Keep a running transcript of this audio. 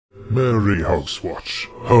Merry Hogswatch.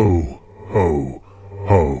 Ho, ho,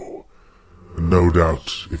 ho. No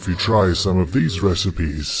doubt, if you try some of these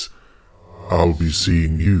recipes, I'll be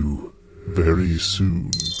seeing you very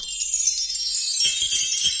soon.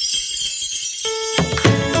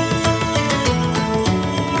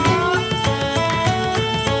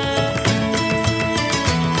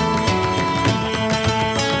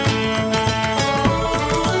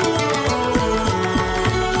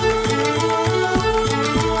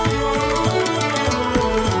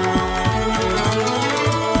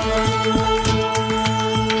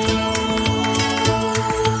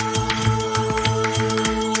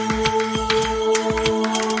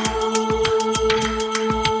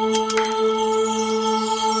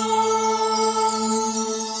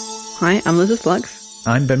 Hi, I'm Elizabeth Lux.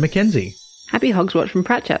 I'm Ben McKenzie. Happy Hogswatch from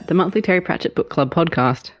Pratchett, the monthly Terry Pratchett Book Club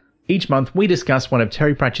podcast. Each month, we discuss one of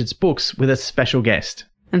Terry Pratchett's books with a special guest.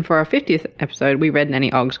 And for our 50th episode, we read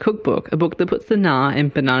Nanny Ogg's cookbook, a book that puts the na in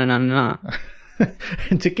banana na na na.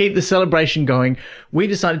 And to keep the celebration going, we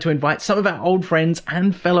decided to invite some of our old friends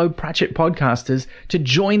and fellow Pratchett podcasters to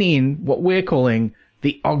join in what we're calling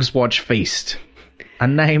the Ogswatch Feast. A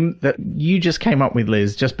name that you just came up with,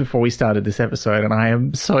 Liz, just before we started this episode, and I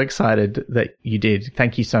am so excited that you did.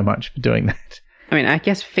 Thank you so much for doing that. I mean, I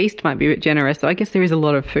guess feast might be a bit generous, so I guess there is a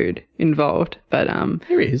lot of food involved. But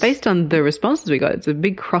there is. Based on the responses we got, it's a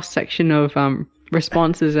big cross-section of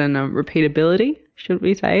responses and repeatability, should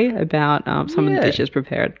we say, about some of the dishes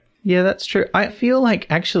prepared. Yeah, that's true. I feel like,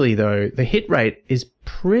 actually, though, the hit rate is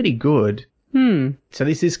pretty good. So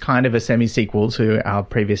this is kind of a semi-sequel to our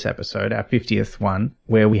previous episode, our 50th one,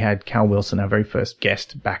 where we had Cal Wilson, our very first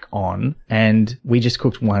guest, back on, and we just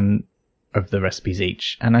cooked one of the recipes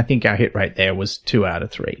each. And I think our hit rate there was 2 out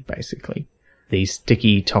of 3, basically. The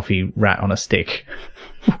sticky toffee rat on a stick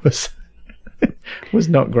was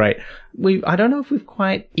not great. I don't know if we've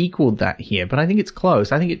quite equaled that here, but I think it's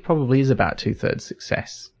close. I think it probably is about 2/3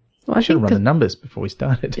 success. Well, I should have run the numbers before we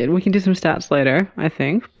started. Yeah, we can do some stats later, I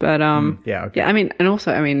think. But yeah, okay. Yeah,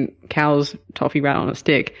 I mean, Cal's toffee rat on a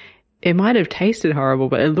stick, it might have tasted horrible,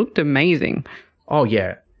 but it looked amazing. Oh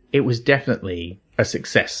yeah, it was definitely a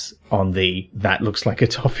success on that looks like a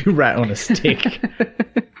toffee rat on a stick.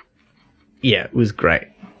 Yeah, it was great.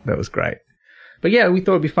 That was great. But yeah, we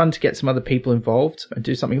thought it'd be fun to get some other people involved and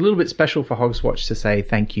do something a little bit special for Hogswatch to say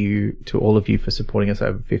thank you to all of you for supporting us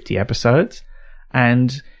over 50 episodes.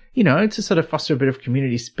 And you know, to sort of foster a bit of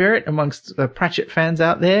community spirit amongst the Pratchett fans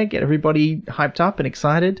out there, get everybody hyped up and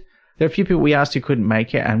excited. There are a few people we asked who couldn't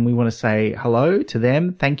make it, and we want to say hello to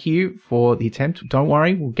them. Thank you for the attempt. Don't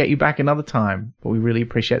worry, we'll get you back another time. But we really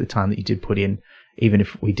appreciate the time that you did put in, even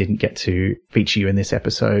if we didn't get to feature you in this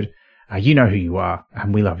episode. You know who you are,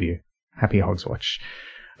 and we love you. Happy Hogswatch.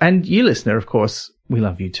 And you, listener, of course, we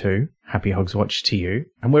love you too. Happy Hogswatch to you.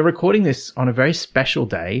 And we're recording this on a very special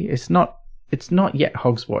day. It's not yet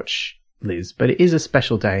Hogswatch, Liz, but it is a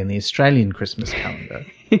special day in the Australian Christmas calendar.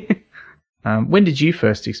 When did you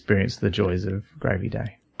first experience the joys of Gravy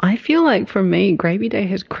Day? I feel like for me, Gravy Day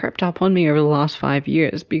has crept up on me over the last 5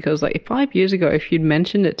 years because 5 years ago, if you'd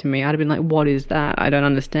mentioned it to me, I'd have been like, what is that? I don't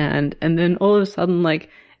understand. And then all of a sudden,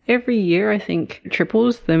 every year, I think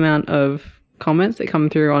triples the amount of comments that come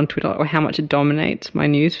through on Twitter or how much it dominates my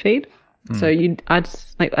news feed. So I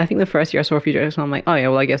think the first year I saw a few jokes and I'm like, oh yeah,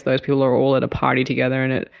 well I guess those people are all at a party together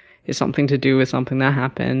and it is something to do with something that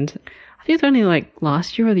happened. I think it's only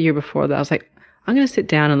last year or the year before that I was like, I'm going to sit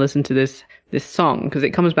down and listen to this song because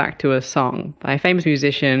it comes back to a song by a famous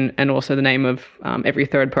musician and also the name of every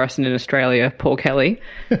third person in Australia, Paul Kelly.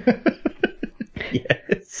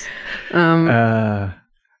 Yes.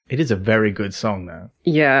 It is a very good song though.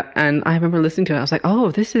 Yeah, and I remember listening to it. I was like,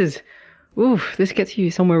 oh, this gets you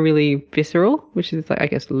somewhere really visceral, which is I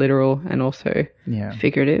guess literal and also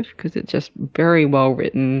figurative because it's just very well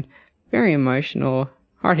written, very emotional,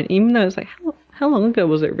 hard-hitting. Even though it's how long ago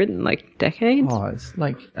was it written? Decades? Oh, it's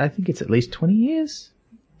I think it's at least 20 years.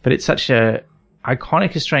 But it's such a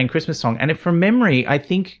iconic Australian Christmas song. And from memory, I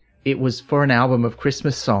think it was for an album of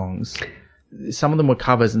Christmas songs. Some of them were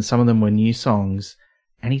covers and some of them were new songs.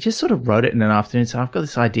 And he just sort of wrote it in an afternoon. So I've got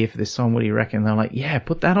this idea for this song. What do you reckon? And they're like, yeah,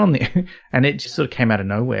 put that on there. And it just sort of came out of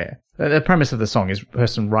nowhere. The premise of the song is a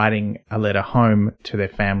person writing a letter home to their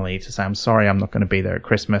family to say, I'm sorry, I'm not going to be there at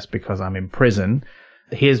Christmas because I'm in prison.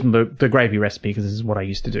 Here's the gravy recipe because this is what I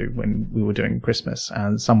used to do when we were doing Christmas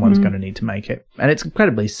and someone's going to need to make it. And it's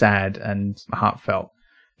incredibly sad and heartfelt.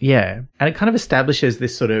 Yeah. And it kind of establishes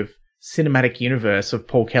this sort of cinematic universe of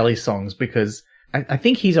Paul Kelly songs because I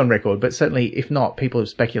think he's on record, but certainly if not, people have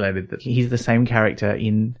speculated that he's the same character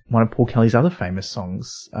in one of Paul Kelly's other famous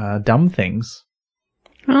songs, Dumb Things.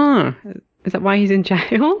 Oh, Is that why he's in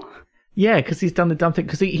jail? Yeah, because he's done the dumb thing.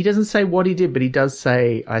 Because he doesn't say what he did, but he does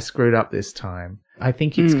say, I screwed up this time. I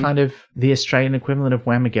think it's kind of the Australian equivalent of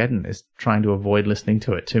Whamageddon, is trying to avoid listening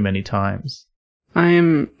to it too many times. I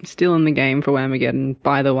am still in the game for Whamageddon,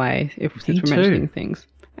 by the way, since we're mentioning things.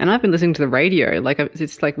 And I've been listening to the radio. Like,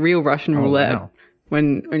 it's like real Russian roulette. Wow.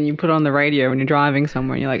 When you put on the radio when you're driving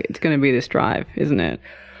somewhere and you're like, it's going to be this drive, isn't it?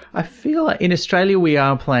 I feel like in Australia we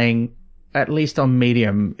are playing at least on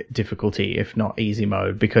medium difficulty, if not easy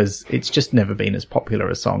mode, because it's just never been as popular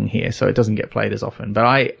a song here, so it doesn't get played as often. But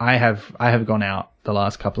I have gone out the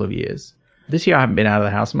last couple of years. This year I haven't been out of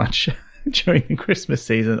the house much during the Christmas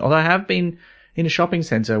season, although I have been in a shopping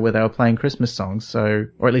centre where they were playing Christmas songs, or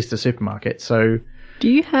at least a supermarket. So, do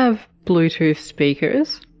you have Bluetooth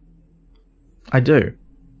speakers? I do.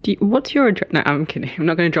 What's your address? No, I'm kidding. I'm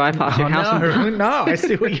not going to drive past your house. No, I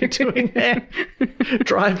see what you're doing there.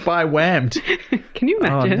 Drive by whammed. Can you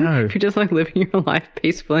imagine if you're just like living your life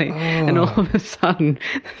peacefully and all of a sudden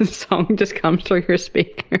the song just comes through your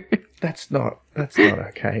speaker? That's not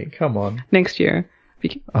okay. Come on. Next year.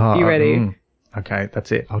 You ready? Okay,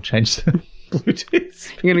 that's it. I'll change the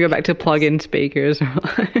Bluetooth. You're going to go back to plug-in speakers.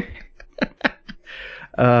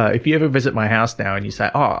 If you ever visit my house now and you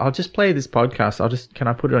say, I'll just play this podcast, can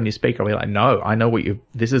I put it on your speaker? I'll be like, no, I know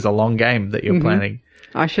this is a long game that you're planning.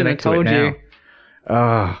 I should have told you.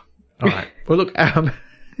 All right. Well, look,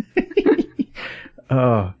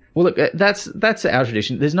 that's our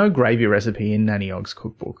tradition. There's no gravy recipe in Nanny Ogg's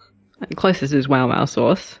cookbook. The closest is Wow Wow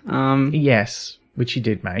sauce. Yes, which he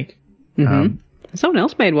did make. Someone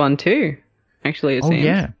else made one too, actually, it seems.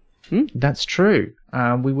 Yeah. That's true.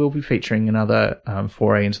 We will be featuring another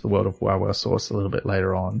foray into the world of Wow Wow sauce a little bit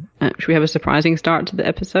later on. Should we have a surprising start to the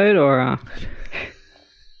episode, or...?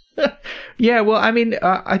 Yeah, well, I mean,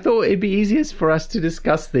 I thought it'd be easiest for us to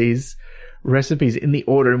discuss these recipes in the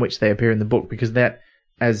order in which they appear in the book, because that,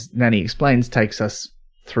 as Nanny explains, takes us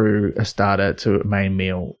through a starter to a main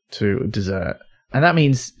meal to a dessert. And that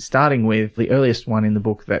means starting with the earliest one in the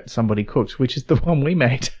book that somebody cooked, which is the one we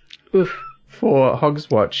made for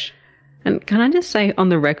Hogswatch. And can I just say on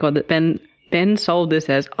the record that Ben sold this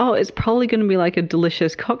as, it's probably going to be like a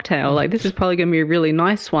delicious cocktail. Like, this is probably going to be a really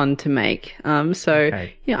nice one to make. I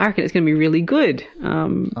reckon it's going to be really good. I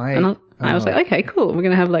was like, okay, cool. We're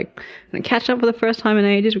going to have catch up for the first time in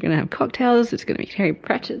ages. We're going to have cocktails. It's going to be Terry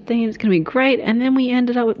Pratchett themed. It's going to be great. And then we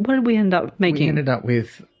ended up with, what did we end up making?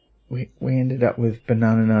 We ended up with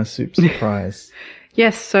banana soup surprise.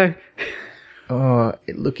 Yes, so...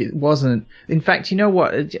 it wasn't. In fact, you know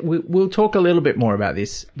what? We'll talk a little bit more about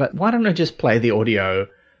this, but why don't I just play the audio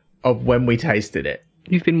of when we tasted it?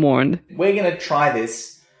 You've been warned. We're going to try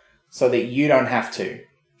this so that you don't have to.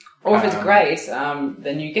 Or if it's great,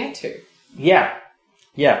 then you get to. Yeah.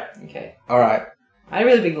 Yeah. Okay. All right. I had a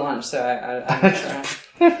really big lunch, so I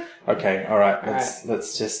Okay, all right.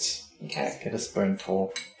 Let's just get a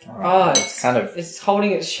spoonful. All right. It's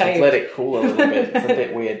holding its shape. Let it cool a little bit. It's a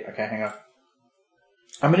bit weird. Okay, hang on.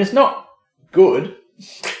 I mean, it's not good.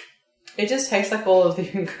 It just tastes like all of the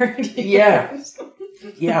ingredients. Yeah.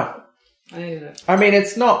 Yeah. I mean,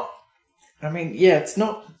 it's not... it's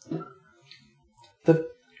not... The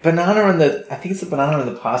banana and I think it's the banana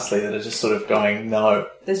and the parsley that are just sort of going, no.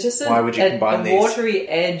 There's just why would you combine these? Watery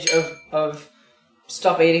edge of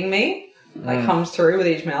stop eating me that comes through with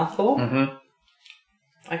each mouthful. Mm-hmm.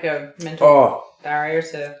 Like a mental barrier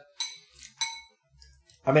to...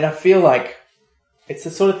 I mean, I feel like it's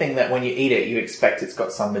the sort of thing that when you eat it, you expect it's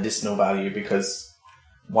got some medicinal value, because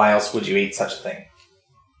why else would you eat such a thing?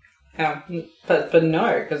 But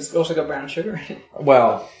no, because it's also got brown sugar in it.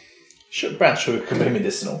 Well, brown sugar could be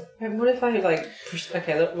medicinal. What if I push...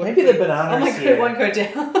 Okay, maybe the banana is here. It won't go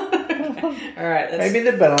down. All right. Maybe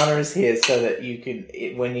the banana is here so that you can,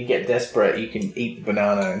 when you get desperate, you can eat the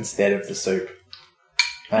banana instead of the soup.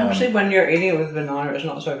 Actually, when you're eating it with banana, it's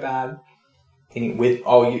not so bad. You're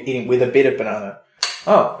eating with a bit of banana.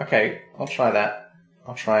 Oh, okay. I'll try that.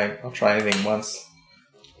 I'll try anything once.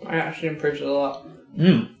 I actually improved it a lot.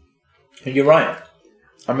 You're right.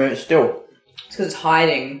 I mean, it's still... It's because it's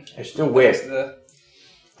hiding. It's still weird.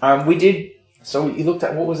 We did... So you looked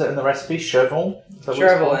at, what was it in the recipe? Chervil?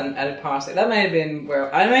 Chervil and added parsley. That may have been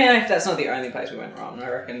where... I mean, if that's not the only place we went wrong. I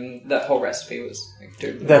reckon that whole recipe was...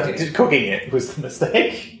 Cooking it was the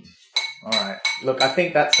mistake. Alright. Look, I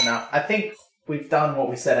think that's enough. I think we've done what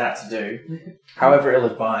we set out to do. However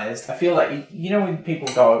ill-advised. I feel like, you know when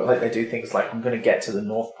people go, like they do things like, I'm going to get to the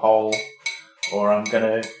North Pole, or I'm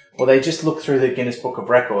going to... Well, they just look through the Guinness Book of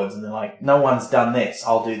Records and they're like, no one's done this,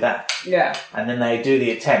 I'll do that. Yeah. And then they do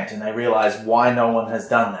the attempt and they realise why no one has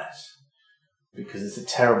done that. Because it's a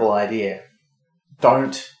terrible idea.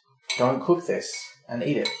 Don't don't cook this and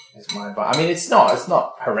eat it. Is my advice. I mean, it's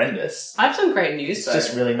not horrendous. I have some great news. It's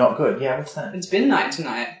just really not good. Yeah, what's that? It's bin night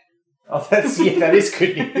tonight. Oh, that is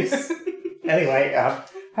good news. Anyway,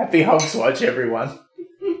 happy Hogs Watch, everyone.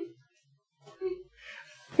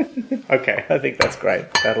 Okay, I think that's great.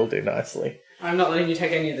 That'll do nicely. I'm not letting you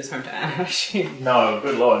take any of this home to Ash. No,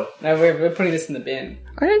 good lord. No, we're putting this in the bin.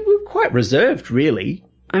 We're quite reserved, really.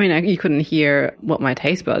 I mean, you couldn't hear what my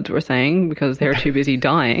taste buds were saying because they were too busy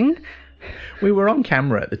dying. We were on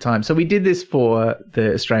camera at the time. So we did this for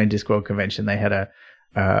the Australian Discworld Convention. They had a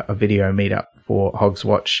video meetup for Hogs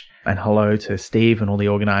Watch. And hello to Steve and all the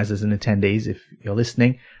organisers and attendees if you're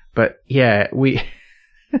listening. But yeah,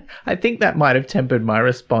 I think that might have tempered my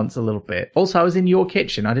response a little bit. Also, I was in your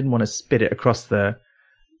kitchen. I didn't want to spit it across the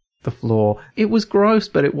floor. It was gross,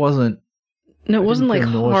 but it wasn't. No, it wasn't like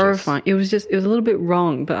nauseous. horrifying. It was a little bit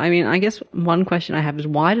wrong. But I mean, I guess one question I have is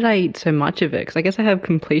why did I eat so much of it? Because I guess I have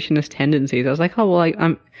completionist tendencies. I was like, oh,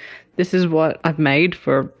 well, this is what I've made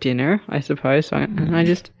for dinner, I suppose. So and I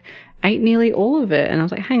just ate nearly all of it. And I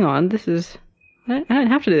was like, hang on, I don't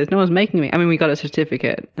have to do this. No one's making me. I mean, we got a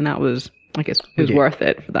certificate and that was, I guess, it was worth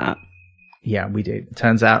it for that. Yeah, we did. It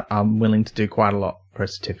turns out I'm willing to do quite a lot for a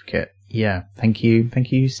certificate. Yeah, thank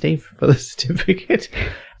you, Steve, for the certificate.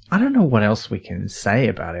 I don't know what else we can say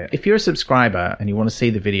about it. If you're a subscriber and you want to see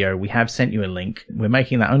the video, we have sent you a link. We're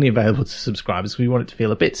making that only available to subscribers. We want it to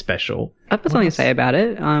feel a bit special. I've got something to say about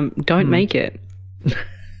it. Don't make it.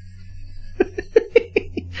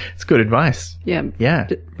 It's good advice. Yeah. Yeah.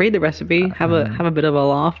 Read the recipe. Have a bit of a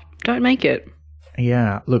laugh. Don't make it.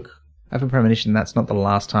 Yeah. Look, I have a premonition that's not the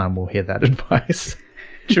last time we'll hear that advice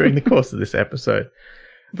during the course of this episode.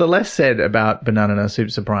 The less said about Banana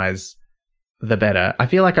Soup Surprise, the better. I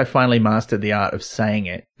feel like I finally mastered the art of saying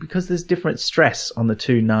it because there's different stress on the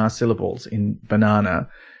two na syllables in banana.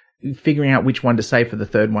 Figuring out which one to say for the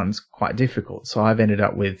third one's quite difficult. So I've ended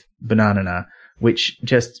up with banana, which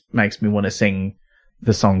just makes me want to sing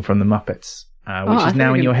the song from the Muppets, which is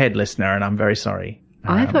now in your head, listener, and I'm very sorry.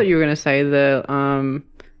 I thought you were going to say is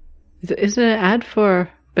it an ad for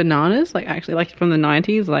bananas? Like actually like from the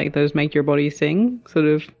 90s, like those make your body sing sort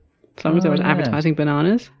of songs that was advertising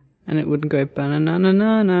bananas. And it wouldn't go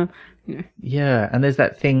banana. You know. Yeah, and there's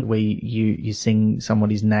that thing where you sing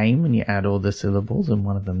somebody's name and you add all the syllables, and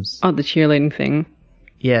one of them's the cheerleading thing.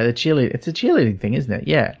 Yeah, it's a cheerleading thing, isn't it?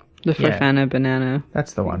 Yeah, the Fofana banana.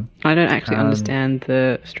 That's the one. I don't actually understand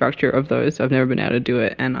the structure of those. I've never been able to do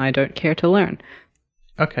it, and I don't care to learn.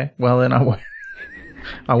 Okay, well then I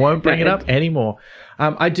won't bring it up anymore.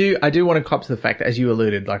 I do want to cop to the fact that, as you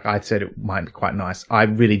alluded, like I said, it might be quite nice. I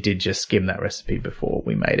really did just skim that recipe before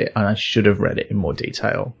we made it, and I should have read it in more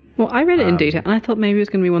detail. Well, I read it in detail, and I thought maybe it was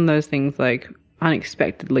going to be one of those things like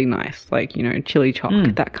unexpectedly nice, like, you know, chili choc,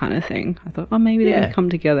 that kind of thing. I thought, maybe they would come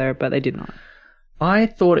together, but they did not. I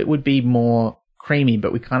thought it would be more creamy,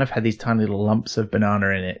 but we kind of had these tiny little lumps of banana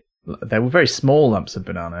in it. They were very small lumps of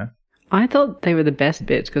banana. I thought they were the best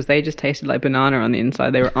bits because they just tasted like banana on the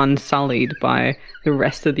inside. They were unsullied by the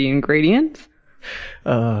rest of the ingredients.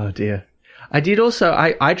 Oh, dear. I did also,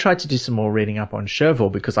 I tried to do some more reading up on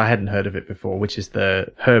chervil because I hadn't heard of it before, which is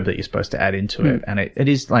the herb that you're supposed to add into it. And it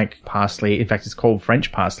is like parsley. In fact, it's called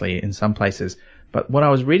French parsley in some places. But what I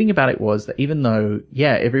was reading about it was that even though,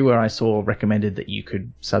 everywhere I saw recommended that you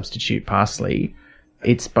could substitute parsley,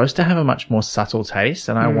 it's supposed to have a much more subtle taste.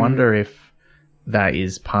 And I wonder if that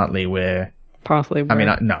is partly where parsley. I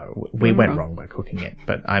mean, no, we went wrong by cooking it,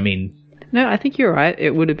 but I mean, no, I think you're right.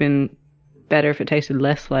 It would have been better if it tasted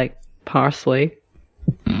less like parsley.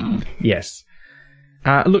 Yes.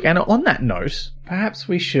 Look, and on that note, perhaps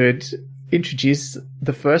we should introduce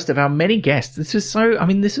the first of our many guests. This was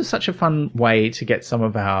such a fun way to get some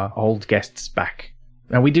of our old guests back.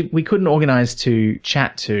 Now we couldn't organize to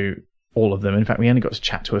chat to all of them. In fact, we only got to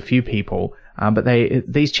chat to a few people. But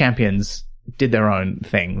these champions did their own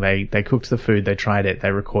thing. They cooked the food, they tried it,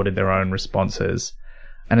 they recorded their own responses.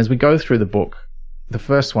 And as we go through the book, the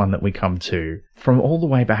first one that we come to from all the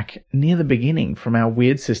way back near the beginning from our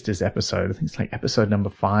Weird Sisters episode, I think it's like episode number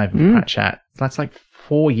 5 of Pat Chat. That's like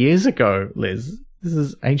 4 years ago, Liz. This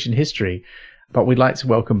is ancient history. But we'd like to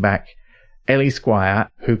welcome back Ellie Squire,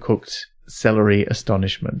 who cooked Celery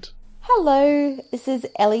Astonishment. Hello, this is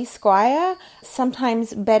Ellie Squire,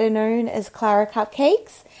 sometimes better known as Clara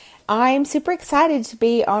Cupcakes. I'm super excited to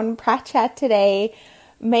be on Prat Chat today,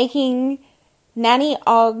 making Nanny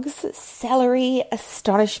Ogg's Celery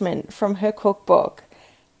Astonishment from her cookbook.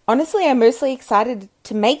 Honestly, I'm mostly excited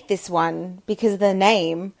to make this one because of the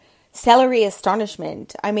name, Celery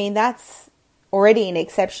Astonishment. I mean, that's already an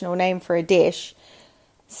exceptional name for a dish.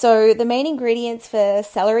 So the main ingredients for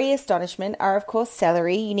celery astonishment are, of course,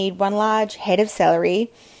 celery. You need 1 large head of celery.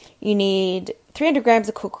 You need 300 grams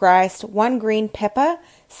of cooked rice, 1 green pepper,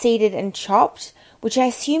 seeded and chopped, which I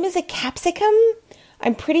assume is a capsicum.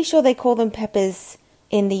 I'm pretty sure they call them peppers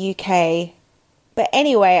in the UK. But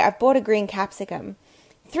anyway, I've bought a green capsicum,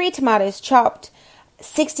 3 tomatoes chopped,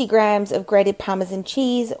 60 grams of grated Parmesan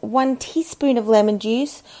cheese, 1 teaspoon of lemon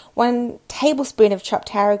juice, 1 tablespoon of chopped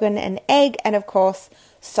tarragon, an egg, and of course,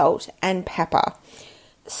 salt and pepper.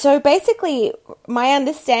 So basically, my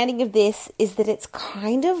understanding of this is that it's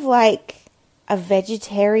kind of like a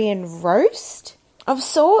vegetarian roast of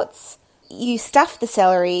sorts. You stuff the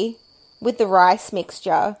celery with the rice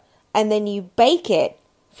mixture and then you bake it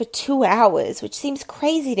for 2 hours, which seems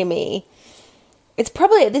crazy to me. It's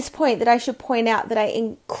probably at this point that I should point out that I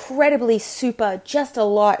incredibly just a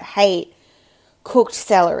lot hate cooked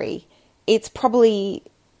celery. It's probably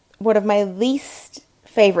one of my least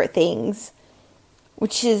favorite things,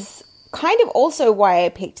 which is kind of also why I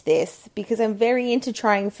picked this, because I'm very into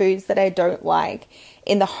trying foods that I don't like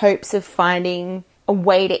in the hopes of finding a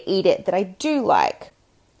way to eat it that I do like.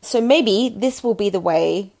 So maybe this will be the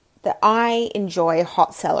way that I enjoy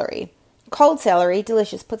hot celery. Cold celery,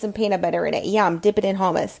 delicious. Put some peanut butter in it. Yum. Dip it in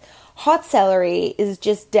hummus. Hot celery is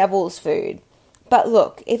just devil's food. But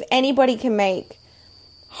look, if anybody can make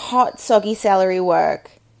hot, soggy celery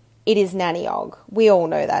work, it is Nanny Og. We all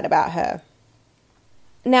know that about her.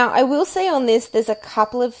 Now, I will say on this, there's a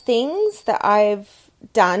couple of things that I've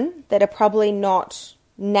done that are probably not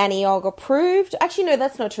Nanny Og approved. Actually, no,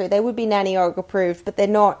 that's not true. They would be Nanny Og approved, but they're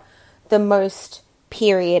not the most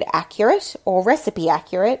period accurate or recipe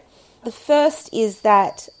accurate. The first is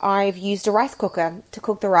that I've used a rice cooker to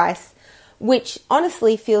cook the rice, which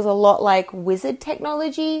honestly feels a lot like wizard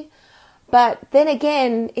technology. But then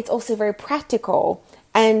again, it's also very practical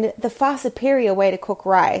and the far superior way to cook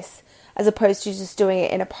rice as opposed to just doing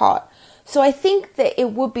it in a pot. So I think that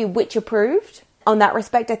it would be witch approved on that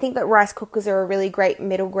respect. I think that rice cookers are a really great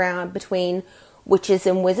middle ground between witches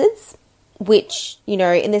and wizards, which, you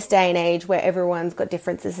know, in this day and age where everyone's got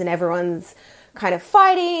differences and everyone's kind of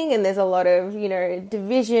fighting and there's a lot of, you know,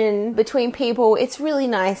 division between people, it's really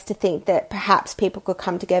nice to think that perhaps people could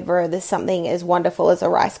come together. There's something as wonderful as a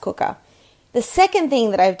rice cooker. The second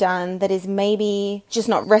thing that I've done that is maybe just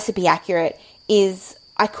not recipe accurate is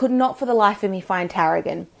I could not for the life of me find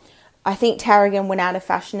tarragon. I think tarragon went out of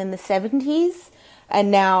fashion in the 70s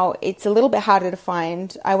and now it's a little bit harder to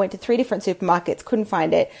find. I went to 3 different supermarkets, couldn't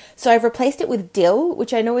find it. So I've replaced it with dill,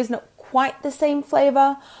 which I know is not quite the same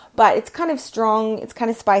flavor, but it's kind of strong, it's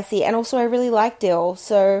kind of spicy, and also I really like dill,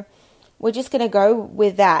 so we're just going to go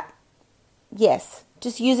with that. Yes,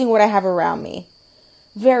 just using what I have around me.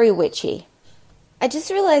 Very witchy. I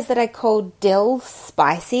just realized that I called dill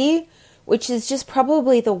spicy, which is just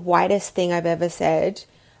probably the whitest thing I've ever said.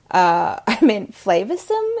 I meant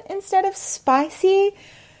flavoursome instead of spicy.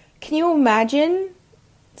 Can you imagine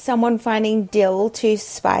someone finding dill too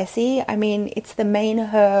spicy? I mean, it's the main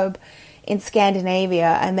herb in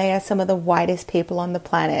Scandinavia and they are some of the whitest people on the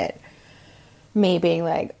planet. Me being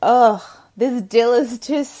like, ugh, this dill is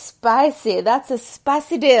too spicy. That's a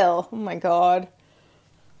spicy dill. Oh my God.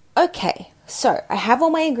 Okay, so I have all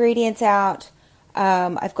my ingredients out.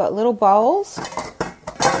 I've got little bowls,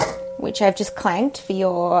 which I've just clanked for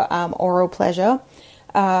your oral pleasure.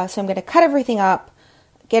 So I'm going to cut everything up,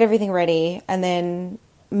 get everything ready, and then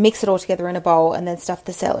mix it all together in a bowl and then stuff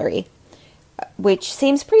the celery, which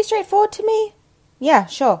seems pretty straightforward to me. Yeah,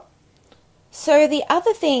 sure. So the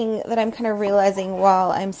other thing that I'm kind of realizing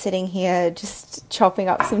while I'm sitting here just chopping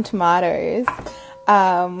up some tomatoes,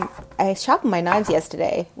 I sharpened my knives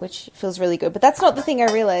yesterday, which feels really good, but that's not the thing I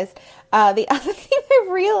realized. The other thing I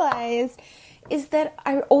realized is that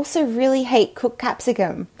I also really hate cooked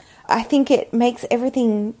capsicum. I think it makes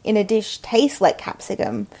everything in a dish taste like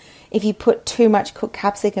capsicum if you put too much cooked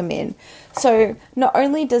capsicum in. So not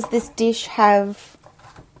only does this dish have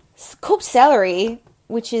cooked celery,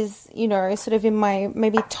 which is, you know, sort of in my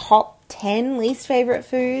maybe top 10 least favorite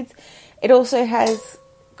foods, it also has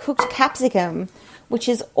cooked capsicum, which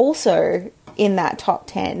is also in that top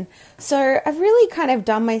 10. So I've really kind of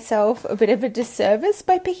done myself a bit of a disservice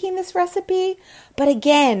by picking this recipe. But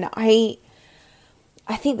again, I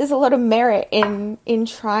think there's a lot of merit in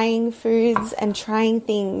trying foods and trying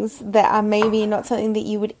things that are maybe not something that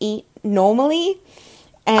you would eat normally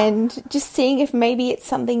and just seeing if maybe it's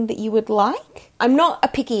something that you would like. I'm not a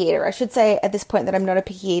picky eater. I should say at this point that I'm not a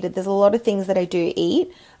picky eater. There's a lot of things that I do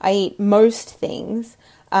eat. I eat most things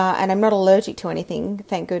and I'm not allergic to anything,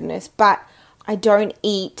 thank goodness. But I don't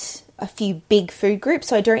eat a few big food groups.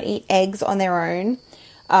 So I don't eat eggs on their own.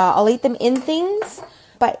 I'll eat them in things.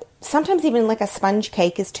 but sometimes even like a sponge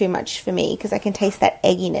cake is too much for me because I can taste that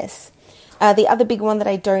egginess. The other big one that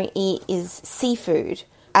I don't eat is seafood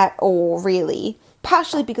at all, really.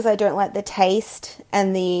 Partially because I don't like the taste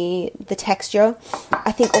and the texture.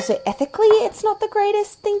 I think also ethically it's not the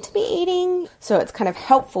greatest thing to be eating. So it's kind of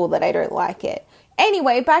helpful that I don't like it.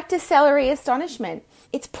 Anyway, back to celery astonishment.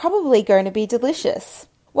 It's probably going to be delicious.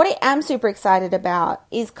 What I am super excited about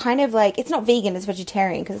is kind of like, it's not vegan, it's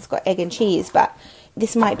vegetarian because it's got egg and cheese, but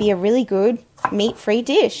this might be a really good meat-free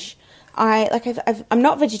dish. I'm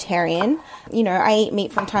not vegetarian, you know, I eat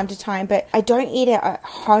meat from time to time, but I don't eat it at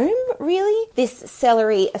home, really. This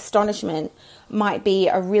celery astonishment might be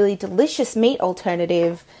a really delicious meat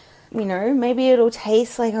alternative. You know, maybe it'll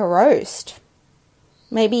taste like a roast.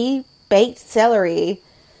 Maybe baked celery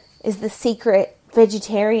is the secret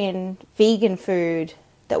vegetarian, vegan food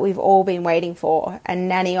that we've all been waiting for, and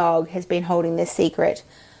Nanny Og has been holding this secret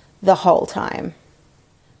the whole time.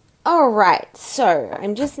 Alright, so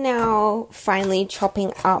I'm just now finally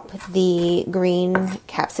chopping up the green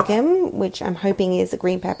capsicum, which I'm hoping is a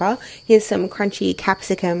green pepper. Here's some crunchy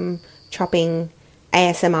capsicum chopping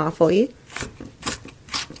ASMR for you.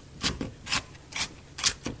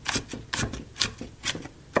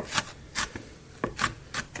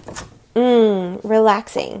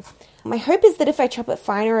 Relaxing. My hope is that if I chop it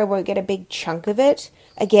finer, I won't get a big chunk of it.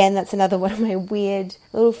 Again, that's another one of my weird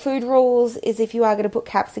little food rules, is if you are going to put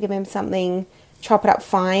capsicum in something, chop it up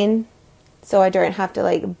fine so I don't have to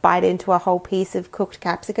like bite into a whole piece of cooked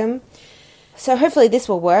capsicum. So hopefully this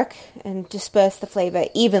will work and disperse the flavor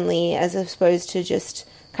evenly as opposed to just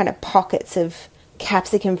kind of pockets of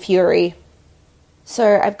capsicum fury.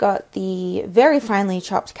 So I've got the very finely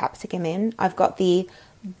chopped capsicum in. I've got the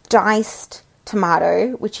diced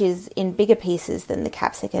tomato, which is in bigger pieces than the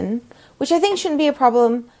capsicum, which I think shouldn't be a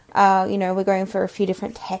problem. You know, we're going for a few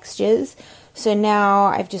different textures. So now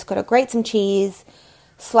I've just got to grate some cheese,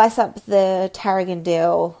 slice up the tarragon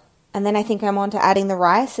dill, and then I think I'm on to adding the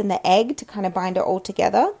rice and the egg to kind of bind it all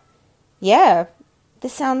together. Yeah,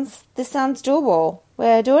 this sounds doable.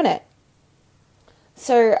 We're doing it.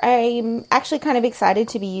 So I'm actually kind of excited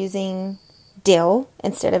to be using dill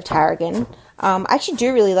instead of tarragon. I actually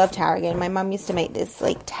do really love tarragon. My mum used to make this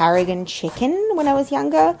like tarragon chicken when I was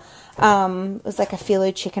younger. It was like a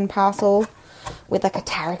phyllo chicken parcel with like a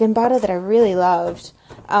tarragon butter that I really loved.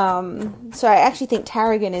 So I actually think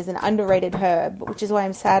tarragon is an underrated herb, which is why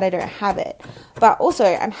I'm sad I don't have it. But also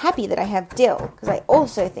I'm happy that I have dill, because I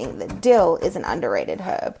also think that dill is an underrated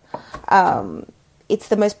herb. It's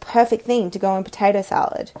the most perfect thing to go in potato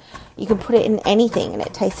salad. You can put it in anything and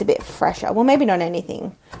it tastes a bit fresher. Well, maybe not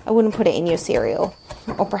anything. I wouldn't put it in your cereal,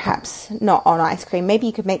 or perhaps not on ice cream. Maybe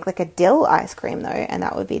you could make like a dill ice cream though, and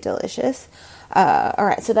that would be delicious. All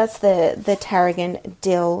right, so that's the tarragon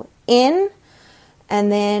dill in. And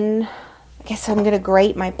then I guess I'm going to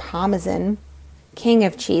grate my Parmesan, king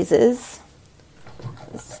of cheeses.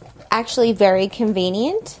 It's actually very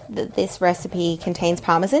convenient that this recipe contains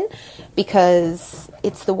Parmesan, because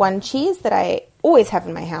it's the one cheese that I always have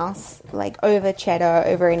in my house, like over cheddar,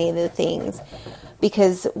 over any of the things,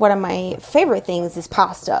 because one of my favorite things is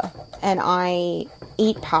pasta, and I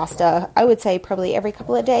eat pasta, I would say probably every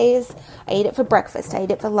couple of days. I eat it for breakfast, I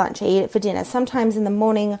eat it for lunch, I eat it for dinner. Sometimes in the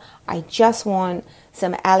morning, I just want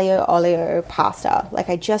some aglio olio pasta. Like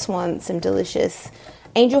I just want some delicious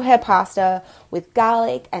angel hair pasta with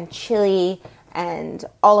garlic and chili and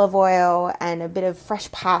olive oil and a bit of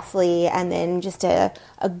fresh parsley, and then just a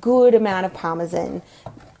good amount of Parmesan.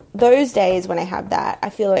 Those days when I have that, I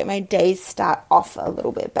feel like my days start off a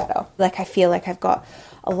little bit better. Like I feel like I've got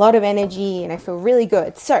a lot of energy and I feel really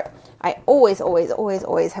good. So I always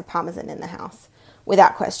have Parmesan in the house,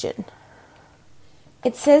 without question.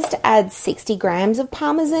 It says to add 60 grams of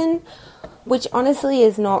Parmesan, which honestly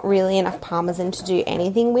is not really enough Parmesan to do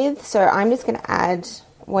anything with. So I'm just going to add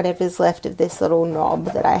whatever's left of this little knob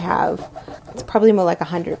that I have. It's probably more like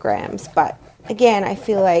 100 grams. But again, I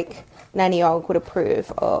feel like Nanny Og would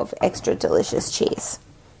approve of extra delicious cheese.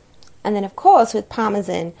 And then of course with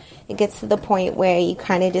Parmesan, it gets to the point where you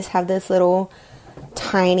kind of just have this little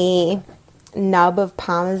tiny nub of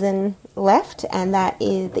Parmesan left, and that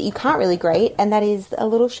you can't really grate, and that is a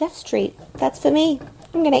little chef's treat. That's for me.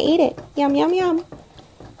 I'm gonna eat it. Yum, yum, yum.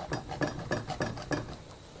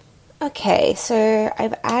 Okay, so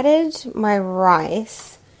I've added my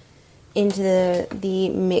rice into the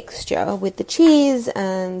mixture with the cheese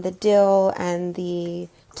and the dill and the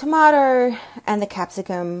tomato and the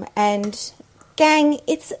capsicum, and gang,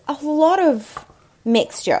 it's a lot of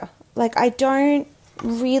mixture. Like I don't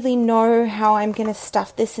really know how I'm gonna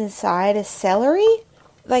stuff this inside a celery.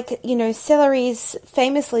 like, you know, celeries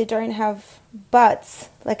famously don't have butts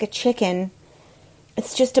like a chicken.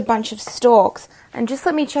 It's just a bunch of stalks. And just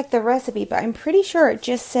let me check the recipe, but I'm pretty sure it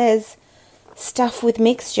just says stuff with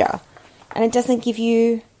mixture. And it doesn't give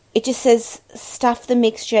you, it just says stuff the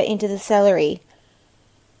mixture into the celery.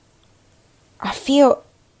 I feel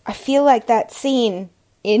like that scene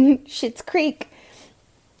in Schitt's Creek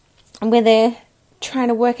where they're trying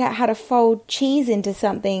to work out how to fold cheese into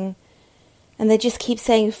something and they just keep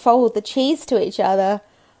saying fold the cheese to each other.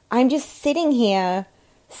 I'm just sitting here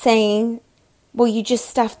saying, well, you just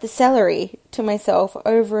stuffed the celery, to myself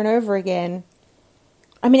over and over again.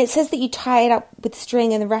 I mean, it says that you tie it up with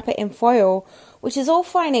string and wrap it in foil, which is all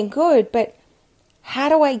fine and good, but how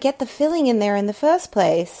do I get the filling in there in the first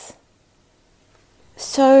place?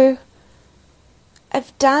 So,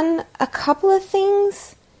 I've done a couple of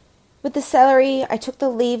things with the celery. I took the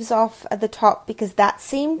leaves off at the top because that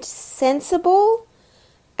seemed sensible.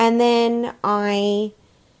 And then I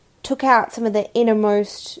took out some of the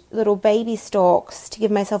innermost little baby stalks to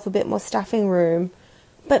give myself a bit more stuffing room.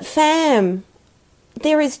 But fam,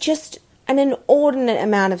 there is just an inordinate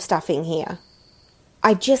amount of stuffing here.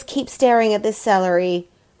 I just keep staring at this celery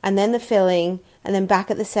and then the filling and then back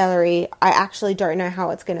at the celery. I actually don't know how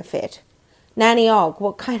it's going to fit. Nanny Og,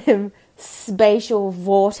 what kind of spatial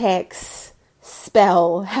vortex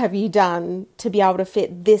spell have you done to be able to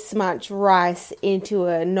fit this much rice into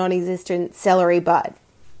a non-existent celery bud?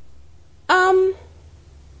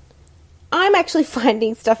 I'm actually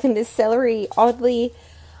finding stuff in this celery oddly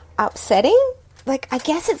upsetting. Like, I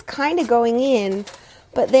guess it's kind of going in,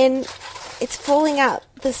 but then it's falling out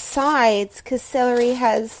the sides because celery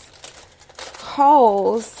has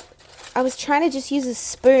holes. I was trying to just use a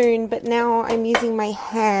spoon, but now I'm using my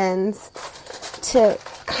hands to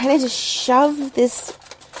kind of just shove this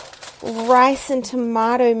rice and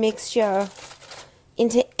tomato mixture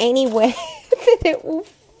into anywhere that it will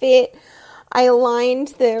fit. I aligned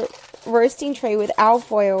the roasting tray with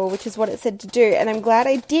alfoil, which is what it said to do, and I'm glad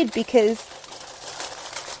I did because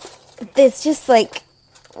there's just like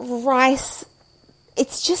rice,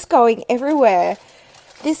 it's just going everywhere.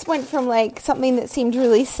 This went from like something that seemed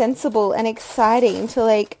really sensible and exciting to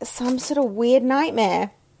like some sort of weird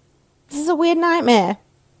nightmare. This is a weird nightmare.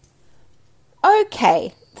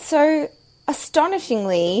 Okay, so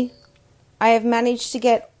astonishingly, I have managed to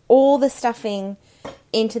get all the stuffing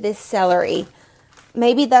into this celery.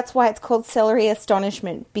 Maybe that's why it's called celery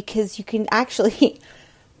astonishment, because you can actually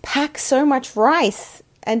pack so much rice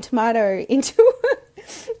and tomato into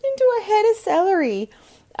a head of celery.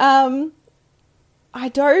 I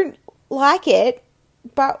don't like it,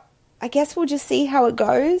 but I guess we'll just see how it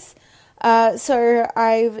goes. So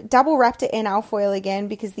I've double wrapped it in alfoil again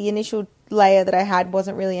because the initial layer that I had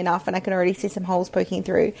wasn't really enough and I can already see some holes poking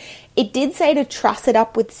through. It did say to truss it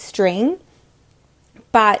up with string,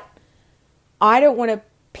 but I don't want to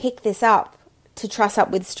pick this up to truss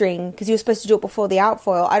up with string because you were supposed to do it before the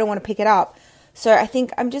alfoil. I don't want to pick it up. So I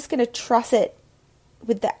think I'm just going to truss it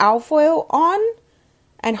with the alfoil on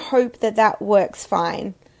and hope that that works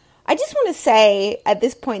fine. I just want to say at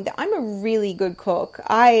this point that I'm a really good cook.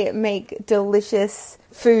 I make delicious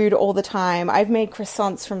food all the time. I've made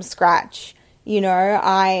croissants from scratch. You know,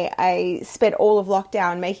 I spent all of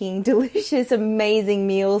lockdown making delicious, amazing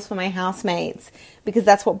meals for my housemates because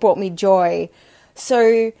that's what brought me joy.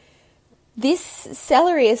 So this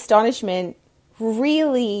celery astonishment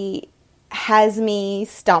really has me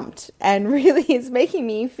stumped and really is making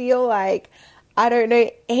me feel like I don't know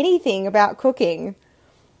anything about cooking.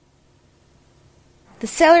 The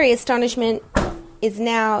celery astonishment is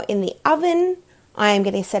now in the oven. I am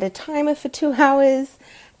going to set a timer for 2 hours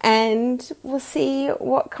and we'll see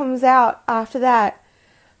what comes out after that.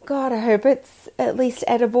 God, I hope it's at least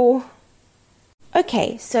edible.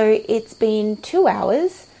 Okay, so it's been 2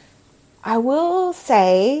 hours. I will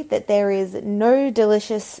say that there is no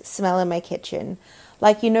delicious smell in my kitchen.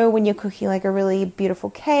 Like, you know, when you're cooking like a really beautiful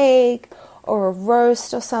cake or a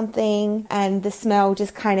roast or something and the smell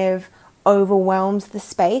just kind of overwhelms the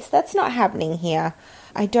space. That's not happening here.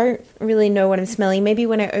 I don't really know what I'm smelling. Maybe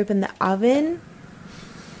when I open the oven,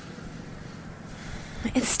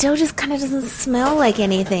 it still just kind of doesn't smell like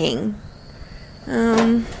anything.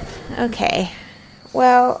 Okay.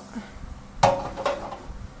 Well,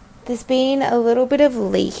 there's been a little bit of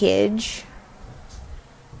leakage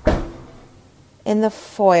in the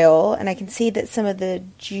foil, and I can see that some of the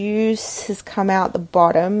juice has come out the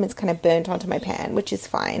bottom. It's kind of burnt onto my pan, which is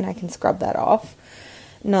fine. I can scrub that off.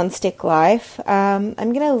 Non-stick life. I'm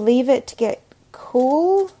going to leave it to get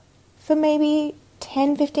cool for maybe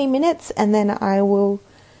 10-15 minutes, and then I will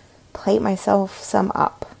plate myself some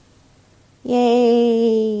up.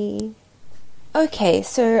 Yay! Okay,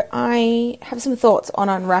 so I have some thoughts on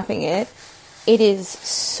unwrapping it. It is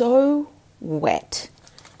so wet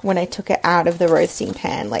when I took it out of the roasting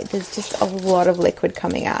pan. Like, there's just a lot of liquid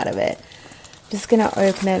coming out of it. Just gonna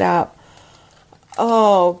open it up.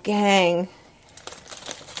 Oh, gang.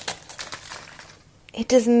 It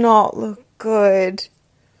does not look good.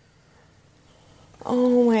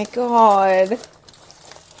 Oh my god.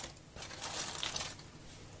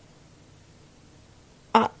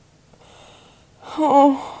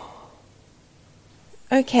 Oh.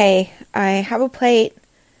 Okay, I have a plate.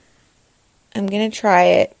 I'm gonna try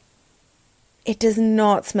it. It does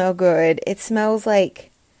not smell good. It smells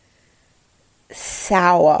like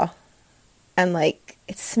sour. And like,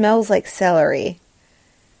 it smells like celery.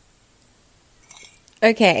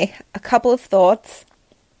 Okay, a couple of thoughts.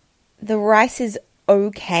 The rice is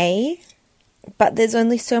okay, but there's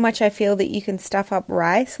only so much I feel that you can stuff up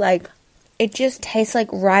rice. Like, it just tastes like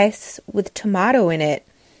rice with tomato in it.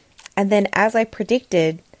 And then, as I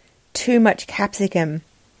predicted, too much capsicum.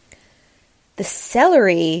 The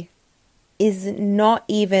celery is not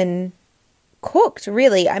even cooked,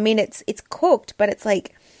 really. I mean, it's cooked, but it's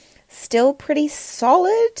like still pretty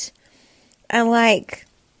solid. And like,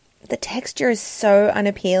 the texture is so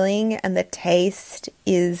unappealing, and the taste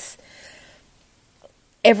is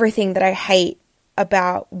everything that I hate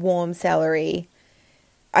about warm celery.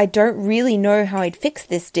 I don't really know how I'd fix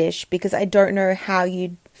this dish, because I don't know how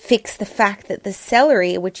you'd fix the fact that the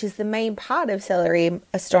celery, which is the main part of celery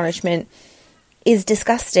astonishment, is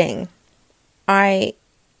disgusting.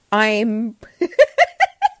 I'm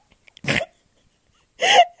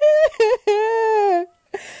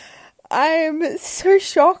I'm so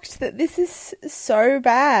shocked that this is so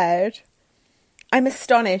bad. I'm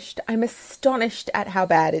astonished. I'm astonished at how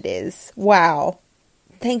bad it is. Wow.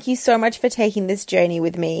 Thank you so much for taking this journey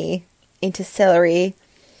with me into celery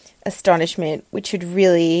astonishment, which should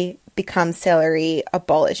really become celery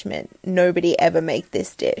abolishment. Nobody ever make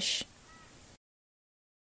this dish.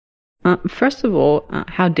 First of all,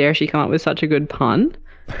 how dare she come up with such a good pun?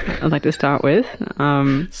 I'd like to start with.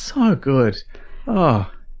 So good.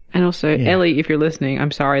 Oh. And also, Yeah. Ellie, if you're listening,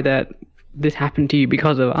 I'm sorry that this happened to you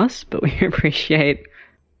because of us, but we appreciate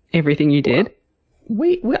everything you did.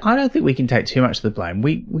 I don't think we can take too much of the blame.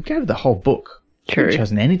 We gave the whole book. True. We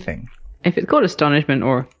chosen anything. If it's called astonishment,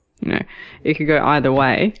 or, you know, it could go either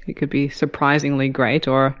way. It could be surprisingly great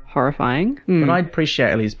or horrifying. But I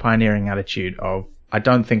appreciate Ellie's pioneering attitude of, I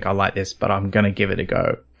don't think I like this, but I'm going to give it a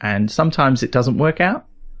go. And sometimes it doesn't work out.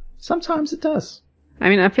 Sometimes it does. I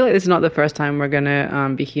mean, I feel like this is not the first time we're going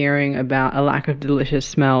to be hearing about a lack of delicious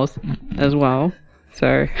smells as well.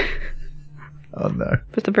 So, Oh, no.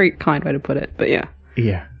 that's a very kind way to put it. But yeah.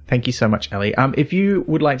 Yeah. Thank you so much, Ellie. If you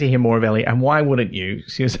would like to hear more of Ellie, and why wouldn't you?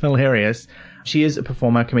 She was hilarious. She is a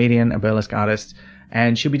performer, comedian, a burlesque artist,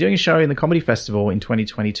 and she'll be doing a show in the Comedy Festival in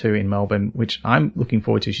 2022 in Melbourne, which I'm looking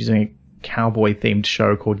forward to. She's doing a cowboy-themed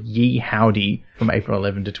show called Ye Howdy from April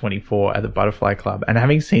 11 to 24 at the Butterfly Club. And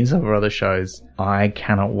having seen some of her other shows, I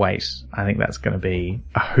cannot wait. I think that's going to be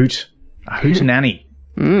a hootenanny,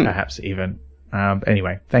 perhaps even.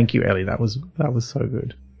 Anyway, thank you, Ellie. That was so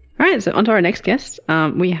good. All right, so on to our next guest.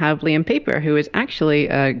 We have Liam Pieper, who is actually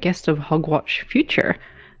a guest of Hogwatch Future,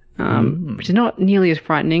 which is not nearly as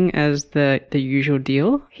frightening as the usual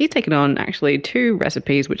deal. He's taken on actually 2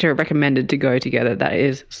 recipes which are recommended to go together. That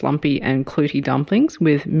is Slumpy and Clutie dumplings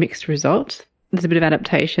with mixed results. There's a bit of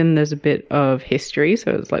adaptation, there's a bit of history,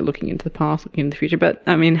 so it's like looking into the past, looking into the future. But,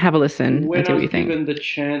 I mean, have a listen When and see I what was you think. given the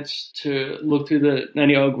chance to look through the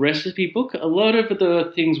Nanny Og recipe book, a lot of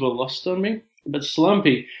the things were lost on me. But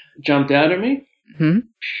Slumpy jumped out at me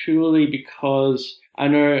purely because I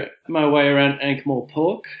know my way around Ankh-Morpork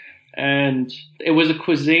pork, and it was a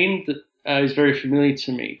cuisine that is very familiar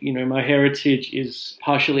to me. You know, my heritage is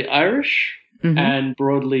partially Irish and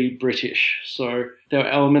broadly British, so there were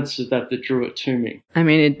elements of that drew it to me. I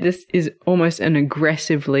mean, this is almost an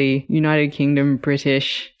aggressively United Kingdom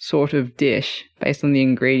British sort of dish based on the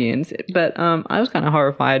ingredients. But I was kind of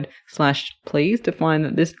horrified / pleased to find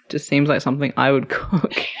that this just seems like something I would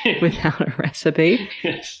cook without a recipe.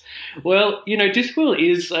 Yes. Well, you know, Discworld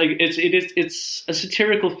is like it's a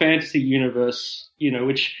satirical fantasy universe, you know,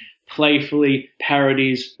 which playfully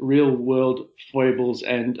parodies real world foibles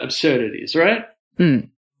and absurdities, right?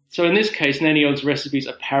 So in this case, Nanny Og's recipes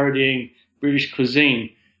are parodying British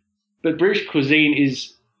cuisine. But British cuisine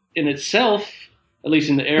is in itself, at least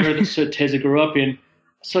in the era that Sir Teza grew up in,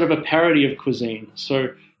 sort of a parody of cuisine. So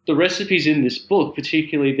the recipes in this book,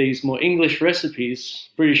 particularly these more English recipes,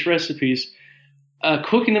 British recipes,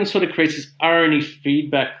 cooking them sort of creates this irony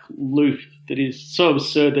feedback loop that is so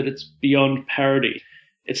absurd that it's beyond parody.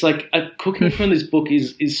 It's like cooking from this book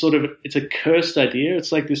is sort of, it's a cursed idea.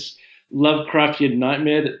 It's like this Lovecraftian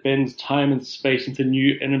nightmare that bends time and space into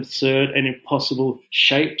new and absurd and impossible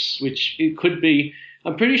shapes, which it could be.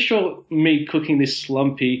 I'm pretty sure me cooking this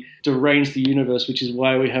slumpy deranged the universe, which is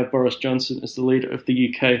why we have Boris Johnson as the leader of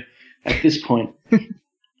the UK at this point.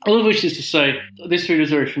 All of which is to say, this food is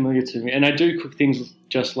very familiar to me, and I do cook things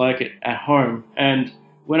just like it at home. And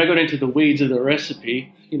when I got into the weeds of the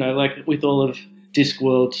recipe, like with all of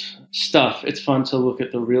Discworld stuff, it's fun to look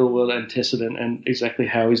at the real world antecedent and exactly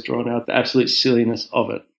how he's drawn out the absolute silliness of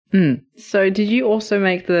it. So did you also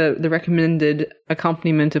make the recommended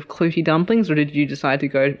accompaniment of Clutie dumplings, or did you decide to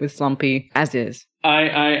go with Slumpy as is? I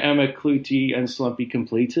am a Clutie and Slumpy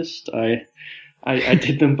completist. I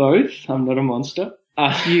did them both. I'm not a monster.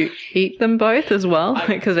 You eat them both as well?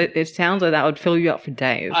 Because it sounds like that would fill you up for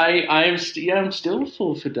days. I'm still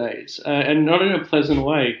full for days, and not in a pleasant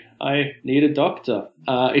way. I need a doctor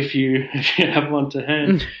if you have one to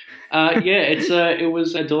hand. It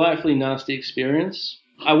was a delightfully nasty experience.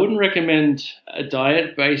 I wouldn't recommend a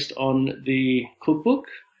diet based on the cookbook,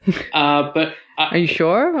 but are you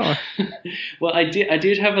sure? Or? Well, I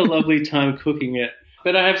did have a lovely time cooking it,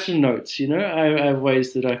 but I have some notes. I have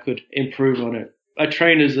ways that I could improve on it. I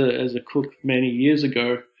trained as a cook many years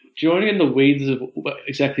ago. Do you want to get in the weeds of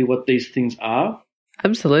exactly what these things are?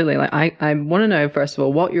 Absolutely. Like I want to know, first of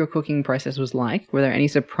all, what your cooking process was like. Were there any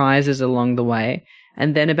surprises along the way?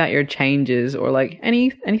 And then about your changes or like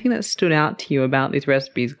anything that stood out to you about these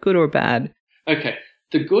recipes, good or bad? Okay.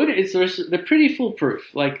 The good is they're pretty foolproof.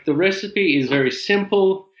 Like the recipe is very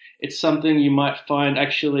simple. It's something you might find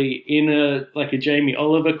actually in a Jamie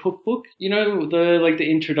Oliver cookbook. The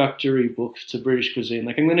introductory book to British cuisine.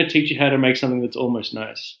 Like I'm going to teach you how to make something that's almost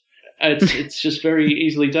nice. It's just very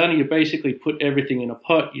easily done. You basically put everything in a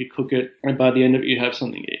pot, you cook it, and by the end of it, you have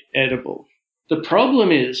something edible. The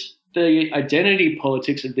problem is the identity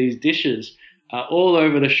politics of these dishes are all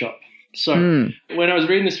over the shop. So when I was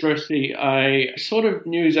reading this recipe, I sort of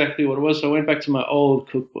knew exactly what it was. So I went back to my old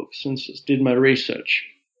cookbooks and did my research.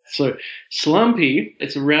 So Slumpy,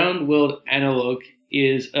 its round world analogue,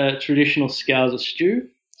 is a traditional Scouser stew.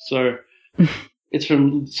 So it's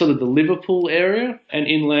from sort of the Liverpool area, and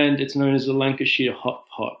inland it's known as the Lancashire hot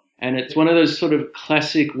pot. And it's one of those sort of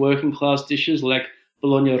classic working class dishes like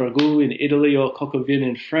Bologna ragu in Italy or coq au vin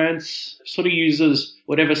in France. Sort of uses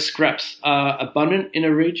whatever scraps are abundant in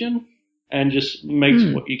a region and just makes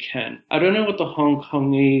what you can. I don't know what the Hong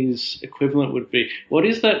Kongese equivalent would be. What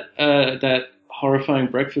is that horrifying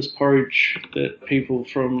breakfast porridge that people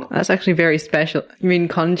from... That's actually very special. You mean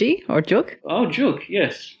congee or juk? Oh, juk,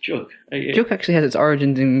 yes, juk. Yeah. Juk actually has its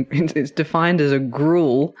origins in... It's defined as a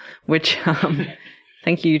gruel, which...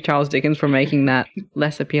 Thank you, Charles Dickens, for making that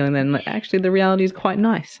less appealing than... Actually, the reality is quite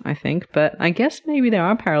nice, I think. But I guess maybe there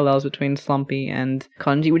are parallels between Slumpy and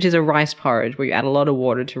congee, which is a rice porridge where you add a lot of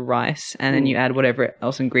water to rice and then you add whatever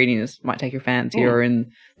else ingredients might take your fancy or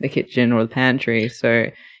in the kitchen or the pantry. So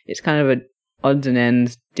it's kind of a odds and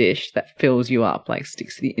ends dish that fills you up, like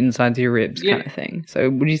sticks to the insides of your ribs kind of thing. So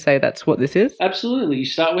would you say that's what this is? Absolutely. You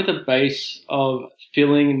start with a base of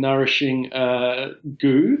filling, nourishing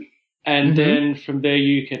goo, and then from there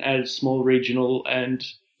you can add small regional and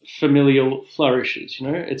familial flourishes.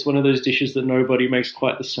 It's one of those dishes that nobody makes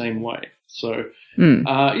quite the same way. So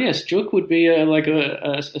yes, juk would be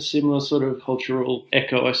a similar sort of cultural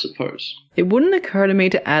echo, I suppose. It wouldn't occur to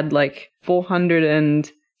me to add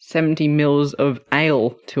 470 mils of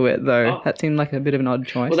ale to it, though. That seemed like a bit of an odd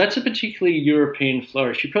choice. Well, that's a particularly European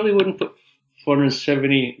flourish. You probably wouldn't put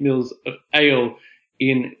 470 mils of ale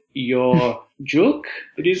in your juk.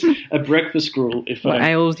 It is a breakfast gruel. What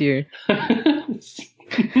ails you? I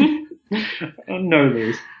know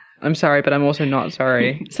this. I'm sorry, but I'm also not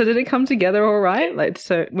sorry. So did it come together all right?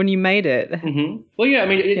 So when you made it? Mm-hmm. Well, yeah, I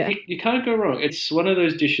mean, you can't go wrong. It's one of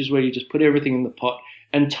those dishes where you just put everything in the pot,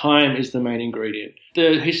 and time is the main ingredient.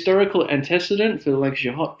 The historical antecedent for the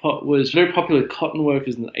Lancashire hot pot was very popular with cotton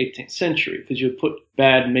workers in the 18th century, because you'd put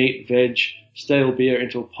bad meat, veg, stale beer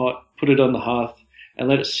into a pot, put it on the hearth, and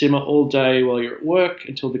let it simmer all day while you're at work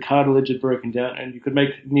until the cartilage had broken down, and you could make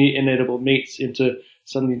near inedible meats into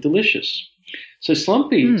something delicious. So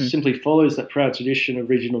Slumpy simply follows that proud tradition of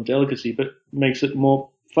regional delicacy, but makes it more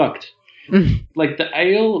fucked. Like the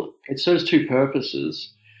ale, it serves two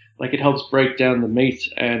purposes. Like it helps break down the meat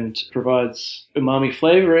and provides umami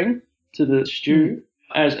flavoring to the stew,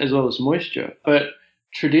 as well as moisture. But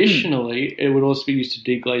traditionally, it would also be used to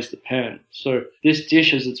deglaze the pan. So this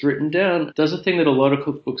dish, as it's written down, does a thing that a lot of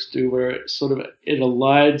cookbooks do, where it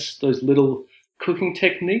elides those little cooking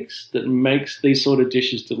techniques that makes these sort of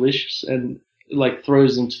dishes delicious and like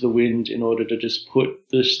throws them to the wind in order to just put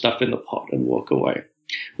the stuff in the pot and walk away,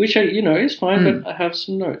 which is fine, but I have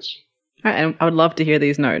some notes. All right, and I would love to hear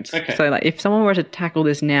these notes. Okay. So, like, if someone were to tackle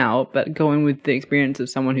this now, but go in with the experience of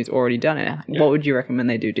someone who's already done it, what would you recommend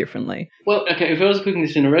they do differently? Well, okay, if I was cooking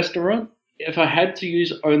this in a restaurant, if I had to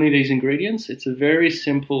use only these ingredients, it's a very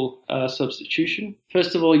simple substitution.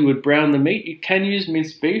 First of all, you would brown the meat. You can use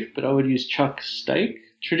minced beef, but I would use chuck steak.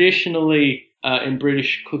 Traditionally, in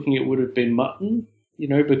British cooking, it would have been mutton,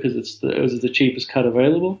 because it was the cheapest cut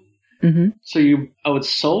available. Mm-hmm. So I would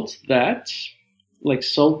salt that, like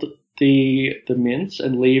salt the mince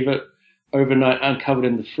and leave it overnight uncovered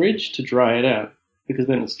in the fridge to dry it out, because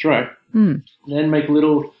then it's dry. Then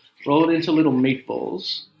roll it into little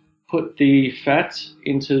meatballs, put the fat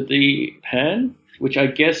into the pan, which I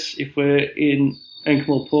guess if we're in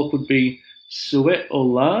Angkor pork would be suet or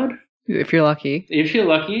lard. If you're lucky. If you're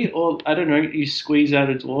lucky, or I don't know, you squeeze out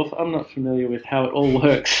a dwarf. I'm not familiar with how it all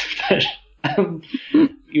works, but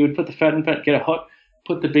you would put the fat in the pan, get it hot,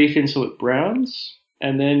 put the beef in so it browns,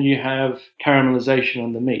 and then you have caramelization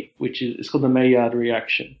on the meat, which is called the Maillard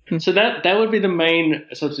reaction. So that would be the main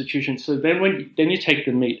substitution. So then you take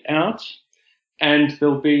the meat out, and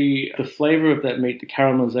there'll be the flavor of that meat, the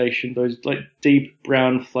caramelization, those like deep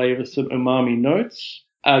brown flavors, some umami notes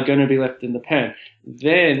are going to be left in the pan.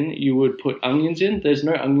 Then you would put onions in. There's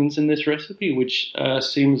no onions in this recipe, which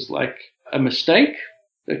seems like a mistake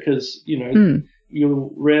because,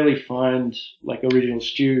 you'll rarely find like original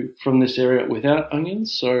stew from this area without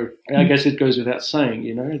onions. So I guess it goes without saying,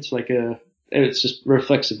 it's like it's just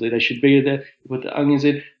reflexively they should be there. You put the onions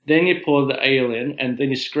in, then you pour the ale in, and then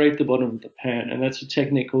you scrape the bottom of the pan. And that's a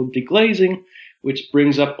technique called deglazing, which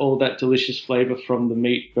brings up all that delicious flavor from the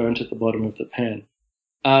meat burnt at the bottom of the pan.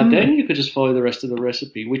 Then you could just follow the rest of the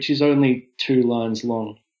recipe, which is only 2 lines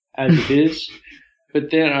long as it is. But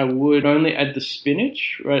then I would only add the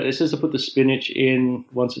spinach, right? It says to put the spinach in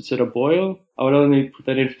once it's at a boil. I would only put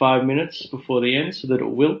that in 5 minutes before the end so that it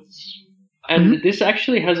wilts. And this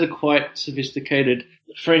actually has a quite sophisticated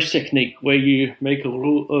French technique where you make a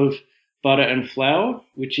roux of butter and flour,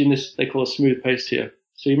 which in this they call a smooth paste here.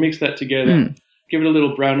 So you mix that together, give it a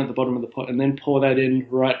little brown at the bottom of the pot, and then pour that in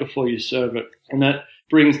right before you serve it. And that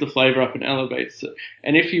brings the flavor up and elevates it.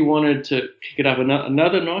 And if you wanted to kick it up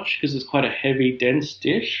another notch, because it's quite a heavy, dense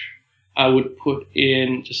dish, I would put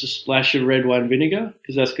in just a splash of red wine vinegar,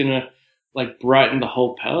 because that's going to like brighten the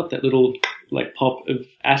whole palate. That little like pop of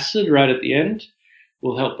acid right at the end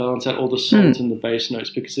will help balance out all the salt and the base notes,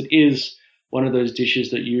 because it is one of those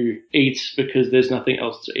dishes that you eat because there's nothing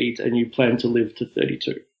else to eat and you plan to live to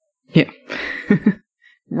 32. Yeah.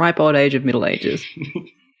 Ripe old age of Middle Ages.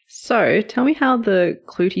 So, tell me how the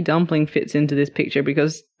clouty dumpling fits into this picture,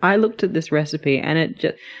 because I looked at this recipe and it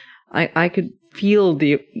just, I could feel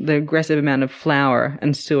the aggressive amount of flour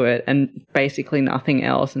and suet and basically nothing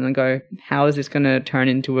else, and then go, how is this going to turn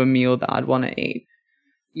into a meal that I'd want to eat?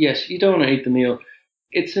 Yes, you don't want to eat the meal.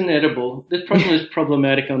 It's inedible. This problem is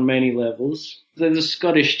problematic on many levels. There's a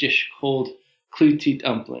Scottish dish called clouty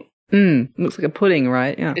dumpling. Looks like a pudding,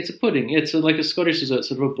 right? Yeah. It's a pudding. It's like a Scottish dessert,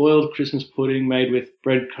 sort of a boiled Christmas pudding made with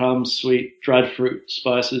breadcrumbs, sweet, dried fruit,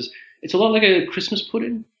 spices. It's a lot like a Christmas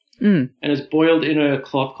pudding, and it's boiled in a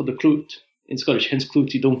cloth called the clout in Scottish, hence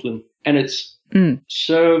clouty dumpling. And it's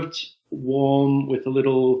served warm with a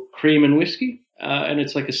little cream and whiskey, and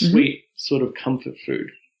it's like a sweet sort of comfort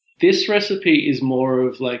food. This recipe is more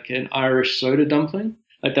of like an Irish soda dumpling.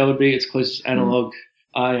 Like that would be its closest analog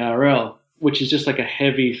IRL, which is just like a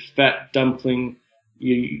heavy, fat dumpling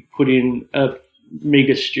you put in a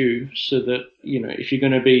meager stew so that, if you're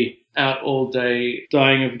going to be out all day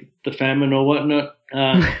dying of the famine or whatnot,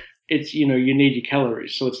 it's, you need your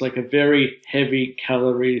calories. So it's like a very heavy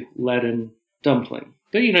calorie-laden dumpling.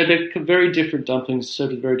 But, they're very different dumplings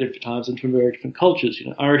served at very different times and from very different cultures.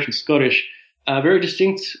 Irish and Scottish are very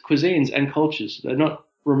distinct cuisines and cultures. They're not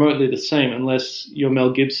remotely the same unless you're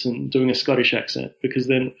Mel Gibson doing a Scottish accent, because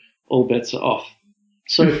then all bets are off.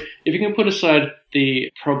 So if you can put aside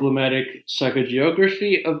the problematic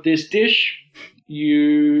psychogeography of this dish,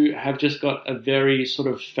 you have just got a very sort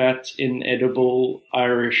of fat, inedible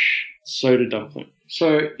Irish soda dumpling.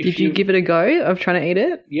 So Did you give it a go of trying to eat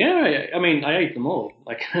it? Yeah, I mean, I ate them all.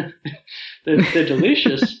 Like, they're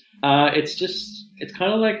delicious. It's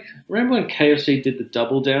kind of like, remember when KFC did the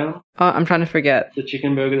Double Down? Oh, I'm trying to forget. The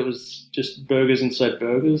chicken burger that was just burgers inside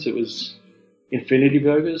burgers? It was Infinity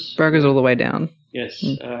Burgers. Burgers all the way down. Yes,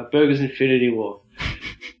 Burgers Infinity War.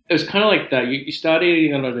 it was kind of like that. You start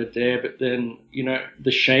eating on it there, but then,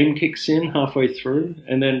 the shame kicks in halfway through,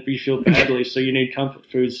 and then you feel badly, so you need comfort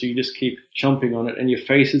food, so you just keep chomping on it, and your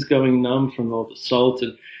face is going numb from all the salt,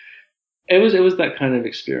 and it was that kind of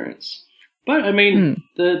experience. But, I mean,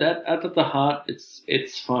 at the heart,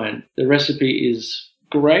 it's fine. The recipe is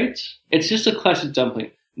great. It's just a classic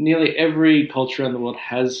dumpling. Nearly every culture around the world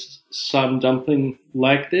has some dumpling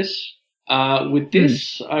like this. With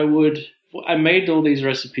this, I made all these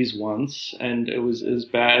recipes once, and it was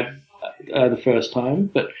bad the first time.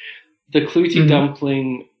 But the Clouthy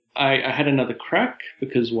dumpling, I had another crack,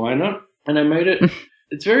 because why not? And I made it.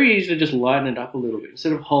 It's very easy to just lighten it up a little bit.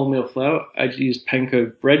 Instead of wholemeal flour, I used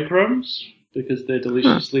panko breadcrumbs, because they're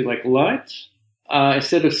deliciously light.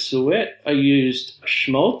 Instead of suet, I used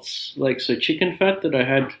schmaltz, so chicken fat that I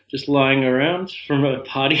had just lying around from a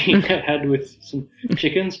party I had with some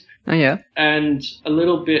chickens. Oh, yeah. And a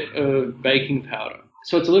little bit of baking powder.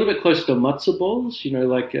 So it's a little bit closer to matzo balls,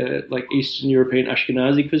 like Eastern European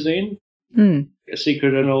Ashkenazi cuisine. A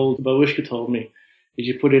secret an old babushka told me is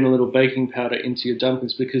you put in a little baking powder into your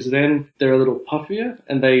dumplings, because then they're a little puffier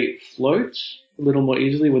and they float a little more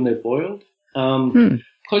easily when they're boiled.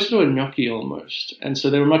 Closer to a gnocchi almost. And so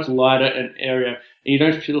they're much lighter and airier, and you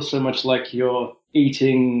don't feel so much like you're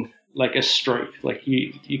eating like a stroke. Like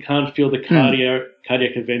you can't feel the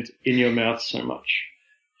cardiac event in your mouth so much.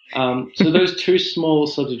 So those two small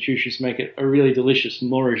substitutions make it a really delicious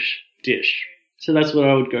Moorish dish. So that's what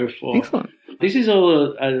I would go for. Excellent. This is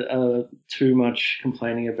all too much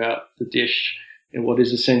complaining about the dish in what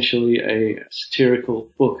is essentially a satirical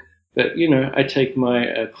book. But, I take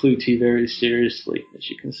my Clouthy very seriously, as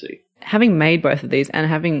you can see. Having made both of these and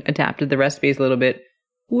having adapted the recipes a little bit,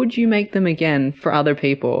 would you make them again for other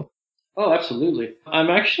people? Oh, absolutely.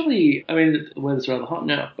 The weather's rather hot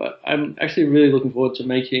now, but I'm actually really looking forward to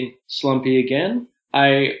making Slumpy again.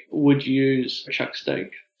 I would use chuck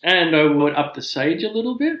steak, and I would up the sage a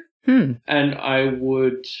little bit, and I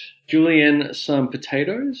would julienne some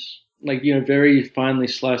potatoes, very finely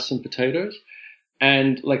sliced some potatoes,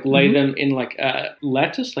 and lay them in a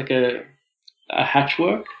lattice, a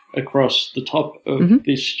hatchwork across the top of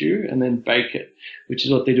this stew, and then bake it, which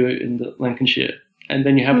is what they do in the Lancashire. And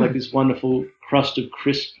then you have this wonderful crust of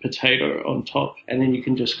crisp potato on top, and then you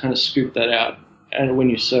can just kind of scoop that out and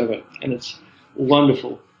when you serve it, and it's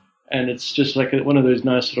wonderful. And it's just one of those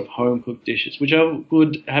nice sort of home cooked dishes, which I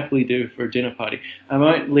would happily do for a dinner party. I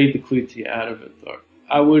might leave the Clouthy out of it though.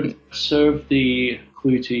 I would serve the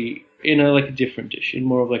Clouthy in a different dish, in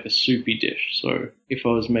more of a soupy dish. So if I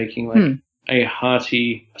was making a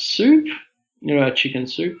hearty soup, a chicken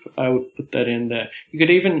soup, I would put that in there. You could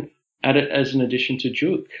even add it as an addition to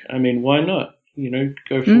juk. I mean, why not?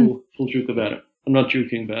 Go full juk about it. I'm not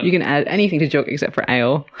joking about it. You can add anything to juk except for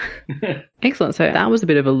ale. Excellent. So that was a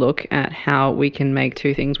bit of a look at how we can make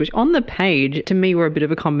two things, which on the page, to me, were a bit of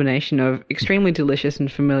a combination of extremely delicious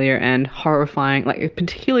and familiar and horrifying,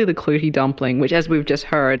 particularly the Clouthy dumpling, which, as we've just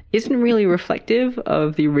heard, isn't really reflective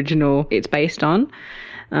of the original it's based on.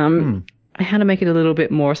 How to make it a little bit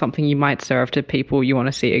more something you might serve to people you want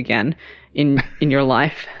to see again in your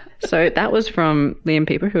life. So that was from Liam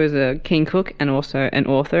Pieper, who is a keen cook and also an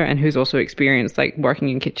author, and who's also experienced working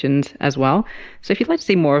in kitchens as well. So if you'd like to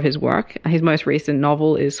see more of his work, his most recent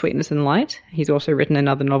novel is Sweetness and Light. He's also written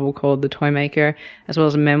another novel called The Toymaker, as well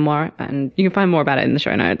as a memoir, and you can find more about it in the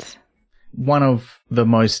show notes. One of the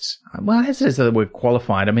most, I hesitate that we're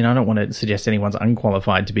qualified. I mean, I don't want to suggest anyone's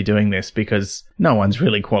unqualified to be doing this, because no one's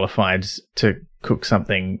really qualified to cook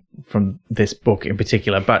something from this book in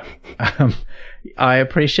particular. But I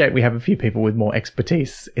appreciate we have a few people with more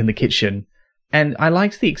expertise in the kitchen. And I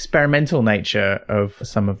liked the experimental nature of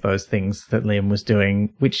some of those things that Liam was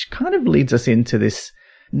doing, which kind of leads us into this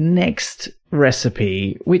next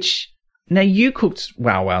recipe, which, now you cooked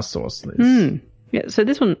Wow Wow sauce, Liz. Yeah, so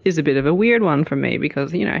this one is a bit of a weird one for me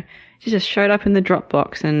because, it just showed up in the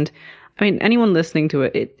Dropbox, and I mean, anyone listening to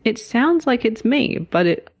it, it sounds like it's me, but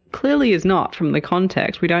it clearly is not from the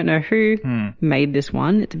context. We don't know who made this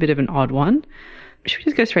one. It's a bit of an odd one. Should we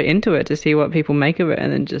just go straight into it to see what people make of it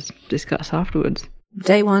and then just discuss afterwards?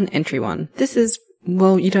 Day 1, entry 1. This is,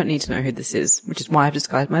 well, you don't need to know who this is, which is why I've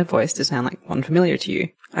disguised my voice to sound like one familiar to you.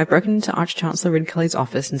 I've broken into Arch-Chancellor Ridcully's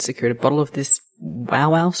office and secured a bottle of this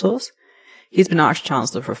Wow Wow sauce. He's been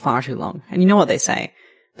Arch-Chancellor for far too long, and you know what they say.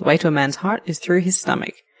 The way to a man's heart is through his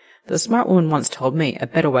stomach. The smart woman once told me a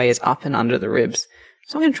better way is up and under the ribs,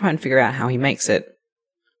 so I'm going to try and figure out how he makes it.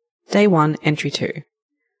 Day 1, entry 2.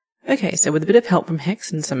 Okay, so with a bit of help from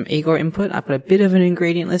Hex and some Igor input, I've got a bit of an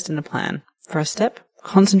ingredient list and a plan. First step,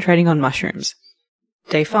 concentrating on mushrooms.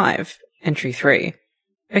 Day 5, entry 3.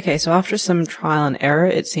 Okay, so after some trial and error,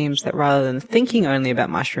 it seems that rather than thinking only about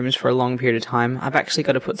mushrooms for a long period of time, I've actually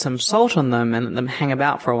got to put some salt on them and let them hang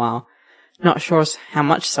about for a while. Not sure how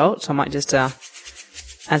much salt, so I might just add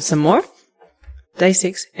some more. Day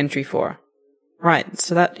 6, entry 4. Right,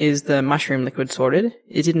 so that is the mushroom liquid sorted.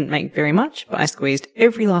 It didn't make very much, but I squeezed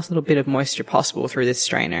every last little bit of moisture possible through this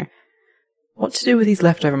strainer. What to do with these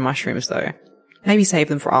leftover mushrooms, though? Maybe save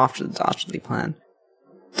them for after the dastardly plan.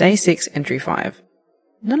 Day 6, entry 5.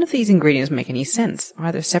 None of these ingredients make any sense,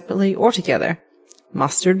 either separately or together.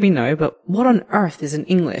 Mustard we know, but what on earth is in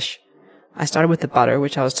English? I started with the butter,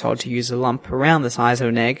 which I was told to use a lump around the size of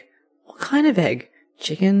an egg. What kind of egg?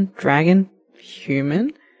 Chicken? Dragon?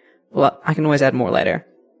 Human? Well, I can always add more later.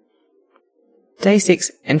 Day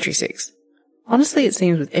 6, entry 6. Honestly, it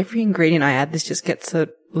seems with every ingredient I add, this just gets a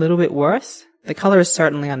little bit worse. The colour is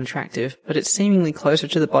certainly unattractive, but it's seemingly closer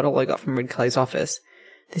to the bottle I got from Ridcully's office.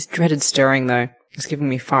 This dreaded stirring, though, is giving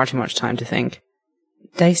me far too much time to think.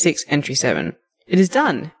 Day 6, entry 7. It is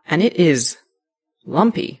done, and it is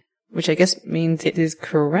lumpy, which I guess means it is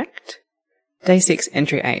correct? Day 6,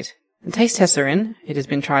 entry 8. The taste tests are in. It has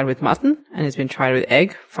been tried with mutton, and has been tried with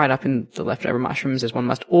egg, fried up in the leftover mushrooms, as one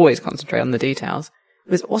must always concentrate on the details.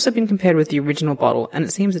 It has also been compared with the original bottle, and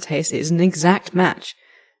it seems the taste is an exact match.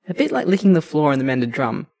 A bit like licking the floor in the mended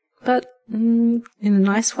drum. But, in a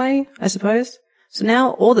nice way, I suppose. So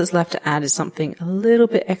now all that's left to add is something a little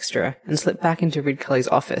bit extra and slip back into Ridcully's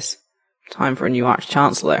office. Time for a new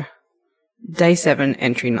Arch-Chancellor. Day 7,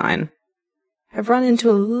 entry 9. I've run into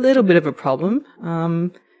a little bit of a problem,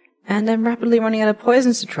 and I'm rapidly running out of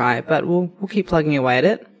poisons to try, but we'll keep plugging away at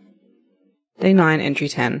it. Day 9, entry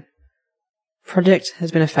 10. Project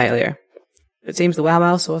has been a failure. It seems the Wow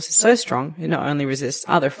Wow sauce is so strong, it not only resists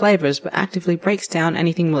other flavours, but actively breaks down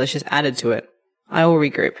anything malicious added to it. I will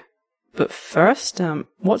regroup. But first,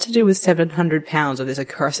 what to do with 700 pounds of this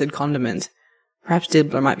accursed condiment? Perhaps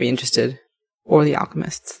Dibbler might be interested. Or the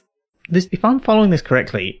alchemists. If I'm following this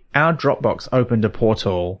correctly, our Dropbox opened a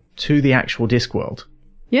portal to the actual Discworld.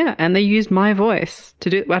 Yeah, and they used my voice to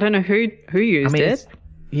do. I don't know who used it.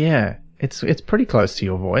 It's pretty close to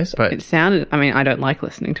your voice, but it sounded. I mean, I don't like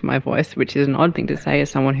listening to my voice, which is an odd thing to say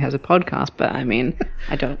as someone who has a podcast. But I mean,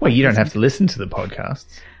 I don't. Well, you don't have to listen to the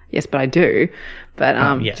podcasts. Yes, but I do. But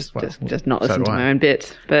just not listen to my own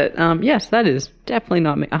bits. But yes, that is definitely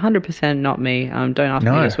not me. 100% not me. Don't ask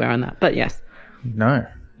me to swear on that. But yes. No.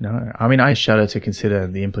 I mean, I shudder to consider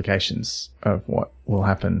the implications of what will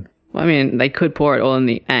happen. Well, I mean, they could pour it all in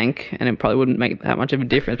the Ankh, and it probably wouldn't make that much of a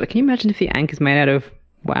difference. But can you imagine if the Ankh is made out of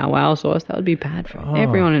Wow Wow sauce? That would be bad for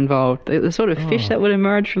everyone involved. The sort of fish that would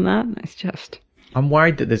emerge from that, it's just... I'm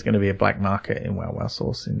worried that there's going to be a black market in Wow Wow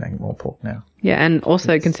sauce in Angmore pork now. Yeah, and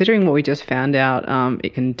also considering what we just found out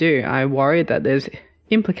it can do, I worry that there's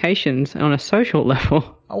implications on a social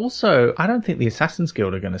level. Also, I don't think the Assassin's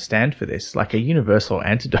Guild are going to stand for this, like a universal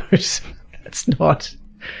antidote. That's not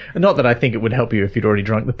that I think it would help you if you'd already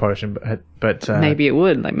drunk the potion, but maybe it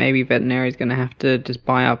would. Like maybe Veterinary's going to have to just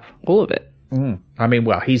buy up all of it. I mean,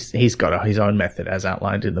 well, he's got his own method as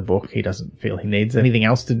outlined in the book. He doesn't feel he needs anything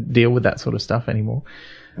else to deal with that sort of stuff anymore.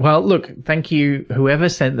 Well, look, thank you, whoever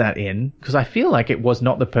sent that in, because I feel like it was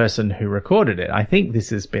not the person who recorded it. I think this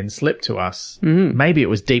has been slipped to us. Mm-hmm. Maybe it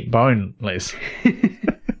was Deep Bone, Liz.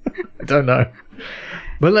 I don't know.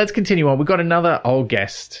 But let's continue on. We've got another old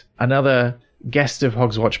guest, another guest of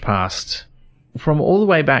Hogswatch Past. From all the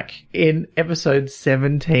way back in episode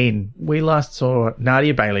 17, we last saw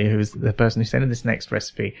Nadia Bailey, who's the person who sent in this next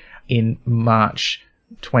recipe, in March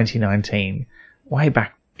 2019. Way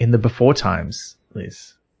back in the before times,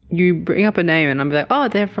 Liz. You bring up a name and I'm like, oh,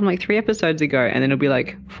 they're from like 3 episodes ago, and then it'll be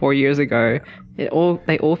like 4 years ago. They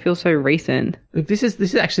all feel so recent. Look, this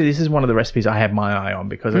is one of the recipes I have my eye on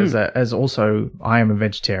because as also I am a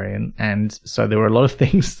vegetarian, and so there were a lot of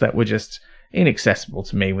things that were just inaccessible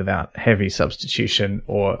to me without heavy substitution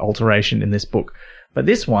or alteration in this book. But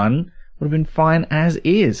this one would have been fine as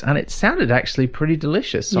is, and it sounded actually pretty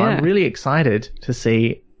delicious. So I'm really excited to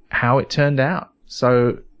see how it turned out.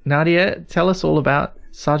 So Nadia, tell us all about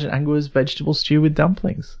Sergeant Angua's vegetable stew with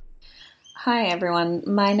dumplings. Hi everyone,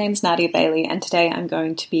 my name's Nadia Bailey, and today I'm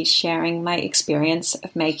going to be sharing my experience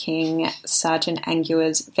of making Sergeant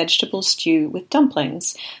Angua's vegetable stew with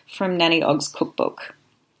dumplings from Nanny Ogg's cookbook.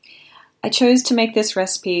 I chose to make this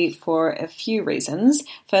recipe for a few reasons.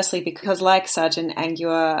 Firstly, because like Sergeant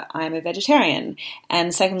Angua, I'm a vegetarian,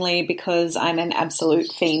 and secondly, because I'm an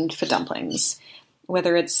absolute fiend for dumplings.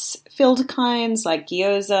 Whether it's filled kinds like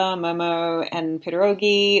gyoza, momo, and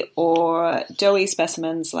pierogi, or doughy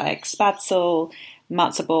specimens like spatzel,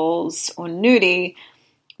 matzo balls, or nudi,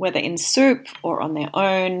 whether in soup or on their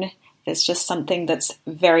own, There's just something that's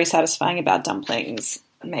very satisfying about dumplings.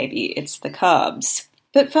 Maybe it's the carbs.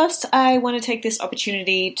 But first, I want to take this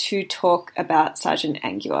opportunity to talk about Sergeant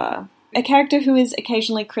Angua, a character who is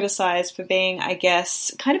occasionally criticised for being, I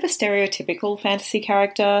guess, kind of a stereotypical fantasy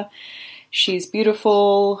character. She's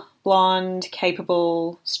beautiful, blonde,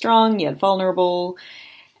 capable, strong yet vulnerable,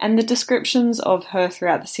 and the descriptions of her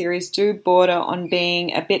throughout the series do border on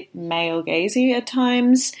being a bit male-gazy at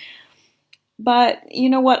times. But you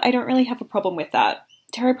know what? I don't really have a problem with that.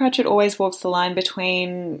 Terry Pratchett always walks the line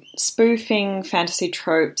between spoofing fantasy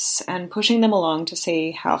tropes and pushing them along to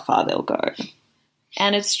see how far they'll go.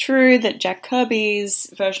 And it's true that Jack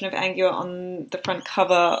Kirby's version of Angua on the front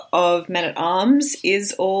cover of Men-at-Arms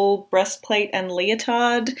is all breastplate and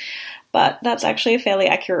leotard, but that's actually a fairly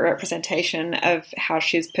accurate representation of how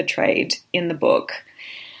she's portrayed in the book.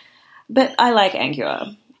 But I like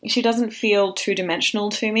Angua. She doesn't feel two-dimensional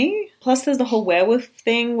to me. Plus there's the whole werewolf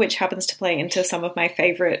thing, which happens to play into some of my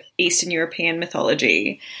favourite Eastern European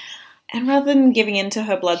mythology. And rather than giving in to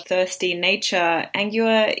her bloodthirsty nature,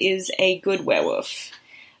 Angua is a good werewolf.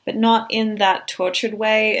 But not in that tortured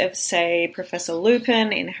way of, say, Professor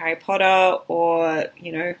Lupin in Harry Potter, or,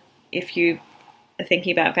 you know, if you are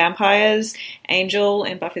thinking about vampires, Angel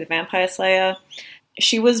in Buffy the Vampire Slayer.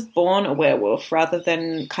 She was born a werewolf rather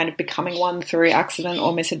than kind of becoming one through accident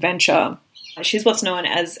or misadventure. She's what's known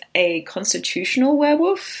as a constitutional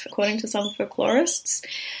werewolf, according to some folklorists.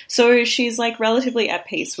 So she's like relatively at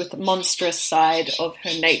peace with the monstrous side of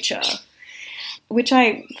her nature, which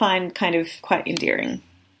I find kind of quite endearing.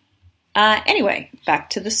 Anyway, back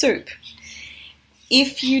to the soup.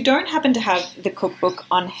 If you don't happen to have the cookbook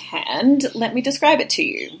on hand, let me describe it to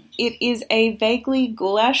you. It is a vaguely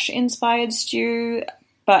goulash-inspired stew,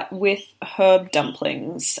 but with herb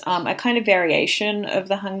dumplings, a kind of variation of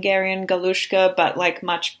the Hungarian galushka, but like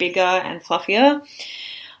much bigger and fluffier.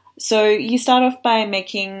 So you start off by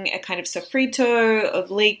making a kind of sofrito of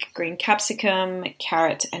leek, green capsicum,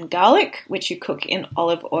 carrot, and garlic, which you cook in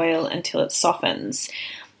olive oil until it softens.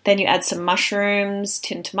 Then you add some mushrooms,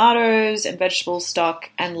 tinned tomatoes, and vegetable stock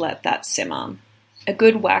and let that simmer. A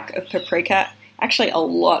good whack of paprika, actually a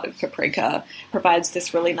lot of paprika, provides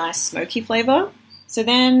this really nice smoky flavour. So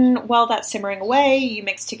then, while that's simmering away, you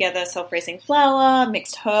mix together self-raising flour,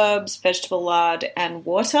 mixed herbs, vegetable lard, and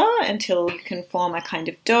water until you can form a kind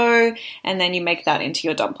of dough, and then you make that into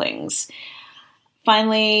your dumplings.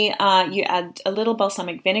 Finally, you add a little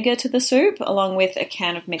balsamic vinegar to the soup, along with a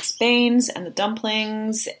can of mixed beans and the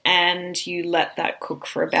dumplings, and you let that cook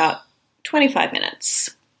for about 25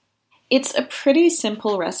 minutes. It's a pretty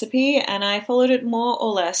simple recipe, and I followed it more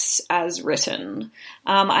or less as written.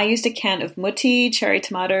 I used a can of mutti, cherry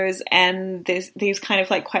tomatoes, and these kind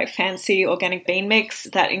of like quite fancy organic bean mix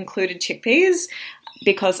that included chickpeas,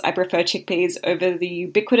 because I prefer chickpeas over the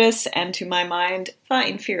ubiquitous and, to my mind, far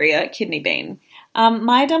inferior kidney bean.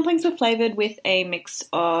 My dumplings were flavoured with a mix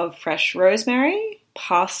of fresh rosemary,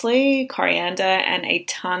 parsley, coriander, and a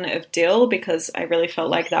ton of dill, because I really felt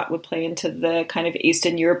like that would play into the kind of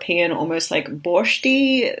Eastern European, almost like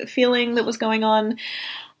borscht-y feeling that was going on.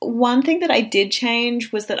 One thing that I did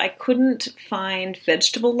change was that I couldn't find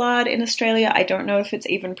vegetable lard in Australia. I don't know if it's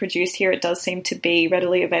even produced here. It does seem to be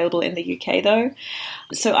readily available in the UK though.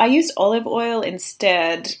 So I used olive oil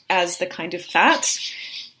instead as the kind of fat.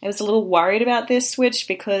 I was a little worried about this switch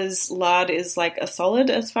because lard is like a solid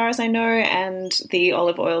as far as I know, and the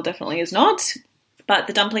olive oil definitely is not. But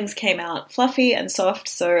the dumplings came out fluffy and soft,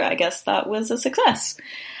 so I guess that was a success.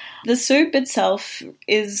 The soup itself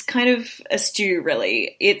is kind of a stew,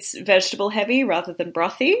 really. It's vegetable heavy rather than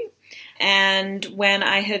brothy. And when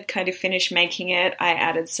I had kind of finished making it, I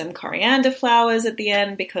added some coriander flowers at the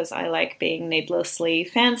end because I like being needlessly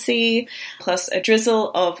fancy, plus a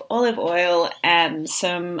drizzle of olive oil and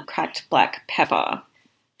some cracked black pepper.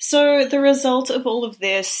 So the result of all of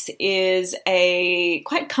this is a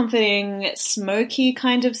quite comforting, smoky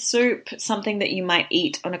kind of soup, something that you might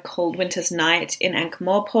eat on a cold winter's night in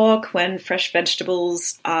Ankh-Morpork when fresh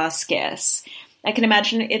vegetables are scarce. I can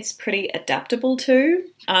imagine it's pretty adaptable too.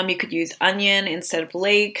 You could use onion instead of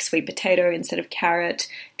leek, sweet potato instead of carrot,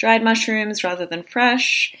 dried mushrooms rather than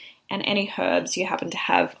fresh, and any herbs you happen to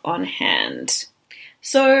have on hand.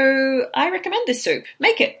 So I recommend this soup.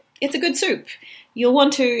 Make it. It's a good soup. You'll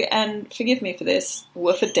want to, and forgive me for this,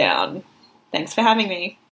 wolf it down. Thanks for having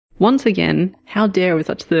me. Once again, how dare with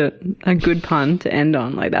such a good pun to end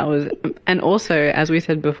on. Like that was, and also, as we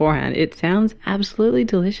said beforehand, it sounds absolutely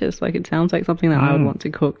delicious. Like it sounds like something that I would want to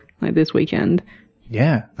cook like this weekend.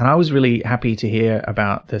 Yeah, and I was really happy to hear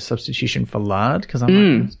about the substitution for lard, because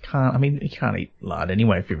I'm like, you can't eat lard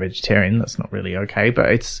anyway if you're vegetarian. That's not really okay,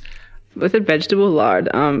 but Was it vegetable lard?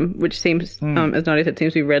 Which seems, as Nadia said,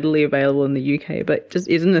 seems to be readily available in the UK, but just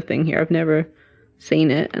isn't a thing here. I've never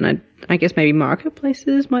seen it, and I guess maybe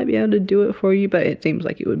marketplaces might be able to do it for you, but it seems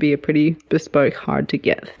like it would be a pretty bespoke, hard to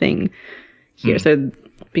get thing here. So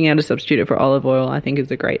being able to substitute it for olive oil, I think,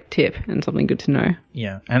 is a great tip and something good to know.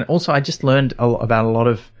 Yeah, and also I just learned about a lot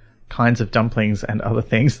of kinds of dumplings and other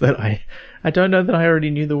things that I don't know that I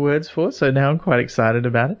already knew the words for, so now I'm quite excited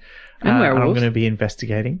about it. And werewolves. I'm going to be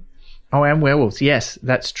investigating. Oh, and werewolves. Yes,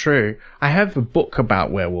 that's true. I have a book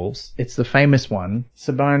about werewolves. It's the famous one,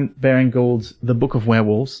 Sabine Baring-Gould's The Book of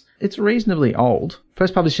Werewolves. It's reasonably old.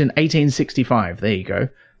 First published in 1865. There you go.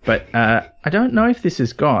 But I don't know if this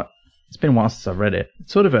has got... It's been a while since I've read it.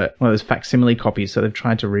 It's sort of one of those facsimile copies, so they've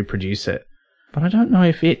tried to reproduce it. But I don't know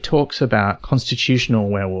if it talks about constitutional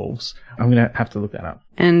werewolves. I'm going to have to look that up.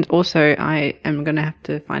 And also, I am going to have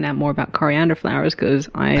to find out more about coriander flowers, because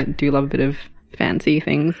I do love a bit of fancy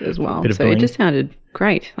things as well. So it just sounded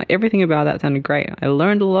great. Like, everything about that sounded great. I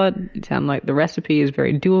learned a lot. It sounded like the recipe is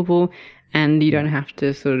very doable, and you don't have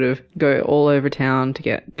to sort of go all over town to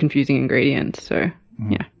get confusing ingredients. So,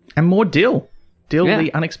 yeah. And more dill. Dill,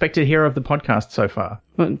 the unexpected hero of the podcast so far.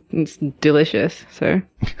 Well, it's delicious, so...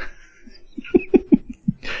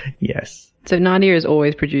 Yes. So Nadia is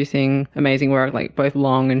always producing amazing work, like both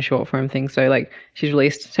long and short form things. So like she's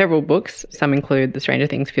released several books. Some include the Stranger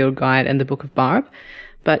Things Field Guide and the Book of Barb.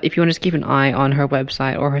 But if you want to just keep an eye on her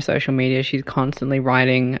website or her social media, she's constantly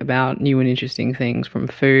writing about new and interesting things from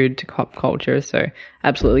food to pop culture. So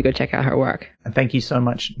absolutely go check out her work. And thank you so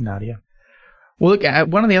much, Nadia. Well, look,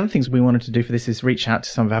 one of the other things we wanted to do for this is reach out to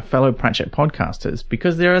some of our fellow Pratchett podcasters,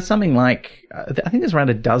 because there are something like, I think there's around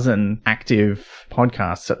a dozen active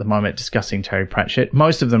podcasts at the moment discussing Terry Pratchett,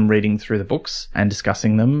 most of them reading through the books and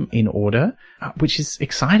discussing them in order, which is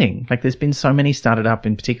exciting. Like, there's been so many started up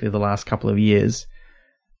in particularly the last couple of years,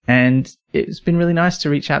 and it's been really nice to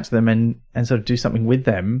reach out to them and sort of do something with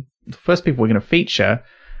them. The first people we're going to feature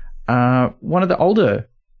are one of the older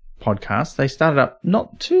podcast. They started up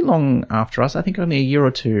not too long after us, I think only a year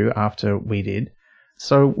or two after we did.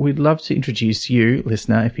 So we'd love to introduce you,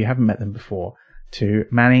 listener, if you haven't met them before, to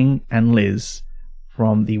Manning and Liz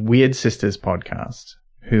from the Weird Sisters podcast,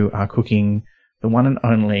 who are cooking the one and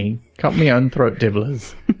only Cut Me Own Throat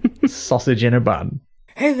Dibblers sausage in a bun.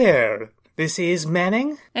 Hey there, this is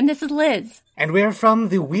Manning. And this is Liz. And we're from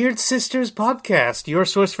the Weird Sisters podcast, your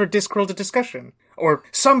source for Discworld discussion. Or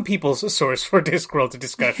some people's source for Discworld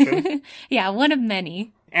discussion. Yeah, one of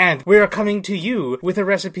many. And we're coming to you with a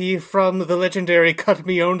recipe from the legendary Cut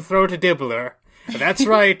Me Own Throat Dibbler. That's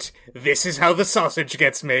right, this is how the sausage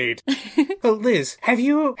gets made. Well, Liz, have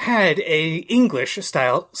you had a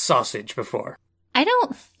English-style sausage before? I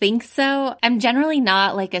don't think so. I'm generally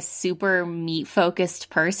not like a super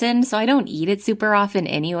meat-focused person, so I don't eat it super often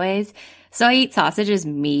anyways. So I eat sausages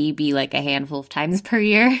maybe like a handful of times per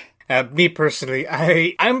year. Me personally,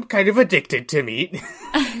 I'm kind of addicted to meat.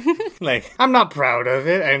 Like, I'm not proud of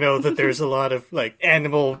it. I know that there's a lot of, like,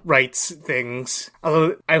 animal rights things.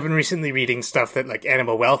 Although, I've been recently reading stuff that, like,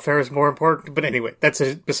 animal welfare is more important. But anyway, that's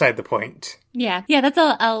beside the point. Yeah, that's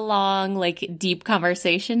a long, like, deep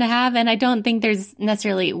conversation to have. And I don't think there's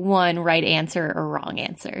necessarily one right answer or wrong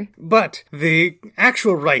answer. But the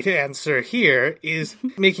actual right answer here is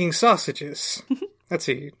making sausages. Let's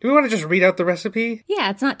see. Do we want to just read out the recipe? Yeah,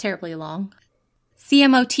 it's not terribly long.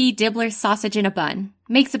 CMOT Dibbler sausage in a bun.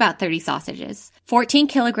 Makes about 30 sausages. 14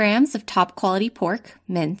 kilograms of top quality pork,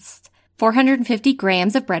 minced. 450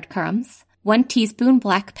 grams of breadcrumbs. 1 teaspoon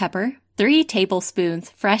black pepper. 3 tablespoons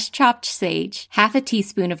fresh chopped sage. Half a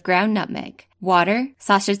teaspoon of ground nutmeg. Water,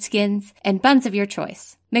 sausage skins, and buns of your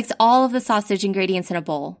choice. Mix all of the sausage ingredients in a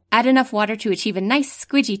bowl. Add enough water to achieve a nice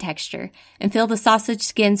squidgy texture, and fill the sausage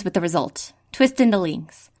skins with the result. Twist into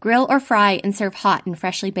links. Grill or fry and serve hot in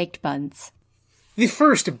freshly baked buns. The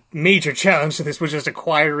first major challenge to this was just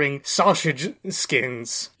acquiring sausage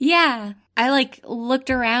skins. Yeah. I, looked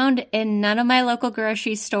around and none of my local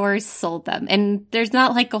grocery stores sold them. And there's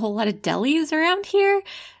not, a whole lot of delis around here.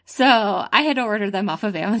 So I had to order them off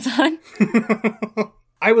of Amazon.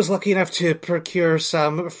 I was lucky enough to procure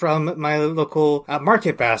some from my local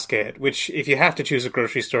Market Basket, which, if you have to choose a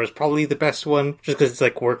grocery store, is probably the best one, just because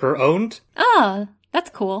it's, worker-owned. Oh,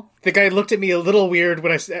 that's cool. The guy looked at me a little weird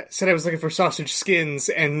when I said I was looking for sausage skins,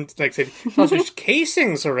 and, said, sausage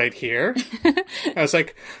casings are right here. I was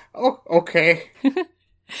like, oh, okay.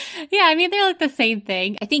 Yeah, I mean, they're, the same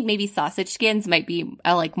thing. I think maybe sausage skins might be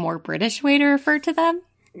a, more British way to refer to them.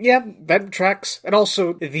 Yeah, that tracks. And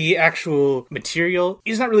also, the actual material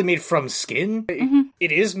is not really made from skin.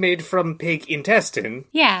 It is made from pig intestine.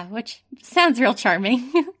 Yeah, which sounds real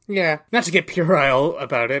charming. Yeah, not to get puerile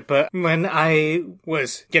about it, but when I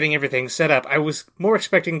was getting everything set up, I was more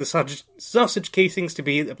expecting the sausage casings to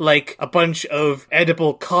be like a bunch of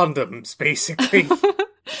edible condoms, basically.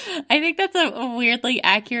 I think that's a weirdly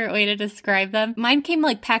accurate way to describe them. Mine came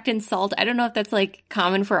like packed in salt. I don't know if that's like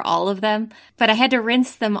common for all of them, but I had to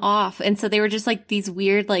rinse them off. And so they were just like these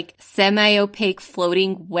weird, like semi-opaque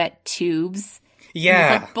floating wet tubes. Yeah.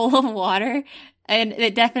 In this, like, bowl of water. And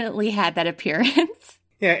it definitely had that appearance.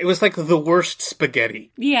 Yeah, it was like the worst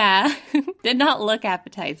spaghetti. Yeah. Did not look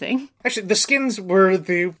appetizing. Actually, the skins were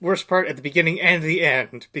the worst part at the beginning and the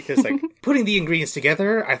end, because, like, putting the ingredients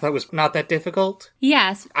together, I thought was not that difficult.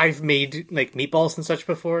 Yes. I've made, like, meatballs and such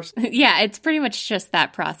before. Yeah, it's pretty much just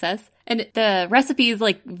that process. And the recipe is,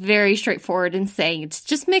 like, very straightforward in saying it's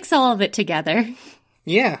just mix all of it together.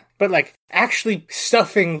 Yeah, but, like, actually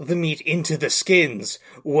stuffing the meat into the skins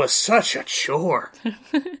was such a chore.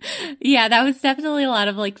 Yeah, that was definitely a lot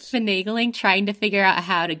of, like, finagling, trying to figure out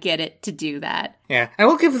how to get it to do that. Yeah, I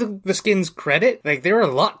will give the skins credit. Like, they were a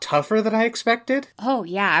lot tougher than I expected. Oh,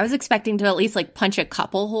 yeah, I was expecting to at least, like, punch a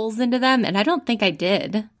couple holes into them, and I don't think I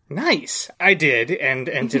did. Nice. I did, and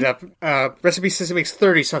ended up, recipe says it makes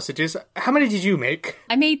 30 sausages. How many did you make?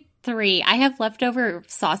 I made 3. I have leftover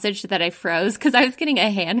sausage that I froze because I was getting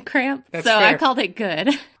a hand cramp, That's so fair. I called it good.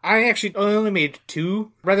 I actually only made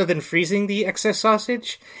 2. Rather than freezing the excess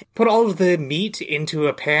sausage, put all of the meat into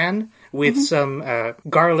a pan with some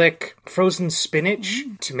garlic, frozen spinach,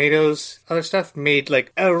 tomatoes, other stuff, made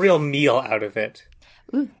like a real meal out of it.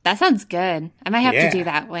 Ooh, that sounds good. I might have to do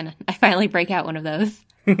that when I finally break out one of those.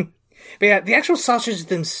 But yeah, the actual sausages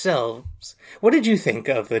themselves, what did you think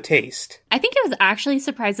of the taste? I think it was actually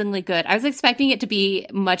surprisingly good. I was expecting it to be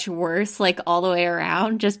much worse, like all the way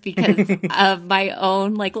around, just because of my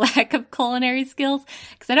own like lack of culinary skills,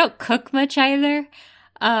 because I don't cook much either.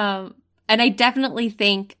 And I definitely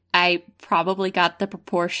think I probably got the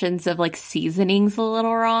proportions of like seasonings a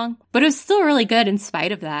little wrong, but it was still really good in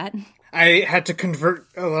spite of that. I had to convert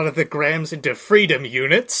a lot of the grams into freedom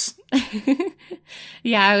units.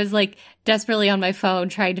 Yeah, I was like desperately on my phone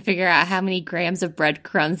trying to figure out how many grams of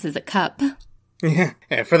breadcrumbs is a cup. Yeah,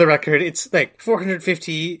 for the record, it's like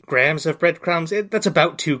 450 grams of breadcrumbs. That's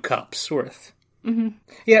about 2 cups worth. Mm-hmm.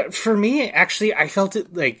 Yeah, for me, actually, I felt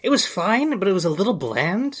it like it was fine, but it was a little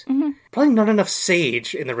bland. Mm-hmm. Probably not enough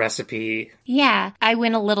sage in the recipe. Yeah, I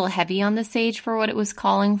went a little heavy on the sage for what it was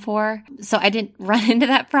calling for, so I didn't run into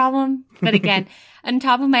that problem. But again, on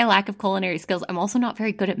top of my lack of culinary skills, I'm also not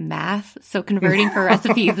very good at math, so converting for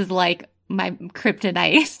recipes is like my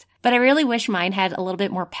kryptonite. But I really wish mine had a little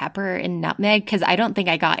bit more pepper and nutmeg, because I don't think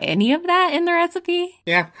I got any of that in the recipe.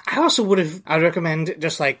 Yeah, I'd recommend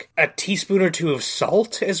just like a teaspoon or 2 of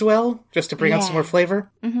salt as well, just to bring out some more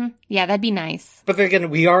flavor. Mm-hmm. Yeah, that'd be nice. But then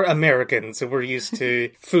again, we are Americans, so we're used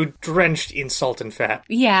to food drenched in salt and fat.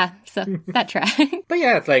 Yeah, so that track. But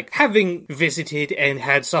yeah, like, having visited and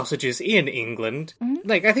had sausages in England,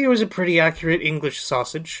 like, I think it was a pretty accurate English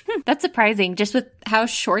sausage. That's surprising. Just with how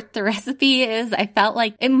short the recipe is, I felt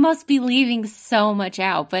like it must be leaving so much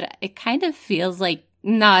out, but it kind of feels like,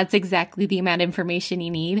 no, it's exactly the amount of information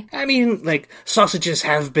you need. I mean, like, sausages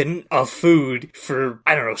have been a food for,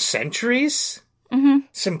 I don't know, centuries? Mm-hmm.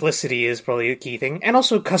 Simplicity is probably a key thing. And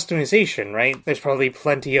also customization, right? There's probably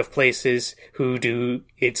plenty of places who do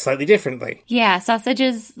it slightly differently. Yeah,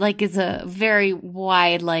 sausages, like, is a very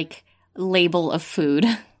wide, like, label of food.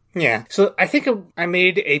 Yeah, so I think I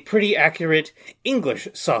made a pretty accurate English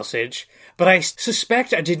sausage, but I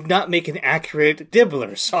suspect I did not make an accurate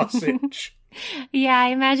Dibbler sausage. Yeah, I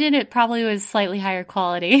imagine it probably was slightly higher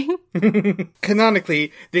quality.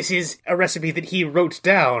 Canonically, this is a recipe that he wrote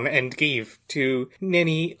down and gave to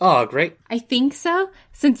Nanny Og, right? I think so,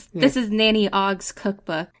 since this is Nanny Og's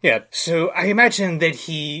cookbook. Yeah, so I imagine that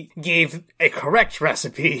he gave a correct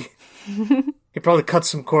recipe. He probably cut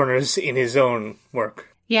some corners in his own work.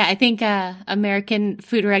 Yeah, I think American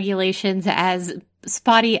food regulations, as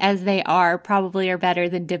spotty as they are, probably are better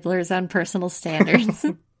than Dibbler's own personal standards.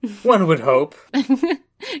 One would hope.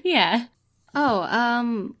 Yeah.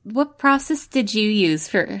 Oh, what process did you use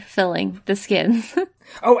for filling the skins?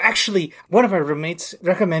 Oh, actually, one of our roommates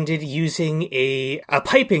recommended using a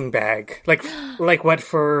piping bag, like what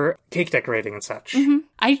for cake decorating and such. Mm-hmm.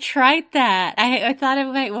 I tried that. I thought it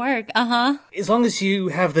might work. Uh-huh. As long as you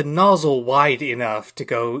have the nozzle wide enough to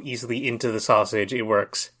go easily into the sausage, it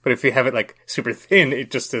works. But if you have it, like, super thin,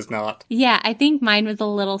 it just does not. Yeah, I think mine was a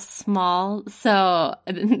little small, so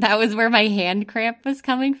that was where my hand cramp was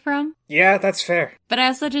coming from. Yeah, that's fair. But I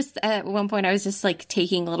also just, at one point, I was just, like,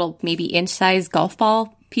 taking little, maybe inch-sized golf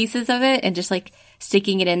ball pieces of it and just, like,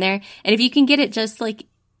 sticking it in there. And if you can get it just, like,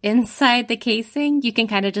 inside the casing, you can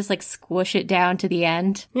kind of just, like, squish it down to the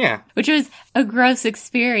end. Yeah. Which was a gross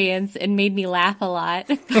experience and made me laugh a lot.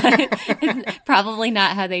 But it's probably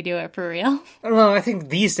not how they do it for real. Well, I think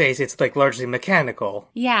these days it's, like, largely mechanical.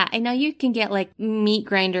 Yeah, I know you can get, like, meat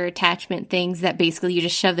grinder attachment things that basically you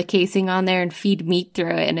just shove the casing on there and feed meat through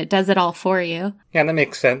it, and it does it all for you. Yeah, that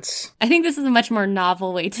makes sense. I think this is a much more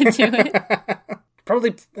novel way to do it.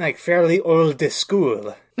 Probably, like, fairly old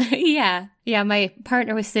school. Yeah, my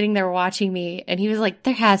partner was sitting there watching me, and he was like,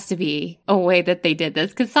 there has to be a way that they did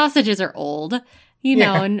this, because sausages are old, you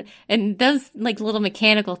know, and those, like, little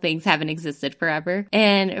mechanical things haven't existed forever.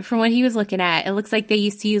 And from what he was looking at, it looks like they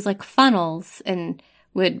used to use, like, funnels, and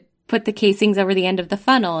would put the casings over the end of the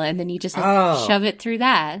funnel, and then you just, like, shove it through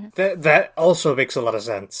that. That also makes a lot of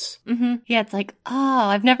sense. Mm-hmm. Yeah, it's like,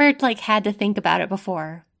 I've never, like, had to think about it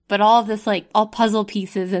before. But all of this, like, all puzzle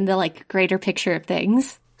pieces in the, like, greater picture of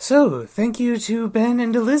things. So, thank you to Ben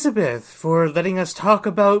and Elizabeth for letting us talk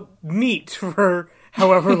about meat for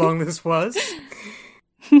however long this was.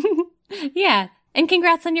 Yeah, and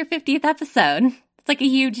congrats on your 50th episode. It's like a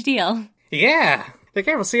huge deal. Yeah,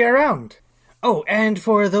 okay, we'll see you around. Oh, and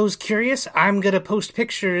for those curious, I'm gonna post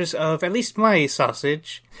pictures of at least my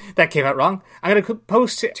sausage. That came out wrong. I'm gonna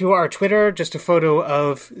post to our Twitter just a photo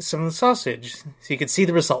of some of the sausage, so you can see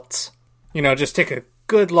the results. You know, just take a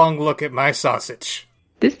good long look at my sausage.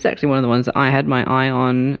 This is actually one of the ones that I had my eye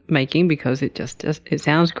on making because it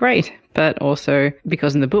sounds great, but also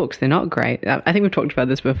because in the books they're not great. I think we've talked about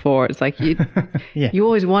this before. It's like you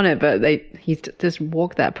always want it, but he's just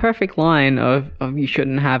walked that perfect line of you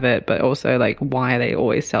shouldn't have it, but also like why they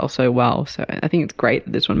always sell so well. So I think it's great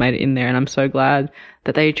that this one made it in there, and I'm so glad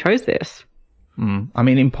that they chose this. I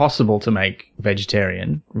mean, impossible to make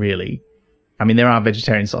vegetarian, really. I mean, there are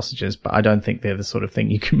vegetarian sausages, but I don't think they're the sort of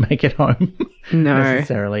thing you can make at home. No.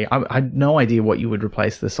 Necessarily. I had no idea what you would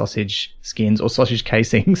replace the sausage skins or sausage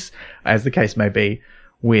casings, as the case may be,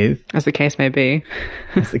 with. As the case may be.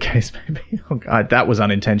 As the case may be. Oh, God, that was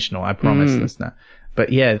unintentional, I promise, listener.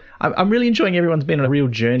 But yeah, I'm really enjoying everyone's been on a real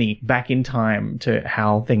journey back in time to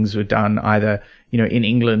how things were done, either, you know, in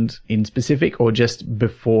England in specific or just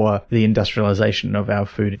before the industrialization of our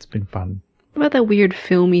food. It's been fun. What about that weird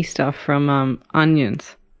filmy stuff from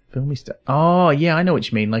Onions? Filmy stuff. Oh, yeah, I know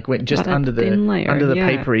what you mean. Like just under the layer,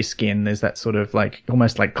 papery skin, there's that sort of like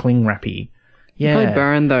almost like cling wrappy. Yeah, probably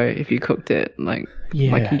burn though if you cooked it like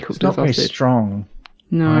you cooked it's not very strong.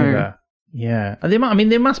 No. Either. Yeah,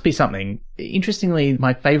 there must be something. Interestingly,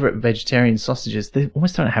 my favorite vegetarian sausages, they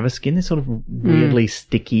almost don't have a skin. They're sort of weirdly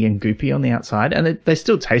sticky and goopy on the outside, and they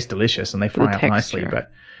still taste delicious and they fry out nicely,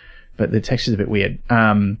 but the texture's a bit weird.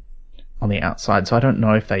 On the outside, so I don't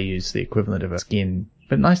know if they use the equivalent of a skin.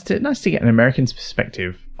 But nice to get an American's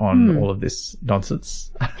perspective on all of this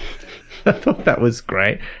nonsense. I thought that was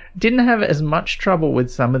great. Didn't have as much trouble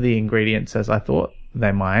with some of the ingredients as I thought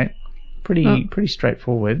they might. Pretty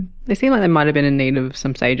straightforward. They seem like they might have been in need of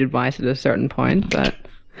some sage advice at a certain point, but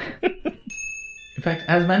in fact,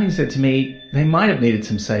 as Manning said to me, they might have needed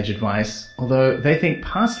some sage advice, although they think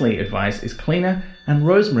parsley advice is cleaner and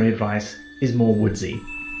rosemary advice is more woodsy.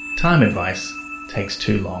 Time advice takes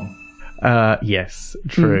too long. Yes,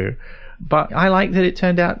 true. But I like that it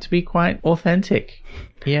turned out to be quite authentic.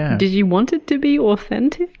 Yeah. Did you want it to be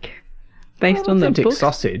authentic? Based on the book? Authentic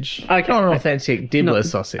sausage. Okay. Not an authentic Dibbler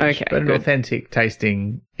sausage, but an authentic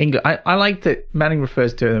tasting English. I like that Manning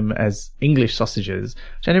refers to them as English sausages,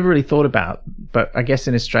 which I never really thought about. But I guess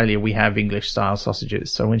in Australia we have English style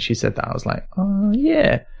sausages. So when she said that, I was like, oh,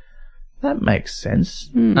 yeah. That makes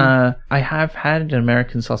sense. I have had an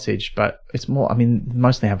American sausage, but it's more, I mean,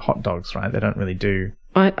 most they have hot dogs, right? They don't really do.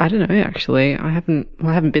 I don't know, actually. I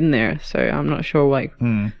haven't been there, so I'm not sure, like,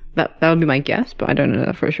 that would be my guess, but I don't know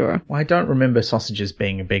that for sure. Well, I don't remember sausages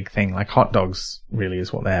being a big thing. Like, hot dogs really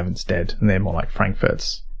is what they have instead, and they're more like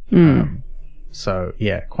Frankfurts. So,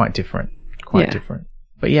 yeah, quite different. Different.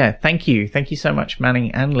 But yeah, thank you. Thank you so much,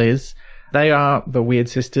 Manning and Liz. They are the Weird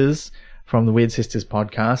Sisters. from the Weird Sisters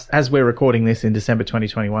podcast. As we're recording this in December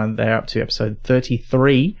 2021, they're up to episode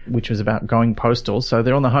 33, which was about going postal. So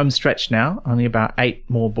they're on the home stretch now, only about 8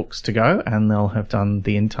 more books to go, and they'll have done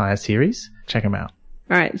the entire series. Check them out.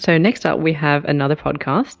 All right, so next up we have another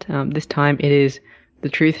podcast. This time it is The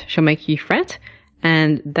Truth Shall Make You Fret,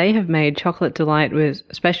 and they have made Chocolate Delight with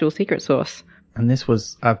special secret sauce. And this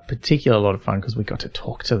was a particular lot of fun because we got to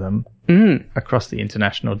talk to them across the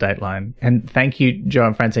international date line. And thank you, Joe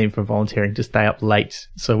and Francine, for volunteering to stay up late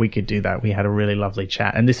so we could do that. We had a really lovely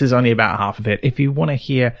chat. And this is only about half of it. If you want to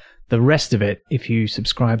hear the rest of it, if you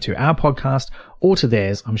subscribe to our podcast or to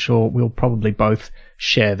theirs, I'm sure we'll probably both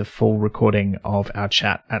share the full recording of our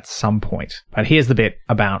chat at some point. But here's the bit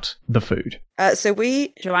about the food.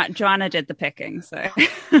 Joanna did the picking, so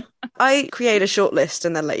I create a short list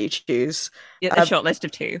and then let you choose. a short list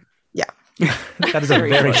of 2. Yeah. That is a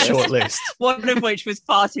very short list. One of which was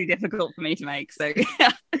far too difficult for me to make.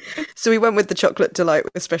 So we went with the Chocolate Delight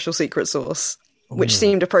with special secret sauce, which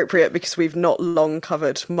seemed appropriate because we've not long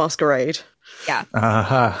covered Masquerade.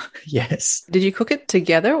 Yeah. Yes. Did you cook it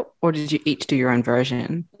together or did you each do your own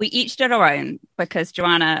version? We each did our own because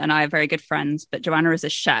Joanna and I are very good friends, but Joanna is a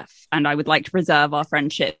chef and I would like to preserve our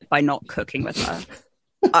friendship by not cooking with her.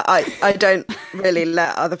 I don't really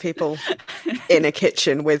let other people in a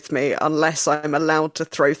kitchen with me unless I'm allowed to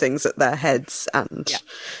throw things at their heads. And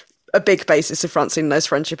a big basis of Francine Lowe's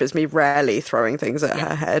friendship is me rarely throwing things at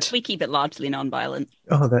her head. We keep it largely non-violent.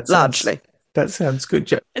 Oh, largely. That sounds good,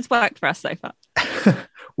 Jo. It's worked for us so far.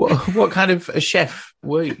 What kind of a chef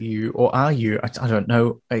were you or are you? I don't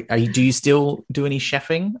know. Do you still do any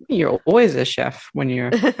chefing? You're always a chef when you're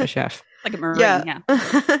a chef. Like a marine, yeah.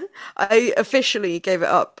 I officially gave it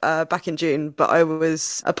up back in June, but I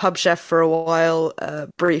was a pub chef for a while, a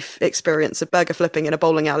brief experience of burger flipping in a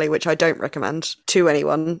bowling alley, which I don't recommend to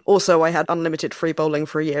anyone. Also, I had unlimited free bowling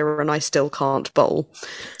for a year and I still can't bowl.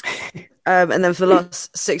 And then for the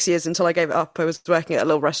last 6 years until I gave it up, I was working at a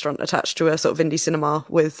little restaurant attached to a sort of indie cinema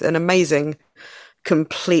with an amazing,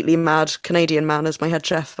 completely mad Canadian man as my head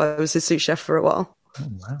chef. I was his sous chef for a while.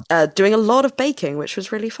 Oh, wow. Doing a lot of baking, which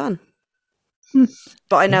was really fun.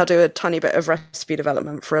 But I now do a tiny bit of recipe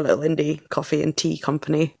development for a little indie coffee and tea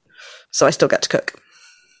company. So I still get to cook.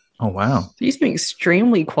 Oh, wow. You seem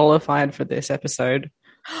extremely qualified for this episode.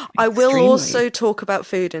 I will also talk about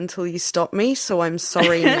food until you stop me, so I'm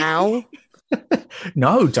sorry now.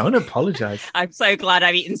 No, don't apologize. I'm so glad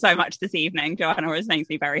I've eaten so much this evening. Joanna always makes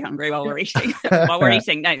me very hungry while we're eating. While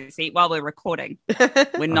we're recording.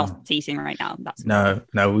 We're not eating right now.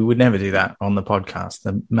 No, we would never do that on the podcast.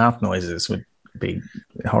 The mouth noises would be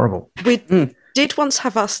horrible. We did once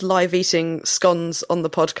have us live eating scones on the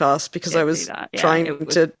podcast because I was trying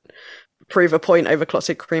to prove a point over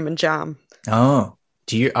clotted cream and jam. Oh.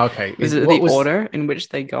 Do you? Okay. Is it the order in which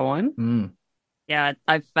they go on? Yeah,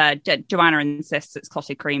 I've Joanna insists it's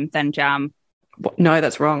clotted cream, then jam. What? No,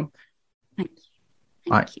 that's wrong. Thank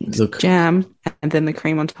you. Look, jam and then the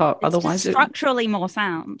cream on top. It's otherwise, structurally more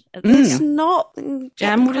sound. It's not.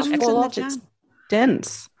 Jam will just fall off. It's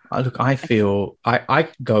dense. Look, I feel I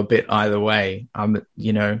could go a bit either way. Worse.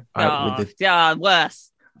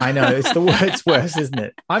 I know, it's worse, isn't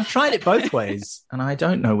it? I've tried it both ways, and I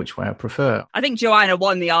don't know which way I prefer. I think Joanna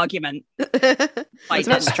won the argument. It's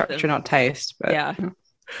about structure, not taste. But... Yeah.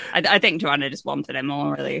 I think Joanna just wanted it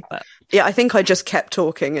more, really. But yeah, I think I just kept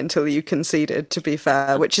talking until you conceded, to be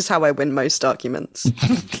fair, which is how I win most arguments.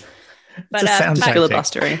 But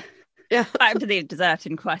filibustering. Yeah. Back to the dessert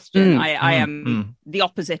in question. I am the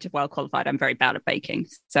opposite of well qualified. I'm very bad at baking.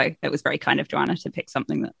 So it was very kind of Joanna to pick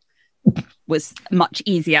something that was much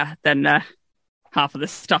easier than half of the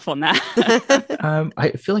stuff on there.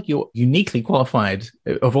 I feel like you're uniquely qualified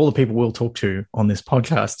of all the people we'll talk to on this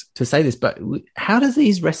podcast to say this, but how do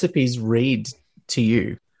these recipes read to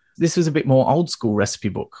you? This was a bit more old school recipe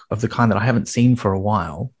book of the kind that I haven't seen for a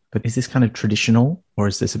while. But is this kind of traditional or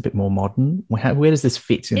is this a bit more modern? Where does this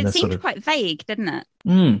fit in the sort of... It seemed quite vague, didn't it?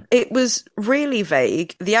 It was really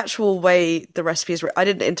vague. The actual way the recipes... I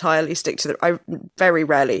didn't entirely stick to I very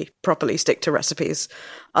rarely properly stick to recipes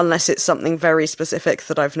unless it's something very specific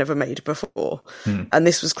that I've never made before. And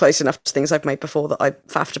this was close enough to things I've made before that I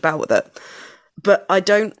faffed about with it. But I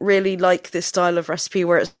don't really like this style of recipe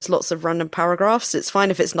where it's lots of random paragraphs. It's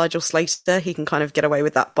fine if it's Nigel Slater. He can kind of get away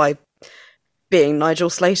with that by being Nigel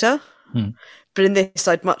Slater. But in this,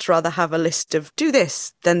 I'd much rather have a list of do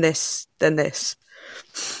this, then this, then this.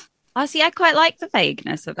 Oh, see, I quite like the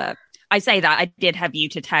vagueness of it. I say that I did have you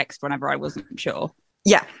to text whenever I wasn't sure.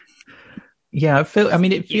 Yeah. Yeah, it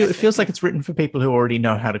feels like it's written for people who already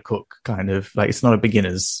know how to cook, kind of. Like, it's not a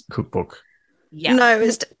beginner's cookbook. Yeah. No,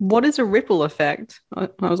 what is a ripple effect? I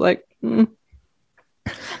was like,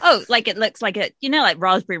 Oh, like it looks like it, like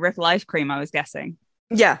raspberry ripple ice cream, I was guessing.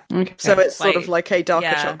 Yeah. Okay. So it's sort of like a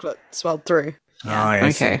darker chocolate swelled through. Yeah. Oh,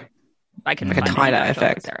 yes. Okay. I can like a tie-dye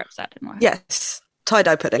effect. That didn't work. Yes.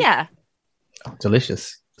 Tie-dye pudding. Yeah. Oh,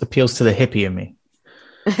 delicious. Appeals to the hippie in me.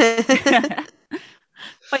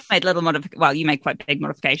 Both made little you made quite big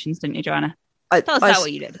modifications, didn't you, Joanna? Tell us about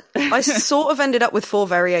what you did. I sort of ended up with 4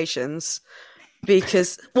 variations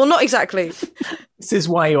because, well, not exactly. This is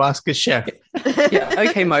why you ask a chef. Yeah.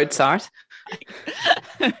 Okay, Mozart.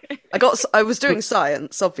 I was doing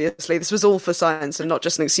science, obviously. This was all for science and not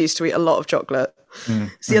just an excuse to eat a lot of chocolate.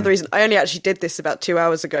 It's the other reason. I only actually did this about 2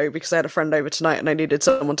 hours ago because I had a friend over tonight and I needed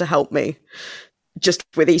someone to help me just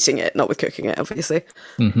with eating it, not with cooking it, obviously.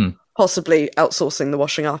 Mm-hmm. Possibly outsourcing the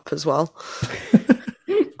washing up as well.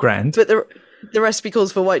 Grand. But the recipe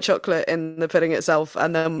calls for white chocolate in the pudding itself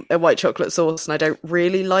and then a white chocolate sauce, and I don't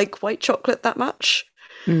really like white chocolate that much.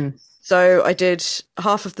 So I did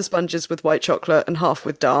half of the sponges with white chocolate and half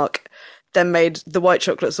with dark, then made the white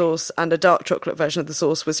chocolate sauce and a dark chocolate version of the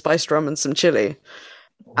sauce with spiced rum and some chili.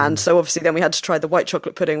 And so obviously then we had to try the white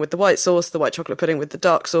chocolate pudding with the white sauce, the white chocolate pudding with the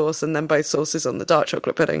dark sauce, and then both sauces on the dark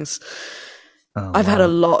chocolate puddings. Oh, I've had a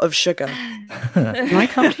lot of sugar. Can I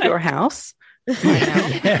come to your house?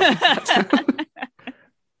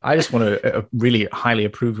 I just want to really highly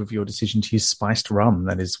approve of your decision to use spiced rum.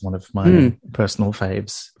 That is one of my personal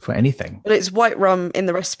faves for anything. But it's white rum in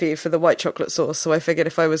the recipe for the white chocolate sauce, so I figured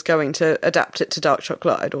if I was going to adapt it to dark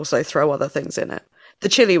chocolate, I'd also throw other things in it. The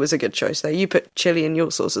chili was a good choice, though. You put chili in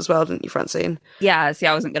your sauce as well, didn't you, Francine? Yeah, see,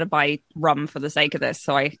 I wasn't going to buy rum for the sake of this,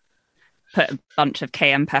 so I put a bunch of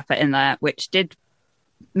cayenne pepper in there, which did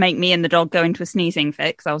make me and the dog go into a sneezing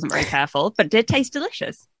fit because I wasn't very careful, but it did taste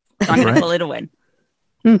delicious. So I'm going to call it a win.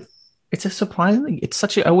 It's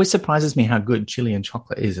it always surprises me how good chili and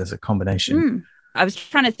chocolate is as a combination. I was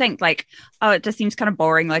trying to think it just seems kind of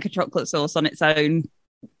boring, like a chocolate sauce on its own.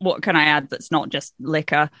 What can I add that's not just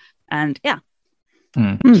liquor? And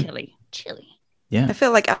chili. Yeah. I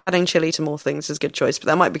feel like adding chili to more things is a good choice, but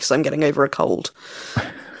that might be because I'm getting over a cold.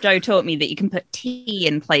 Joe taught me that you can put tea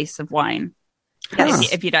in place of wine.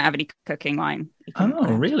 If you don't have any cooking wine.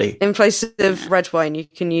 Really? In place of red wine, you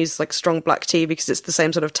can use like strong black tea because it's the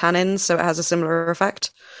same sort of tannins, so it has a similar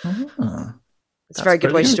effect. It's a very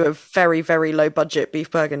good way to do a very, very low budget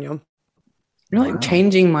beef bourguignon. You're like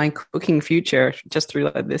changing my cooking future just through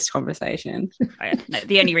like this conversation.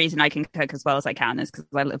 The only reason I can cook as well as I can is because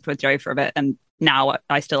I lived with Joe for a bit, and now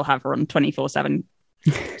I still have her on 24/7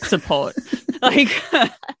 support. Like,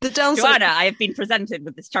 the downside, Joanna, I have been presented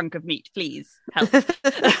with this chunk of meat. Please help.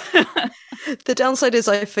 The downside is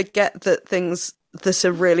I forget that things that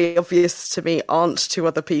are really obvious to me aren't to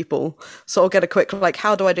other people. So I'll get a quick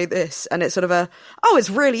how do I do this? And it's sort of it's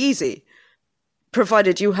really easy,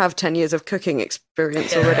 provided you have 10 years of cooking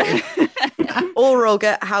experience already. Or I'll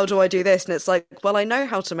get, how do I do this? And it's like, well, I know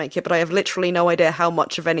how to make it, but I have literally no idea how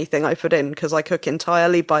much of anything I put in because I cook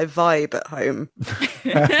entirely by vibe at home.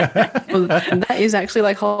 Well, that is actually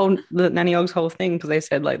the Nanny Ogg's whole thing, because they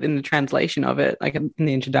said in the translation of it, in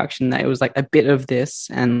the introduction, that it was a bit of this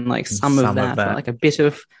and some of that. But, a bit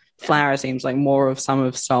of flour seems like more of some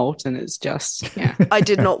of salt, and it's just I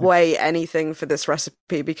did not weigh anything for this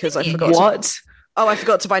recipe because I forgot. What? I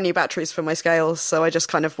forgot to buy new batteries for my scales, so I just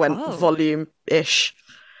kind of went volume-ish.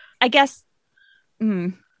 I guess.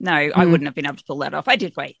 No, I wouldn't have been able to pull that off. I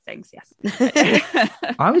did weigh things, yes.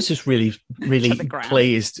 I was just really, really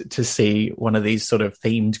pleased to see one of these sort of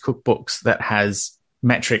themed cookbooks that has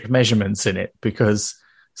metric measurements in it, because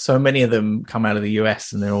so many of them come out of the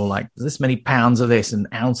US and they're all like, this many pounds of this and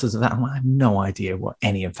ounces of that. I have no idea what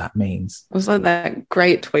any of that means. It was that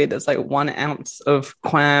great tweet that's 1 ounce of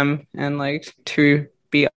quam and 2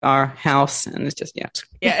 BR house, and it's just the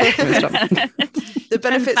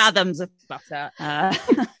benefits, fathoms of butter.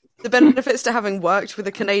 The benefits to having worked with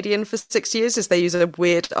a Canadian for 6 years is they use a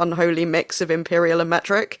weird, unholy mix of imperial and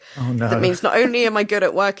metric. Oh, no. That means not only am I good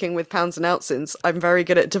at working with pounds and ounces, I'm very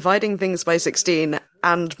good at dividing things by 16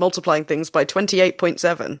 and multiplying things by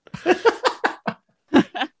 28.7.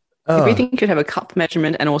 Everything could have a cup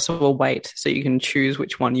measurement and also a weight, so you can choose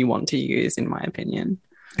which one you want to use, in my opinion.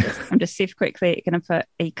 I'm just super quickly going to put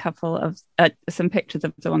a couple of some pictures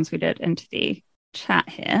of the ones we did into the chat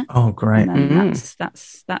here. Oh, great. And then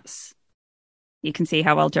that's you can see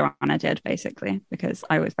how well Joanna did, basically, because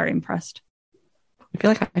I was very impressed. I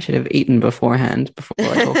feel like I should have eaten beforehand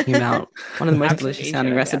before talking about one of the most delicious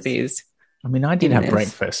sounding recipes. I mean, I did have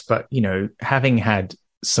breakfast, but having had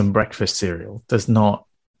some breakfast cereal does not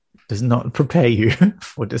prepare you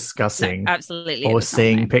for discussing absolutely or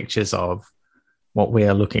seeing pictures of what we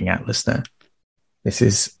are looking at, listener. This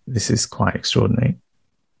is quite extraordinary.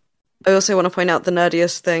 I also want to point out the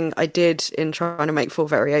nerdiest thing I did in trying to make 4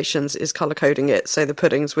 variations is colour coding it. So the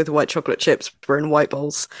puddings with white chocolate chips were in white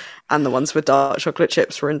bowls and the ones with dark chocolate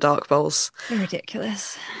chips were in dark bowls.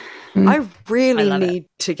 Ridiculous. I really need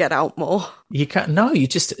to get out more. You can't. No, you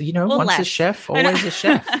just once less. a chef, always a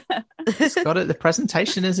chef. It's got it. The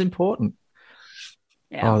presentation is important.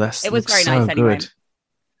 Yeah. Oh, it was very nice anyway. Good.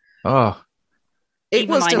 Oh, it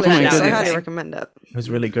was delicious. I highly recommend it. It was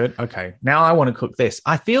really good. Okay, now I want to cook this.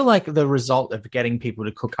 I feel like the result of getting people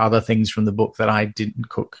to cook other things from the book that I didn't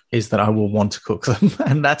cook is that I will want to cook them,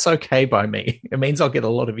 and that's okay by me. It means I'll get a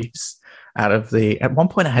lot of use out of the. At one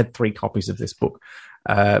point, I had 3 copies of this book,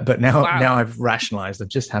 but now I've rationalized. I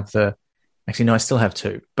just have the. Actually, no, I still have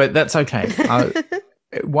 2, but that's okay.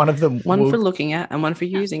 One of them, one for looking at, and one for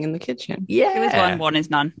using in the kitchen. Yeah, 2 is 1 is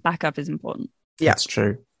none. Backup is important. Yeah, that's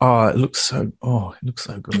true. Oh, it looks so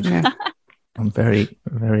good. Yeah. I'm very,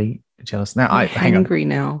 very jealous. Now I'm hungry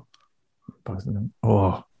now.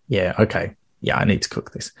 Oh, yeah. Okay. Yeah, I need to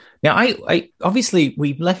cook this. Now, I obviously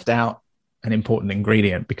we left out an important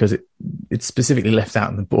ingredient because it's specifically left out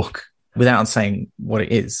in the book without saying what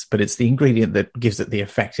it is, but it's the ingredient that gives it the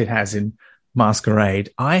effect it has in Masquerade.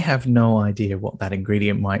 I have no idea what that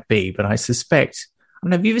ingredient might be, but I suspect. I don't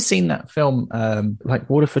know, have you ever seen that film, like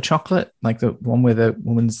Water for Chocolate? Like the one where the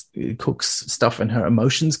woman cooks stuff and her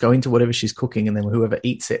emotions go into whatever she's cooking, and then whoever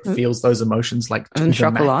eats it feels those emotions like and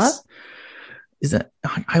chocolate. Is that?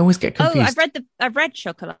 I always get confused. I've read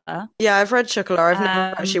Chocolat. Yeah, I've read Chocolat. I've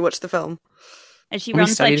never actually watched the film. And she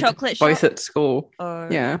runs a chocolate shop. Both at school.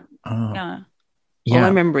 Yeah. All I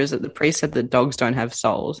remember is that the priest said that dogs don't have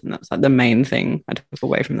souls, and that's like the main thing I took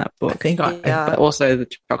away from that book. But also the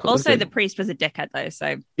chocolate. Also, the priest was a dickhead, though.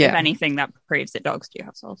 So, if anything, that proves that dogs do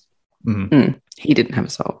have souls. He didn't have a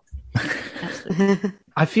soul.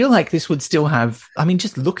 I feel like this would still have. I mean,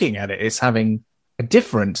 just looking at it, it's having a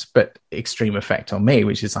different but extreme effect on me,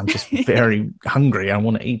 which is I'm just very hungry. I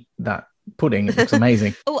want to eat that pudding. It looks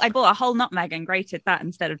amazing. Oh, I bought a whole nutmeg and grated that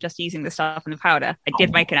instead of just using the stuff in the powder. I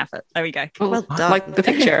did make an effort. There we go. Well done. Like the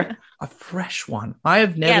picture. A fresh one. I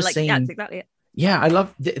have never seen. Yeah, that's exactly it. Yeah, I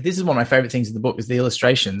love. This is one of my favorite things in the book is the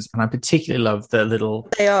illustrations, and I particularly love the little.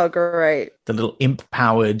 They are great. The little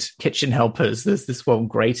imp-powered kitchen helpers. There's this one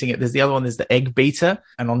grating it. There's the other one. There's the egg beater,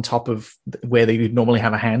 and on top of where they would normally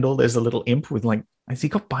have a handle, there's a little imp with like. Has he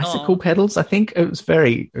got bicycle pedals? I think it's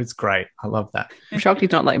great. I love that. I'm shocked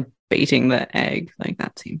he's not like beating the egg. Like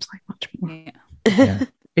that seems like much more. Yeah.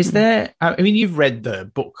 Is there? I mean, you've read the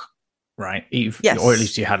book, right? Yes. Or at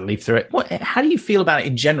least you had to leaf through it. How do you feel about it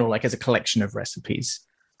in general, like as a collection of recipes?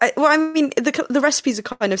 I mean, the recipes are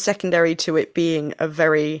kind of secondary to it being a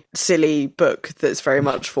very silly book that's very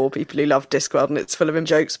much for people who love Discworld, and it's full of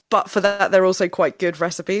jokes. But for that, they're also quite good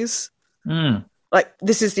recipes. Like,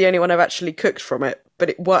 this is the only one I've actually cooked from it, but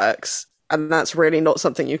it works. And that's really not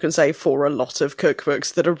something you can say for a lot of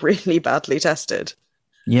cookbooks that are really badly tested.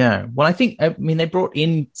 Yeah. Well, I mean, they brought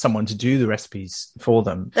in someone to do the recipes for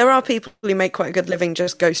them. There are people who make quite a good living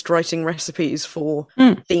just ghostwriting recipes for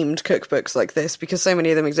themed cookbooks like this, because so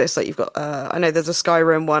many of them exist. Like, you've got, I know there's a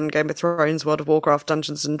Skyrim one, Game of Thrones, World of Warcraft,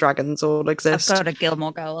 Dungeons and Dragons all exist. I've got a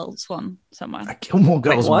Gilmore Girls one somewhere. A Gilmore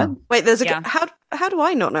Girls one? Wait, there's a... How do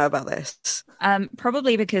I not know about this?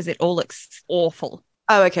 Probably because it all looks awful.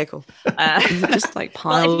 Oh, okay, cool. Just like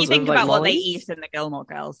piles well, if you think of, about like, what they eat in the Gilmore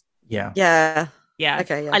Girls. Yeah. Yeah. Yeah.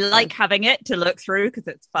 Okay. Yeah, I like having it to look through because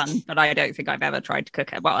it's fun, but I don't think I've ever tried to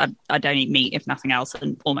cook it. Well, I don't eat meat, if nothing else,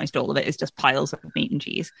 and almost all of it is just piles of meat and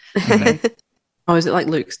cheese. Oh, is it like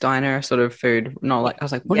Luke's Diner sort of food? No, like I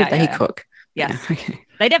was like, what did they cook? Yes. Yeah, okay.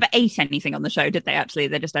 They never ate anything on the show, did they? Actually,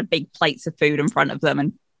 they just had big plates of food in front of them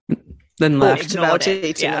and then left. About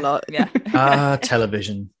eating a lot. Yeah.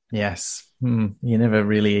 Television. Yes. You never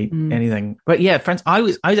really eat anything. But yeah, friends, I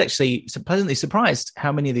was actually pleasantly surprised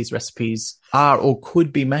how many of these recipes are or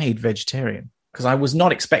could be made vegetarian, because I was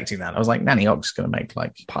not expecting that. I was like, Nanny Ogg's going to make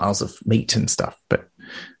like piles of meat and stuff. But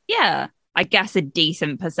yeah, I guess a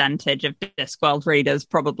decent percentage of Discworld readers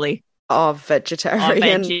probably are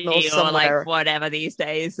vegetarian or like whatever these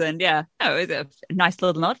days. And it was a nice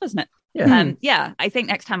little nod, wasn't it? Yeah. I think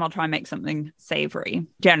next time I'll try and make something savory.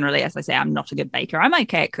 Generally, as I say, I'm not a good baker. I'm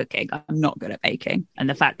okay at cooking. I'm not good at baking. And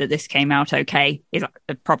the fact that this came out okay is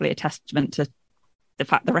probably a testament to the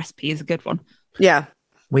fact the recipe is a good one. Yeah.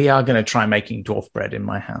 We are going to try making dwarf bread in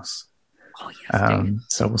my house. Oh, yes.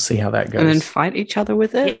 So we'll see how that goes. And then fight each other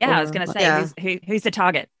with it? Yeah, I was going to say, who's the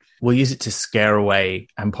target? We'll use it to scare away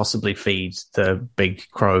and possibly feed the big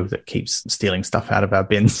crow that keeps stealing stuff out of our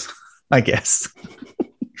bins, I guess.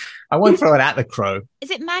 I won't throw it at the crow. Is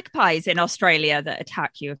it magpies in Australia that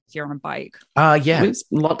attack you if you're on a bike? Yeah. There's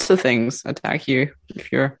lots of things attack you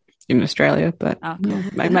if you're in Australia, but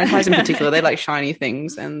magpies in particular, they like shiny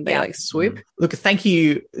things and they like swoop. Look, thank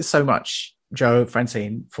you so much, Joe,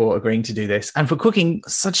 Francine, for agreeing to do this and for cooking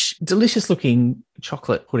such delicious looking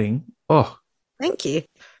chocolate pudding. Oh, thank you.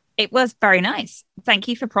 It was very nice. Thank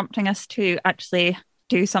you for prompting us to actually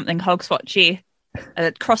do something Hogswatchy,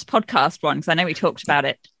 a cross podcast one, because I know we talked about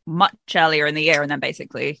it much earlier in the year and then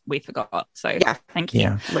basically we forgot. So thank you.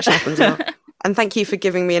 Yeah. Which happens a lot. And thank you for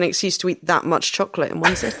giving me an excuse to eat that much chocolate in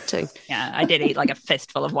one sitting. Yeah, I did eat like a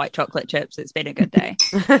fistful of white chocolate chips. It's been a good day.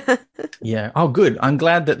 Yeah. Oh, good. I'm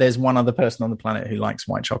glad that there's one other person on the planet who likes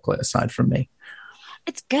white chocolate aside from me.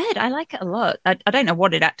 It's good. I like it a lot. I don't know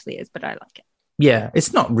what it actually is, but I like it. Yeah,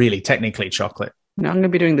 it's not really technically chocolate. No, I'm going to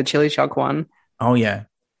be doing the chili choc one. Oh, yeah.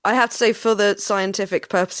 I have to say, for the scientific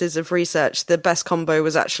purposes of research, the best combo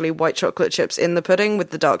was actually white chocolate chips in the pudding with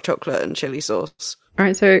the dark chocolate and chili sauce. All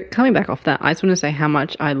right, so coming back off that, I just want to say how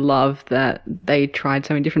much I love that they tried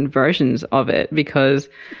so many different versions of it, because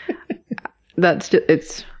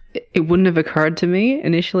it wouldn't have occurred to me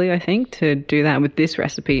initially, I think, to do that with this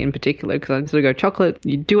recipe in particular, because I'd sort of go chocolate,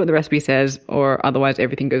 you do what the recipe says, or otherwise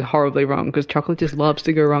everything goes horribly wrong, because chocolate just loves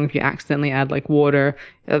to go wrong if you accidentally add like water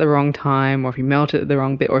at the wrong time, or if you melt it at the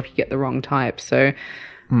wrong bit, or if you get the wrong type. So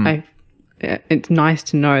it's nice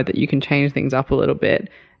to know that you can change things up a little bit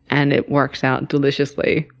and it works out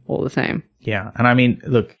deliciously all the same. Yeah. And I mean,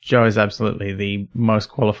 look, Jo is absolutely the most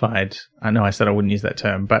qualified. I know I said I wouldn't use that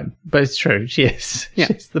term, but it's true. She is. Yeah.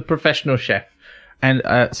 She's the professional chef. And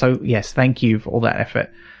so, yes, thank you for all that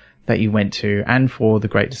effort that you went to and for the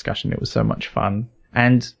great discussion. It was so much fun.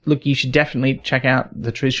 And look, you should definitely check out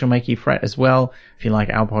The Truth Shall Make You Fret as well. If you like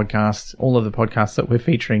our podcast, all of the podcasts that we're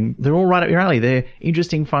featuring, they're all right up your alley. They're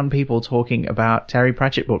interesting, fun people talking about Terry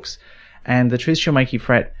Pratchett books. And The Truth Shall Make You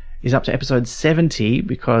Fret is up to episode 70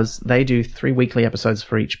 because they do 3 weekly episodes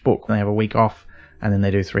for each book. They have a week off and then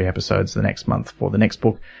they do 3 episodes the next month for the next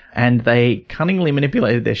book. And they cunningly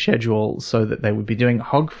manipulated their schedule so that they would be doing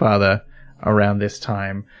Hogfather around this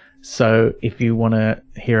time. So if you want to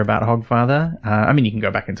hear about Hogfather, I mean, you can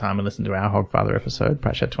go back in time and listen to our Hogfather episode,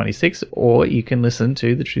 Pratchett 26, or you can listen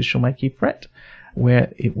to The Truth Shall Make You Fret,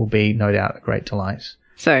 where it will be no doubt a great delight.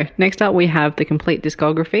 So next up we have the complete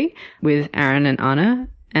discography with Aaron and Anna.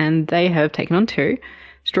 And they have taken on 2.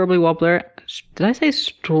 Strawberry Wobbler. Did I say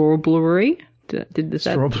strawberry? Did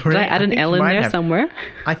I add an L in there somewhere?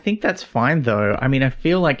 I think that's fine, though. I mean, I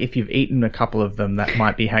feel like if you've eaten a couple of them, that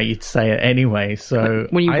might be how you'd say it anyway. So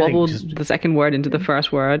when you wobbled the second word into the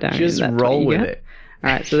first word, just roll with it.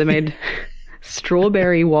 All right, so they made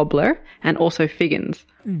Strawberry Wobbler and also Figgins.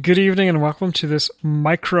 Good evening and welcome to this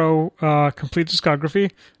micro complete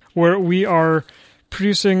discography where we are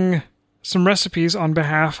producing some recipes on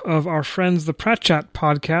behalf of our friends, the Pratchett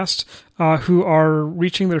podcast, who are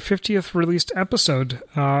reaching their 50th released episode.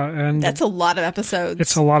 And that's a lot of episodes.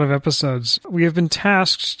 It's a lot of episodes. We have been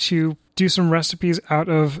tasked to do some recipes out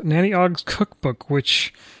of Nanny Ogg's cookbook,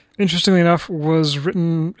 which, interestingly enough, was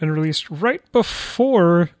written and released right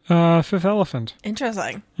before Fifth Elephant.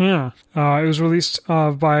 Interesting. Yeah. It was released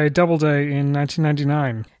by Doubleday in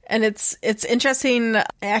 1999. And it's interesting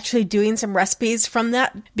actually doing some recipes from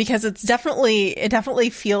that because it definitely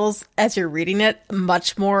feels as you're reading it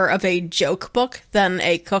much more of a joke book than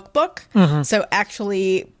a cookbook. Mm-hmm. So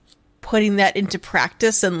actually putting that into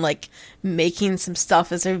practice and like making some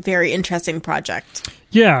stuff is a very interesting project.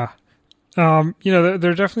 Yeah. There are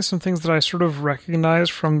definitely some things that I sort of recognize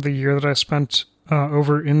from the year that I spent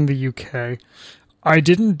over in the UK. I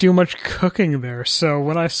didn't do much cooking there, so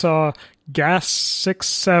when I saw Gas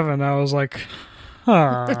 6-7, I was like,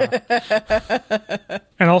 huh.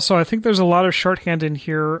 And also, I think there's a lot of shorthand in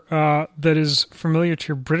here that is familiar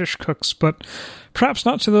to British cooks, but perhaps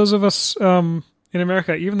not to those of us in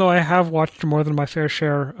America, even though I have watched more than my fair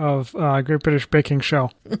share of Great British Baking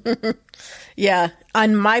Show. Yeah,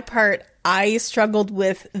 on my part, I struggled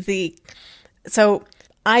with so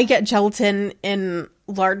I get gelatin in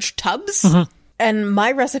large tubs, mm-hmm. and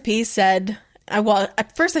my recipe said, well,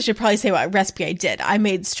 at first I should probably say what recipe I did. I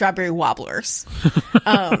made strawberry wobblers.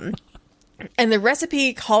 And the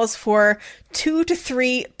recipe calls for 2 to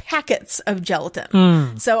 3 packets of gelatin.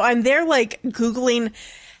 Mm. So I'm there like Googling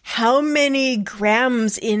how many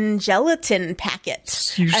grams in gelatin packet.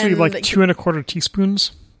 It's usually like 2 1/4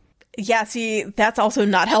 teaspoons. Yeah, see, that's also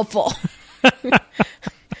not helpful.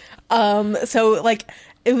 So like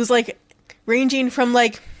it was like ranging from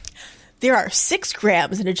like there are 6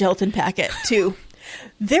 grams in a gelatin packet to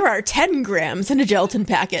there are 10 grams in a gelatin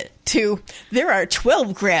packet to there are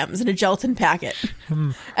 12 grams in a gelatin packet.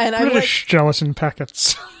 And British gelatin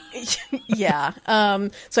packets. Yeah.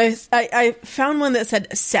 So I found one that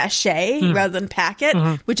said sachet rather than packet,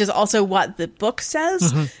 which is also what the book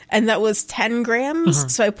says. And that was 10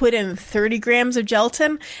 grams. So I put in 30 grams of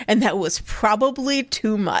gelatin, and that was probably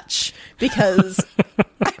too much because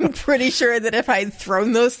I'm pretty sure that if I'd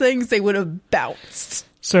thrown those things, they would have bounced.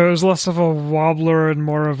 So it was less of a wobbler and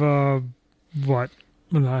more of a what?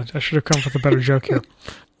 I should have come up with a better joke here.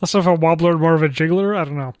 Less of a wobbler, more of a jiggler? I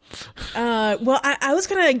don't know. Well, I was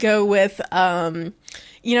going to go with, the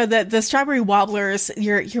strawberry wobblers,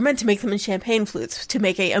 you're meant to make them in champagne flutes to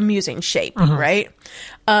make a amusing shape, right?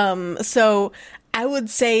 So I would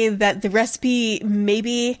say that the recipe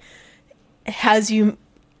maybe has you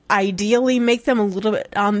ideally make them a little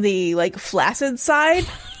bit on the, flaccid side.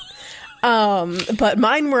 But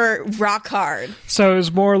mine were rock hard. So it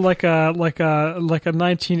was more like a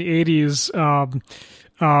 1980s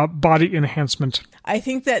body enhancement. I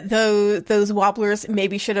think that those wobblers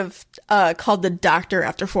maybe should have called the doctor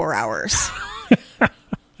after 4 hours.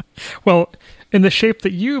 Well, in the shape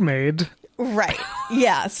that you made. Right.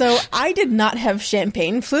 Yeah. So I did not have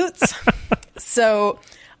champagne flutes. So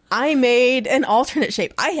I made an alternate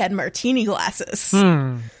shape. I had martini glasses.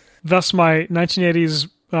 Thus my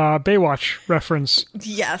 1980s Baywatch reference.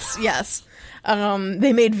 Yes.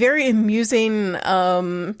 They made very amusing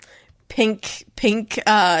pink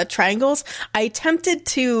triangles. I attempted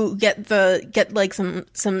to get some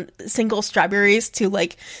single strawberries to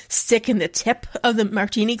stick in the tip of the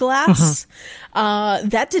martini glass.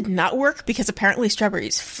 That did not work because apparently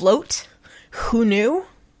strawberries float. Who knew?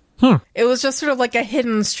 It was just sort of like a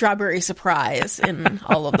hidden strawberry surprise in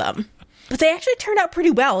all of them. But they actually turned out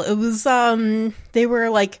pretty well. It was, they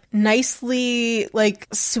were nicely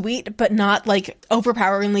sweet, but not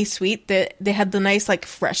overpoweringly sweet. They had the nice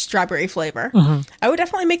fresh strawberry flavor. I would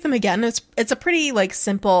definitely make them again. It's a pretty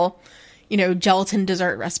simple, gelatin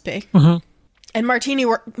dessert recipe. And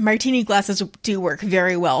martini glasses do work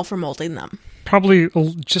very well for molding them. Probably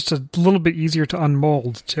just a little bit easier to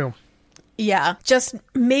unmold too. Yeah, just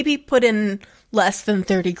maybe put in less than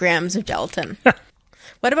 30 grams of gelatin.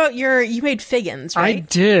 What about you made figgins, right? I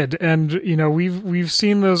did, and we've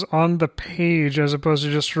seen those on the page as opposed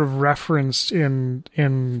to just sort of referenced in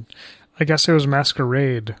I guess it was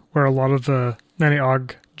Masquerade, where a lot of the Nanny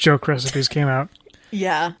Og joke recipes came out.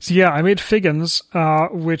 Yeah. So yeah, I made figgins,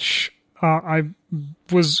 which I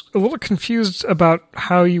was a little confused about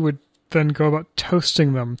how you would then go about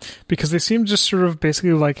toasting them, because they seemed just sort of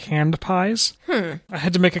basically like hand pies. I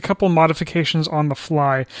had to make a couple modifications on the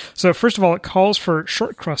fly. So first of all, it calls for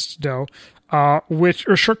short crust dough, or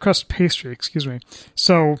short crust pastry, excuse me.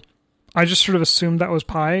 So I just sort of assumed that was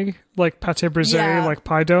pie, like pâté brisé, like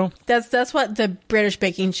pie dough. That's what the British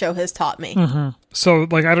baking show has taught me. So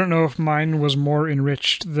I don't know if mine was more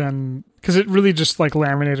enriched than, because it really just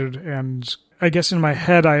laminated, and I guess in my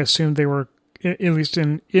head I assumed they were, at least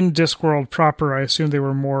in Discworld proper, I assumed they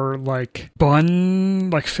were more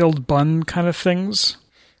bun, filled bun kind of things.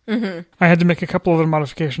 I had to make a couple other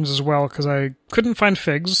modifications as well, because I couldn't find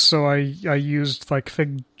figs, so I used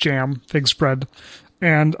fig jam, fig spread,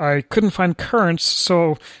 and I couldn't find currants,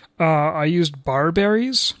 so I used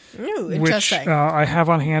barberries. Ooh, interesting. Which I have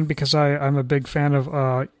on hand because I'm a big fan of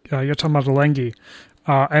Yotamadalengi.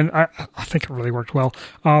 And I think it really worked well.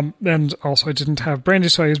 And also I didn't have brandy,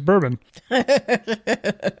 so I used bourbon.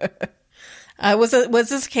 Was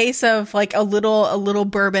this a case of a little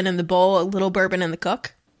bourbon in the bowl, a little bourbon in the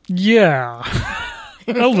cook? Yeah,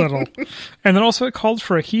 a little. And then also it called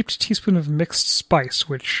for a heaped teaspoon of mixed spice,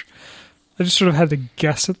 which I just sort of had to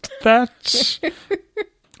guess at that.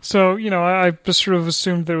 So, I just sort of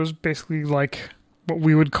assumed there was basically what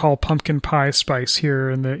we would call pumpkin pie spice here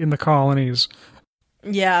in the colonies.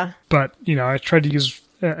 Yeah. But, I tried to use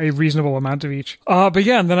a reasonable amount of each. But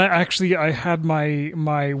yeah, and then I had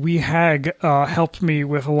my wee hag help me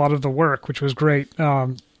with a lot of the work, which was great.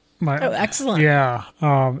 Excellent. Yeah.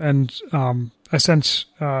 And I sent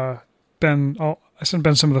Ben some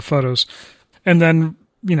of the photos. And then,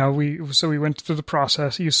 we went through the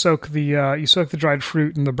process. You soak the dried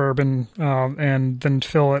fruit in the bourbon, and then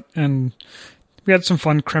fill it, and we had some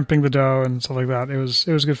fun crimping the dough and stuff like that. It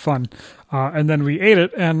was good fun. And then we ate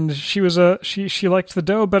it, and she liked the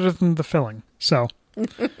dough better than the filling. So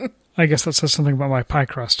I guess that says something about my pie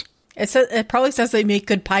crust. It probably says they make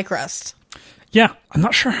good pie crust. Yeah, I'm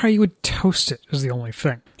not sure how you would toast it is the only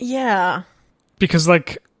thing. Yeah. Because I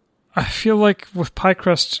feel like with pie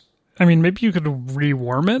crust, I mean, maybe you could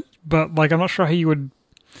rewarm it, but I'm not sure how you would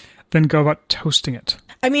then go about toasting it.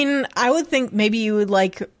 I mean, I would think maybe you would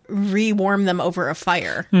like rewarm them over a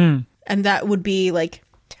fire. And that would be like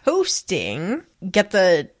toasting. Get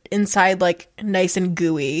the inside like nice and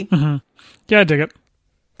gooey. Yeah, I dig it.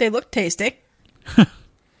 They look tasty.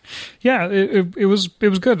 Yeah, it was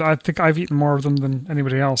good. I think I've eaten more of them than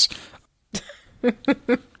anybody else.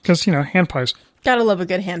 Because, hand pies. Gotta love a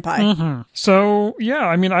good hand pie. So, yeah,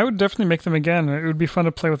 I mean, I would definitely make them again. It would be fun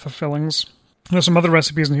to play with the fillings. There's some other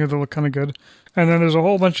recipes in here that look kind of good. And then there's a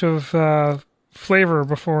whole bunch of flavor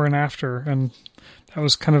before and after, and that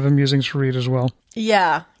was kind of amusing to read as well.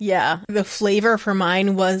 Yeah. The flavor for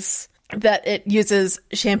mine was that it uses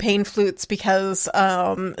champagne flutes because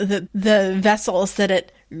the vessels that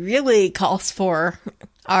it really calls for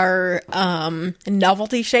are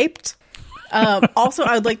novelty shaped. Also,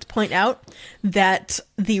 I would like to point out that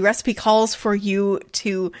the recipe calls for you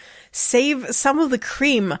to save some of the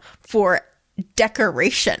cream for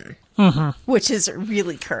decoration, which is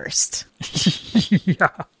really cursed. Yeah.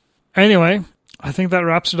 Anyway, I think that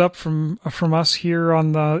wraps it up from us here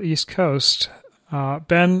on the East Coast.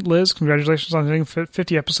 Ben, Liz, congratulations on hitting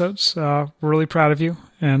 50 episodes. We're really proud of you,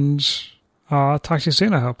 and talk to you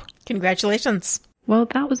soon, I hope. Congratulations. Well,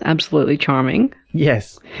 that was absolutely charming.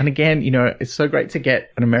 Yes. And again, it's so great to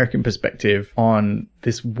get an American perspective on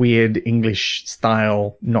this weird English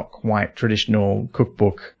style, not quite traditional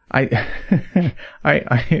cookbook. I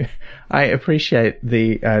appreciate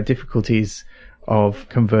the difficulties of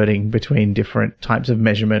converting between different types of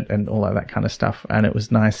measurement and all of that kind of stuff. And it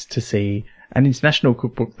was nice to see an international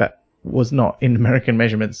cookbook that was not in American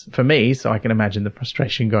measurements for me, so I can imagine the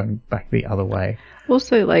frustration going back the other way.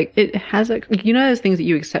 Also, it has those things that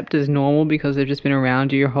you accept as normal because they've just been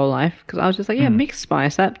around you your whole life. Because I was just like, yeah, mixed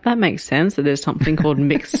spice. That makes sense that there's something called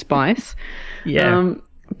mixed spice. Yeah.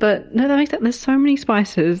 But no, that makes sense. There's so many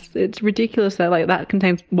spices. It's ridiculous that that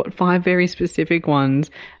contains 5 very specific ones,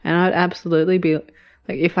 and I'd absolutely be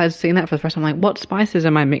if I'd seen that for the first time, what spices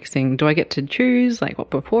am I mixing? Do I get to choose? What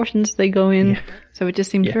proportions do they go in? Yeah. So it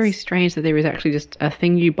just seems very strange that there is actually just a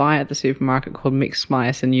thing you buy at the supermarket called mixed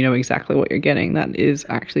spice and you know exactly what you're getting. That is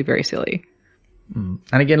actually very silly. And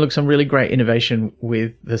again, look, some really great innovation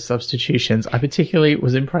with the substitutions. I particularly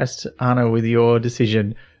was impressed, Anna, with your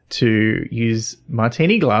decision to use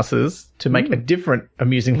martini glasses to make a different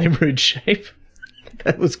amusingly rude shape.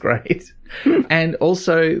 That was great. And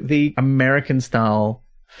also the American-style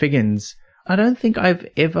figgins. I don't think I've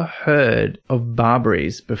ever heard of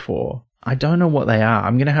barberries before. I don't know what they are.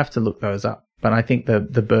 I'm going to have to look those up. But I think the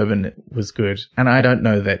bourbon was good. And I don't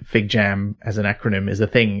know that Fig Jam as an acronym is a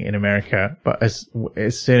thing in America. But as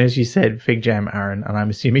soon as you said Fig Jam, Aaron, and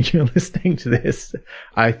I'm assuming you're listening to this,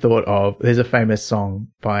 I thought of, there's a famous song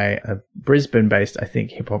by a Brisbane-based, I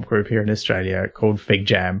think, hip-hop group here in Australia called Fig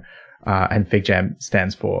Jam. And Fig Jam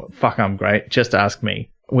stands for Fuck I'm Great, Just Ask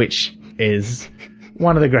Me, which is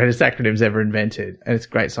one of the greatest acronyms ever invented. And it's a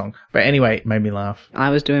great song. But anyway, it made me laugh. I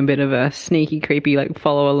was doing a bit of a sneaky, creepy,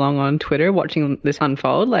 follow along on Twitter, watching this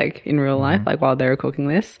unfold, in real life, while they were cooking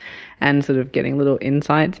this, and sort of getting little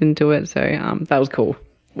insights into it. So that was cool.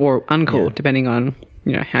 Or uncool, depending on,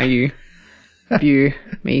 how you view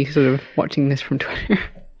me sort of watching this from Twitter.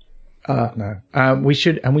 No. We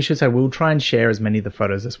should say we'll try and share as many of the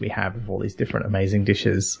photos as we have of all these different amazing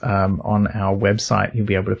dishes on our website. You'll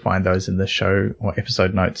be able to find those in the show or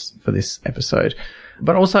episode notes for this episode.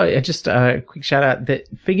 But also, just a quick shout out that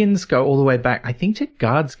figgins go all the way back, I think, to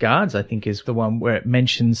Guards, I think is the one where it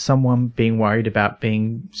mentions someone being worried about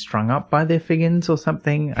being strung up by their figgins or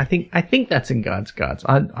something. I think that's in Guards.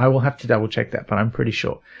 I will have to double check that, but I'm pretty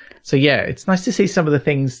sure. So yeah, it's nice to see some of the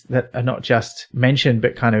things that are not just mentioned,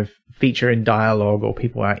 but kind of feature in dialogue, or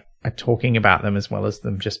people are talking about them as well as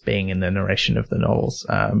them just being in the narration of the novels.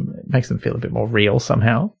 It makes them feel a bit more real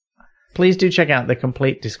somehow. Please do check out the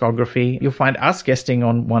complete discography. You'll find us guesting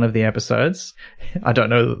on one of the episodes. I don't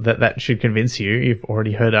know that should convince you. You've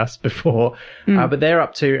already heard us before. But they're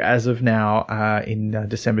up to, as of now, in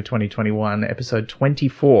December 2021, episode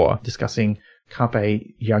 24, discussing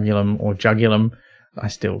Carpe Jugulum or Jugulum. I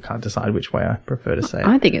still can't decide which way I prefer to say it.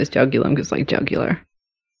 I think it's Jugulum because jugular.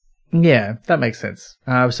 Yeah, that makes sense.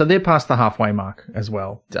 So they're past the halfway mark as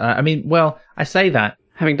well. I say that.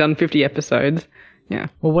 Having done 50 episodes, yeah.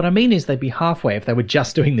 Well, what I mean is they'd be halfway if they were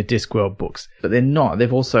just doing the Discworld books. But they're not.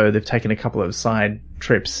 They've taken a couple of side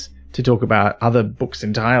trips to talk about other books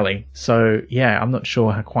entirely. So, yeah, I'm not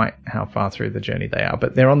sure quite how far through the journey they are.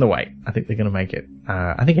 But they're on the way. I think they're going to make it.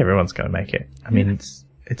 I think everyone's going to make it. I mean,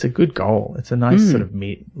 it's a good goal. It's a nice sort of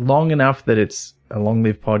long enough that it's a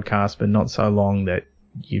long-lived podcast, but not so long that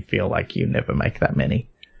you feel like you never make that many.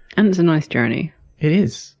 And it's a nice journey. It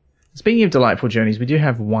is. Speaking of delightful journeys, we do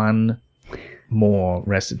have one more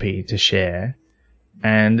recipe to share.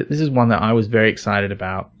 And this is one that I was very excited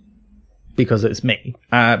about because it's me.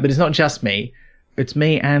 But it's not just me. It's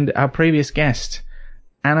me and our previous guest,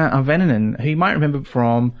 Anna Arveninen, who you might remember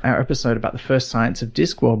from our episode about the First Science of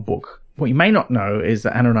Discworld book. What you may not know is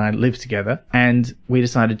that Anna and I live together, and we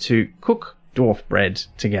decided to cook dwarf bread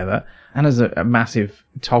together. Anna's a massive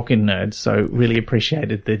Tolkien nerd, so really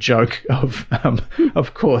appreciated the joke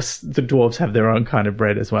of course, the dwarves have their own kind of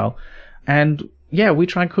bread as well. And yeah, we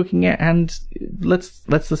tried cooking it, and let's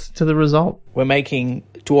listen to the result. We're making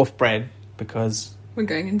dwarf bread because we're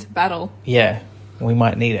going into battle. Yeah, we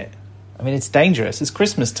might need it. I mean, it's dangerous. It's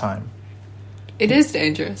Christmas time. It is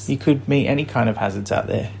dangerous. You could meet any kind of hazards out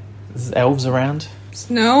there. There's elves around.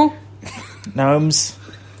 Snow. Gnomes.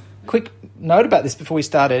 Quick note about this before we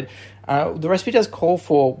started. The recipe does call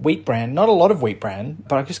for wheat bran. Not a lot of wheat bran,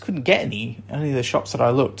 but I just couldn't get any. Only the shops that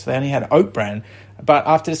I looked. They only had oat bran. But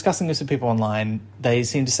after discussing this with people online, they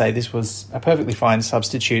seem to say this was a perfectly fine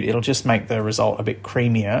substitute. It'll just make the result a bit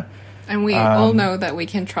creamier. And we all know that we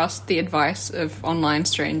can trust the advice of online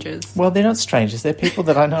strangers. Well, they're not strangers. They're people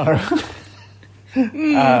that I know.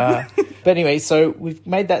 But anyway, so we've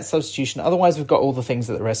made that substitution. Otherwise, we've got all the things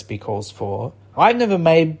that the recipe calls for. I've never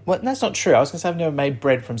made... Well, that's not true. I was going to say I've never made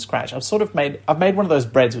bread from scratch. I've made one of those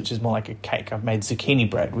breads which is more like a cake. I've made zucchini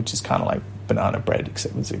bread, which is kind of like banana bread,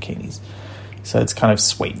 except with zucchinis. So it's kind of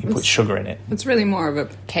sweet. You put sugar in it. It's really more of a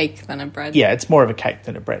cake than a bread. Yeah, it's more of a cake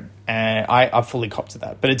than a bread. And I've fully copped to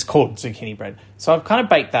that. But it's called zucchini bread. So I've kind of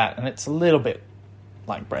baked that, and it's a little bit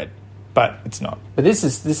like bread. But it's not. But this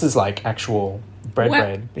is like actual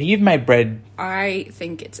bread. But you've made bread. I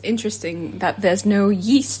think it's interesting that there's no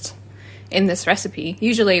yeast in this recipe.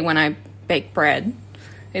 Usually when I bake bread,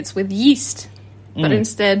 it's with yeast. But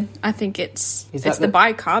instead, I think it's the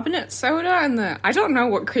bicarbonate soda and I don't know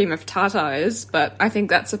what cream of tartar is, but I think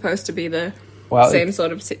that's supposed to be the same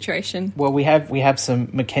sort of situation. Well, we have some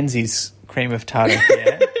Mackenzie's cream of tartar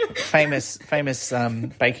here. famous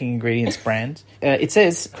baking ingredients brand. It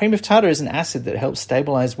says, cream of tartar is an acid that helps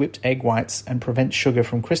stabilize whipped egg whites and prevent sugar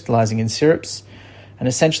from crystallizing in syrups. An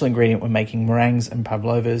essential ingredient when making meringues and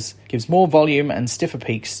pavlovas. Gives more volume and stiffer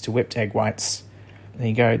peaks to whipped egg whites. There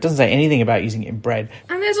you go. It doesn't say anything about using it in bread.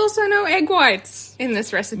 And there's also no egg whites in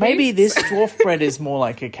this recipe. Maybe this dwarf bread is more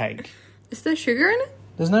like a cake. Is there sugar in it?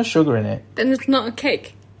 There's no sugar in it. Then it's not a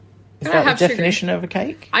cake. Is that the definition of a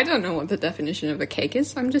cake? I don't know what the definition of a cake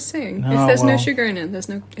is. I'm just saying. If there's no sugar in it,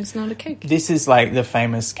 it's not a cake. This is like the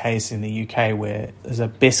famous case in the UK where there's a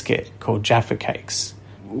biscuit called Jaffa Cakes.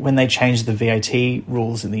 When they changed the VAT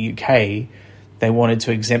rules in the UK, they wanted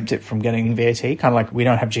to exempt it from getting VAT. Kind of like we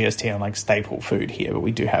don't have GST on like staple food here, but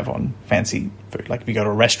we do have on fancy food. Like if you go to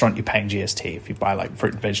a restaurant, you're paying GST. If you buy like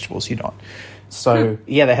fruit and vegetables, you're not. So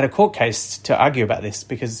yeah, they had a court case to argue about this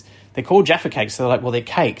because they're called Jaffa Cakes. So they're like, well, they're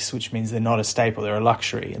cakes, which means they're not a staple. They're a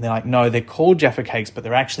luxury. And they're like, no, they're called Jaffa Cakes, but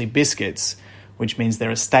they're actually biscuits, which means they're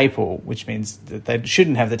a staple, which means that they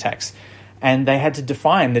shouldn't have the tax. And they had to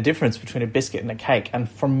define the difference between a biscuit and a cake. And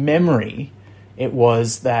from memory, it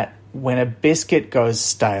was that when a biscuit goes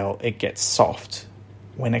stale, it gets soft.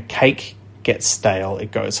 When a cake gets stale,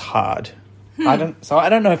 it goes hard. I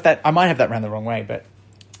don't know if that... I might have that round the wrong way, but...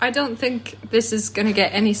 I don't think this is going to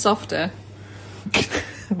get any softer.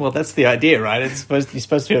 Well, that's the idea, right? You're supposed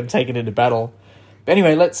to be able to take it into battle. But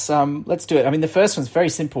anyway, let's do it. I mean, the first one's very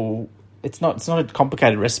simple. It's not a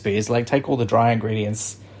complicated recipe. It's like take all the dry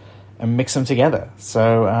ingredients and mix them together.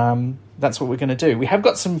 So that's what we're going to do. We have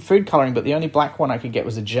got some food colouring, but the only black one I could get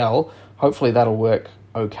was a gel. Hopefully that'll work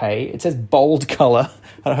okay. It says bold colour.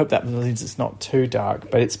 I hope that means it's not too dark,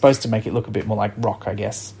 but it's supposed to make it look a bit more like rock, I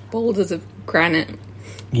guess. Bold as of granite.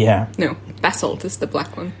 Yeah. No, basalt is the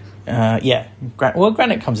black one. Yeah.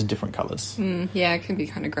 Granite comes in different colours. Yeah, it can be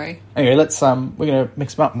kind of grey. Anyway, we're going to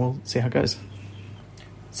mix them up and we'll see how it goes.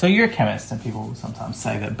 So you're a chemist, and people sometimes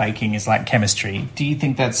say that baking is like chemistry. Do you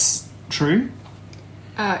think that's true?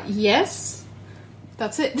 Yes.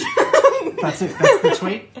 That's it. That's it? That's the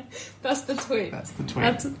tweet? That's the tweet. That's the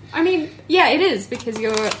tweet. I mean, yeah, it is, because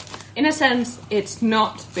you're... In a sense, it's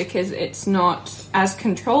not, because it's not as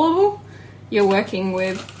controllable. You're working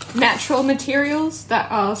with natural materials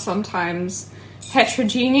that are sometimes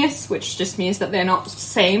heterogeneous, which just means that they're not the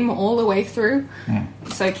same all the way through.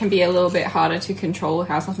 So it can be a little bit harder to control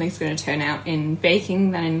how something's going to turn out in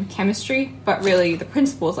baking than in chemistry, but really the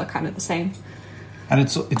principles are kind of the same. And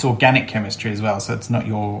it's organic chemistry as well, so it's not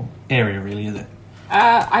your area really, is it?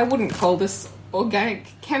 I wouldn't call this organic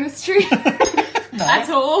chemistry at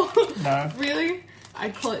all. No. Really?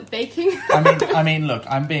 I'd call it baking. I mean, look,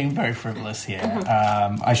 I'm being very frivolous here.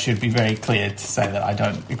 I should be very clear to say that I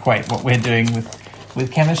don't equate what we're doing with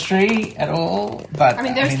with chemistry at all. But I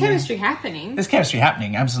mean, there's chemistry happening. There's chemistry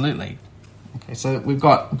happening, absolutely. Okay, so we've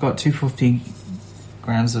got 250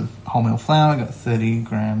 grams of wholemeal flour. We've got 30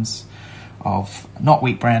 grams of not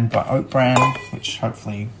wheat bran but oat bran, which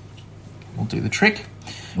hopefully will do the trick.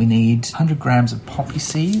 We need 100 grams of poppy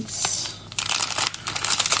seeds.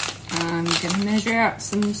 I'm going to measure out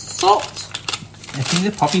some salt. I think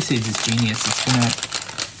the poppy seeds is genius.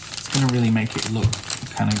 It's gonna really make it look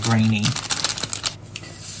kind of grainy.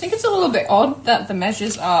 I think it's a little bit odd that the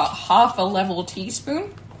measures are half a level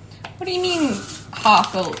teaspoon. What do you mean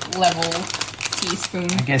half a level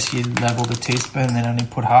teaspoon? I guess you level the teaspoon and then only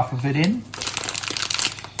put half of it in.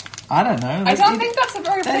 I don't know. I don't think that's a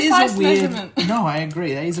very precise measurement. No, I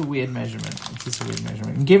agree. That is a weird measurement. It's just a weird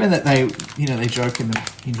measurement. And given that they joke in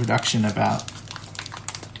the introduction about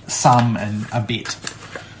some and a bit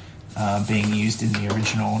being used in the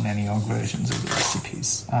original Nanny Ogg versions of the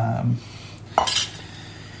recipes.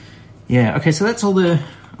 Yeah, okay, so that's all the...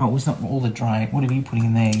 Oh, it's not all the dry... What are you putting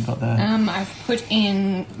in there? You got the... I've put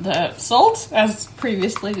in the salt, as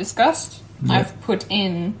previously discussed. Yep. I've put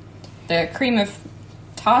in the cream of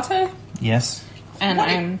tartar. Yes. And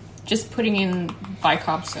I'm just putting in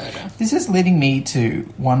bicarb soda. This is leading me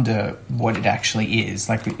to wonder what it actually is.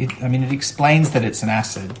 Like, it explains that it's an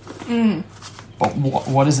acid. But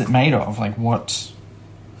what is it made of? Like, what...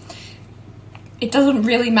 It doesn't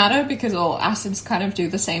really matter because all acids kind of do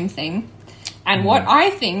the same thing. And what I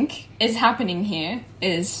think is happening here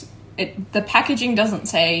is the packaging doesn't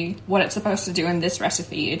say what it's supposed to do in this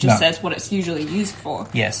recipe. It just says what it's usually used for.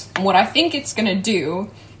 Yes. And what I think it's going to do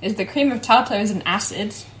is the cream of tartar is an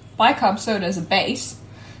acid, bicarb soda is a base.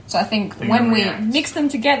 So I think when we mix them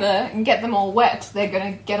together and get them all wet, they're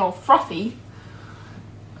going to get all frothy.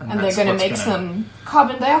 And they're going to make some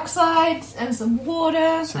carbon dioxide and some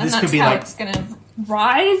water. So and this that's could be how like, it's going to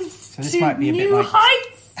rise so this to might be a bit new like,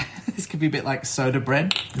 heights. This could be a bit like soda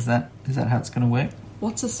bread. Is that how it's going to work?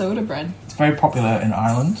 What's a soda bread? It's very popular in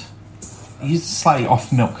Ireland. You use slightly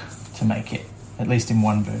off milk to make it, at least in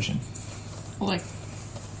one version. Like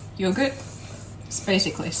yogurt? It's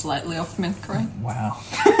basically slightly off milk, right? Wow.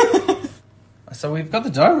 So we've got the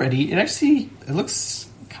dough ready. It looks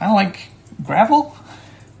kind of like gravel.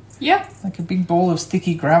 Yeah. Like a big ball of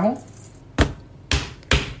sticky gravel.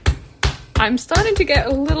 I'm starting to get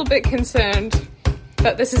a little bit concerned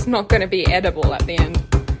that this is not going to be edible at the end.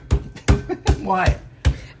 Why?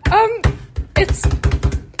 It's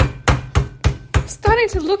starting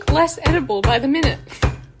to look less edible by the minute.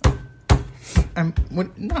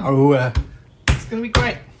 No, it's going to be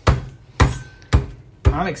great.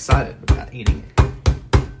 I'm excited about eating it.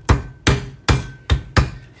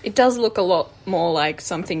 It does look a lot more like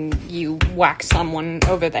something you whack someone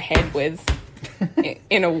over the head with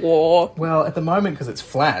in a war. Well, at the moment, because it's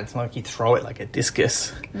flat, it's not like you throw it like a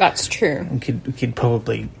discus. That's true. We could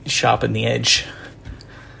probably sharpen the edge,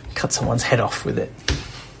 cut someone's head off with it.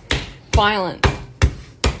 Violent.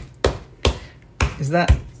 Is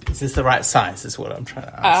this the right size, is what I'm trying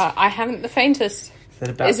to ask. I haven't the faintest. Is that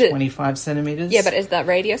about 25 centimetres? Yeah, but is that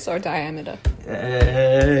radius or diameter?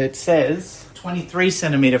 It says 23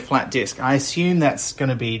 centimetre flat disc. I assume that's going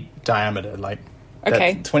to be diameter, like...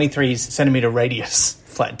 Okay. That 23 centimetre radius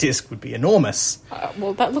flat disc would be enormous.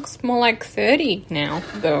 Well, that looks more like 30 now,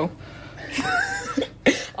 though.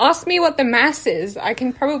 Ask me what the mass is. I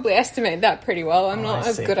can probably estimate that pretty well. I'm not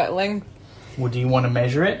as good at length. Well, do you want to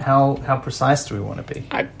measure it? How precise do we want to be?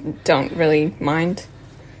 I don't really mind.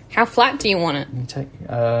 How flat do you want it?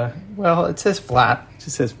 Well, it says flat. It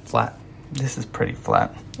just says flat. This is pretty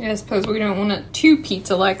flat. Yeah, I suppose we don't want it too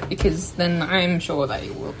pizza-like because then I'm sure that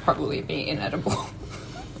it will probably be inedible.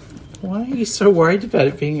 Why are you so worried about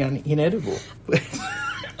it being inedible?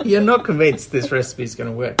 You're not convinced this recipe is going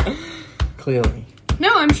to work, clearly.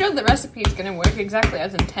 No, I'm sure the recipe is going to work exactly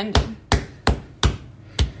as intended.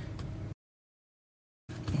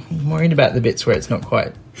 I'm worried about the bits where it's not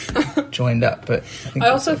quite joined up, but I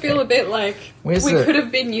also feel a bit like we could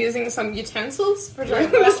have been using some utensils for doing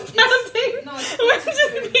this pounding. We've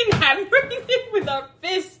just been hammering it with our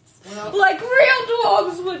fists, like real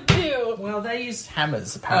dwarves would do. Well, they use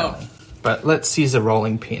hammers, apparently. But let's use a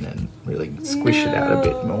rolling pin and really squish it out a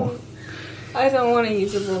bit more. I don't want to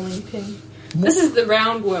use a rolling pin. This is the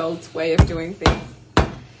round world's way of doing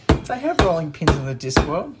things. They have rolling pins in the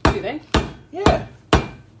Discworld. Do they? Yeah.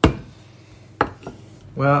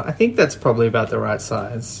 Well, I think that's probably about the right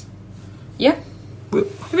size. Yep.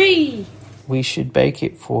 3. We should bake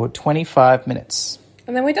it for 25 minutes.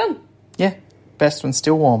 And then we're done. Yeah. Best when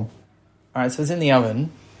still warm. All right, so it's in the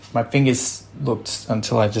oven. My fingers looked,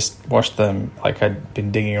 until I just washed them, like I'd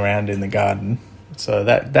been digging around in the garden. So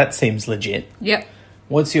that seems legit. Yep.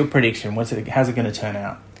 What's your prediction? How's it going to turn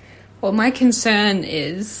out? Well, my concern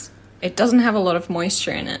is it doesn't have a lot of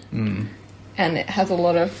moisture in it. And it has a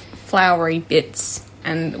lot of floury bits.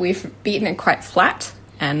 And we've beaten it quite flat.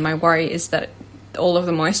 And my worry is that all of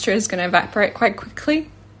the moisture is going to evaporate quite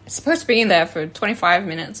quickly. It's supposed to be in there for 25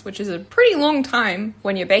 minutes, which is a pretty long time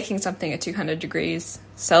when you're baking something at 200 degrees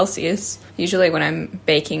Celsius. Usually when I'm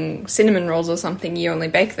baking cinnamon rolls or something, you only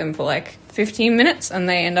bake them for like 15 minutes and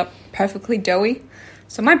they end up perfectly doughy.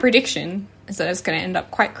 So my prediction is that it's going to end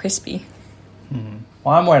up quite crispy.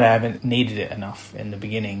 Well, I'm worried I haven't kneaded it enough in the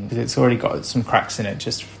beginning because it's already got some cracks in it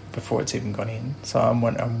just before it's even gone in. So I'm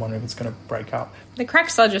wondering if it's going to break up. The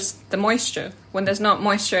cracks are just the moisture, when there's not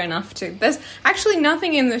moisture enough to... There's actually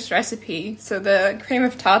nothing in this recipe. So the cream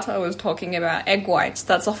of tartar was talking about egg whites.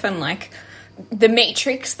 That's often like the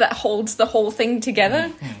matrix that holds the whole thing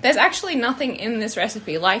together. There's actually nothing in this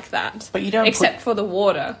recipe like that. But you don't except for the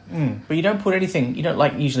water. But you don't put anything... You don't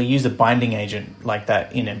like usually use a binding agent like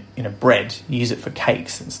that in a bread. You use it for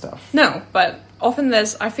cakes and stuff. No, but often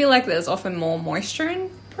I feel like there's often more moisture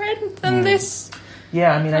in bread than this.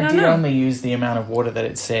 Yeah, I mean, I did know. only use the amount of water that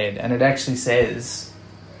it said, and it actually says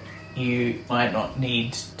you might not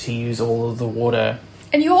need to use all of the water.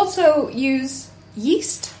 And you also use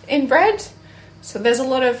yeast in bread, so there's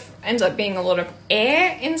ends up being a lot of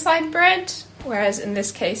air inside bread, whereas in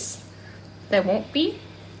this case, there won't be.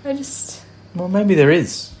 Well, maybe there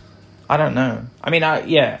is. I don't know. I mean, I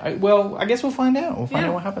guess we'll find out. We'll find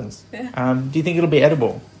out what happens. Yeah. Do you think it'll be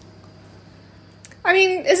edible? I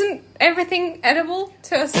mean, isn't everything edible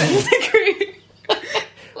to a certain degree?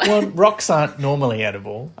 Well, rocks aren't normally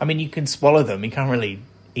edible. I mean, you can swallow them. You can't really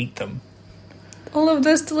eat them. All of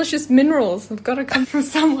those delicious minerals have got to come from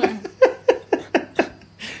somewhere.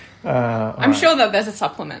 I'm sure that there's a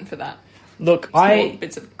supplement for that. Look, Small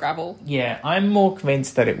bits of gravel. Yeah, I'm more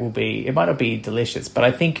convinced that it might not be delicious, but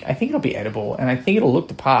I think it'll be edible, and I think it'll look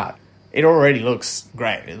the part. It already looks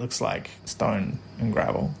great. It looks like stone and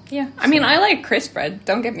gravel. Yeah, I mean, I like crisp bread,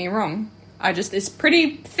 don't get me wrong. It's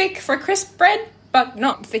pretty thick for crisp bread, but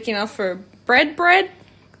not thick enough for bread.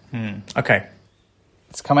 Okay.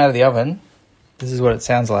 It's come out of the oven. This is what it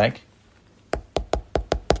sounds like.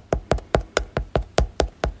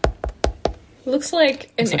 It looks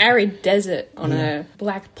like an arid desert on a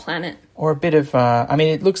black planet. Or a bit of,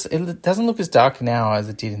 it doesn't look as dark now as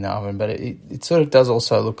it did in the oven, but it sort of does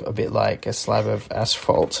also look a bit like a slab of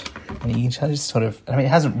asphalt. And you can just it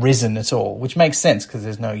hasn't risen at all, which makes sense because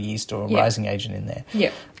there's no yeast or rising agent in there.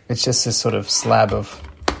 Yeah. It's just this sort of slab of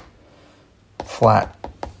flat.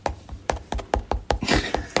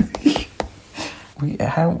 Do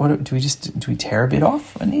we tear a bit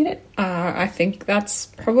off and eat it? I think that's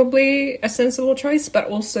probably a sensible choice, but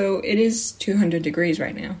also it is 200 degrees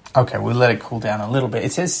right now. Okay, we'll let it cool down a little bit.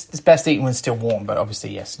 It says it's best eaten when it's still warm, but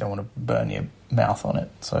obviously, yes, you don't want to burn your mouth on it.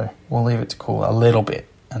 So we'll leave it to cool a little bit,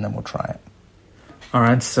 and then we'll try it. All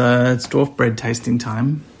right, so it's dwarf bread tasting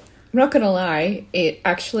time. I'm not going to lie, it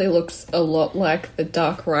actually looks a lot like the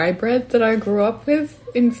dark rye bread that I grew up with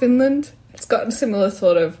in Finland. It's got a similar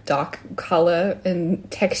sort of dark colour and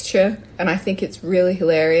texture, and I think it's really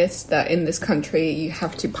hilarious that in this country you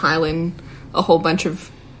have to pile in a whole bunch of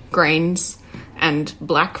grains and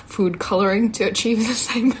black food colouring to achieve the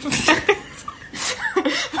same effect.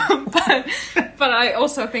 but I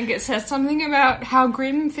also think it says something about how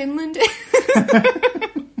grim Finland is.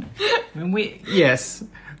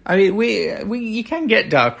 You can get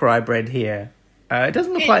dark rye bread here. It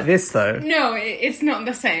doesn't look like this, though. No, it's not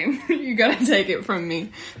the same. You gotta take it from me.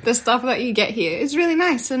 The stuff that you get here is really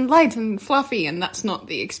nice and light and fluffy, and that's not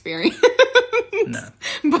the experience. No.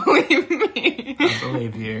 Believe me. I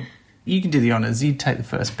believe you. You can do the honours. You take the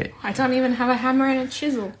first bit. I don't even have a hammer and a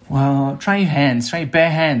chisel. Well, try your hands. Try your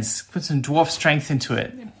bare hands. Put some dwarf strength into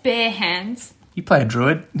it. Bare hands. You play a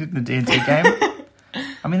druid in the D&D game.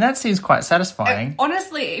 I mean, that seems quite satisfying.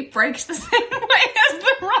 Honestly, it breaks the same way as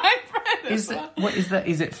the rye bread.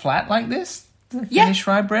 Is it flat like this? The Finnish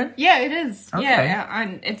rye bread? Yeah, it is. Okay.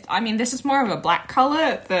 Yeah, this is more of a black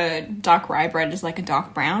colour. The dark rye bread is like a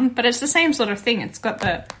dark brown, but it's the same sort of thing. It's got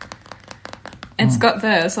the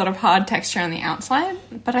sort of hard texture on the outside,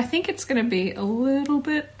 but I think it's going to be a little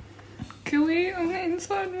bit gooey on the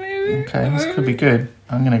inside, maybe. Okay, this could be good.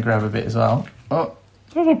 I'm going to grab a bit as well. Oh,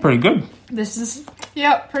 that look pretty good. This is,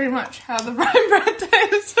 pretty much how the rye bread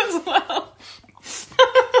tastes as well.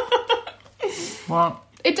 Well,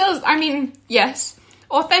 it does. I mean, yes.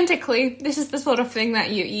 Authentically, this is the sort of thing that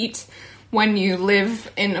you eat when you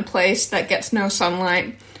live in a place that gets no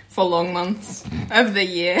sunlight for long months of the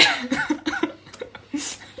year.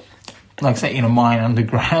 Like, say, in a mine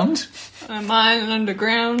underground? A mine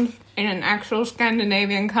underground in an actual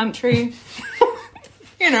Scandinavian country.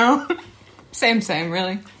 You know, same,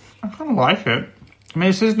 really. I kind of like it. I mean,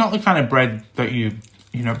 this is not the kind of bread that you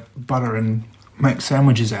butter and make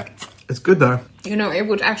sandwiches at. It's good, though. You know, it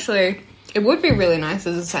would be really nice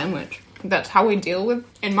as a sandwich. That's how we deal with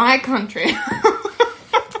in my country.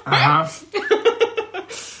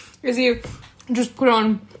 Because you just put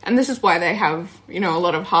on, and this is why they have, a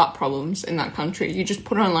lot of heart problems in that country. You just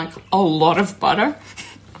put on, like, a lot of butter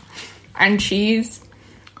and cheese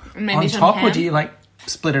and maybe on some top, ham. or do you, like,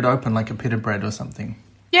 split it open like a pita bread or something?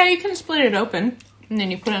 Yeah, you can split it open, and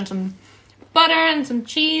then you put on some butter and some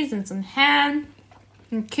cheese and some ham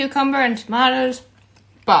and cucumber and tomatoes.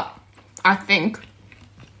 But I think,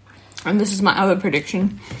 and this is my other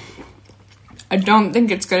prediction, I don't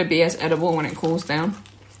think it's going to be as edible when it cools down.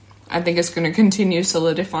 I think it's going to continue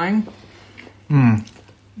solidifying.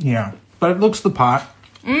 Yeah. But it looks the part.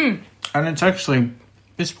 And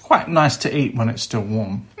it's quite nice to eat when it's still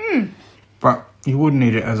warm. But you wouldn't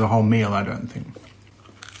eat it as a whole meal, I don't think.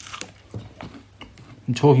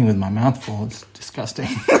 I'm talking with my mouth full. It's disgusting.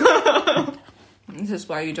 This is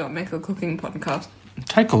why you don't make a cooking podcast. It'd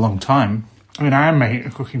take a long time. I mean, I am making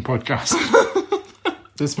a cooking podcast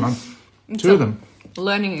this month. Two of them.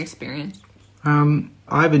 Learning experience.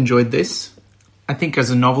 I've enjoyed this. I think as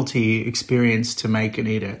a novelty experience to make and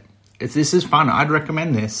eat it. This is fun. I'd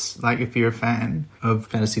recommend this. Like, if you're a fan of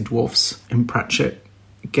fantasy dwarfs in Pratchett,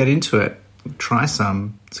 get into it. Try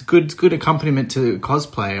some. It's a good accompaniment to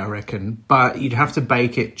cosplay, I reckon. But you'd have to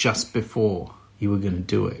bake it just before you were going to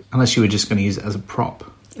do it. Unless you were just going to use it as a prop.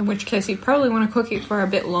 In which case, you probably want to cook it for a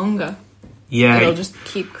bit longer. Yeah. It'll just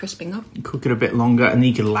keep crisping up. Cook it a bit longer, and then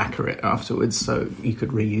you could lacquer it afterwards so you could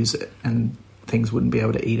reuse it and things wouldn't be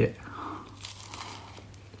able to eat it.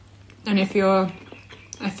 And if you're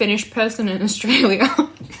a Finnish person in Australia...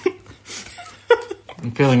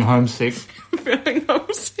 I'm feeling homesick.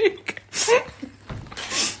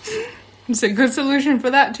 It's a good solution for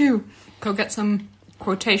that, too. Go get some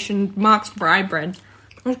quotation marks rye bread.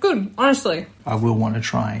 It's good, honestly. I will want to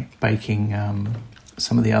try baking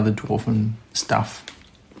some of the other dwarven stuff.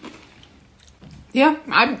 Yeah,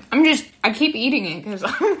 I keep eating it because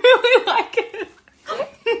I really like it.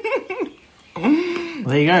 Well,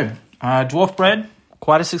 there you go. Dwarf bread,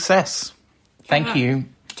 quite a success. Thank you.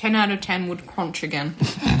 10 out of 10 would crunch again.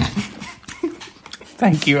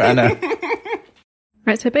 Thank you, Anna.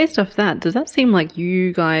 Right, so based off that, does that seem like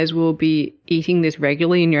you guys will be eating this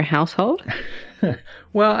regularly in your household?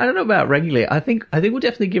 Well, I don't know about regularly. I think we'll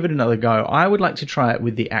definitely give it another go. I would like to try it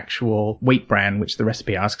with the actual wheat bran, which the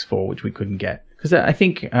recipe asks for, which we couldn't get. Because I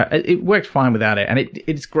think it worked fine without it. And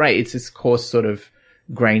it's great. It's this coarse sort of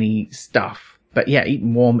grainy stuff. But yeah,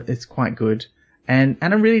 eaten warm, it's quite good. And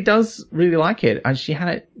Anna really does really like it. And she had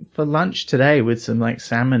it for lunch today with some like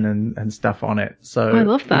salmon and stuff on it. So I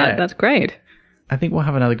love that. Yeah. That's great. I think we'll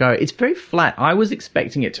have another go. It's very flat. I was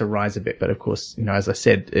expecting it to rise a bit, but of course, as I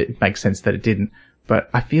said, it makes sense that it didn't. But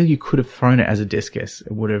I feel you could have thrown it as a discus.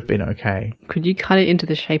 It would have been okay. Could you cut it into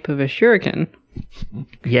the shape of a shuriken?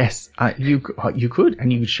 Yes, you could,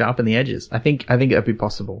 and you could sharpen the edges. I think that'd be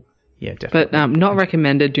possible. Yeah, definitely. But not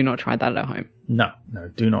recommended. Do not try that at home. No,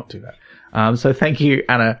 do not do that. So thank you,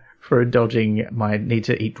 Anna, for indulging my need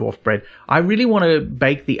to eat dwarf bread. I really want to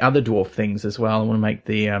bake the other dwarf things as well. I want to make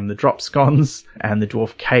the drop scones and the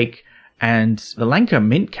dwarf cake, and the Lanka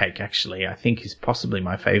mint cake, actually, I think is possibly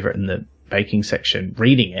my favorite in the baking section,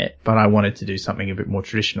 reading it, but I wanted to do something a bit more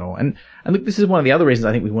traditional. And look, this is one of the other reasons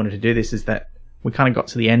I think we wanted to do this, is that we kind of got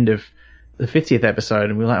to the end of the 50th episode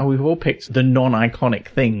and we were like, we've all picked the non-iconic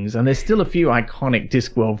things, and there's still a few iconic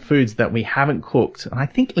Discworld foods that we haven't cooked. And I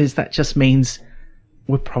think, Liz, that just means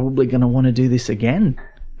we're probably going to want to do this again.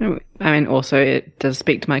 I mean, also, it does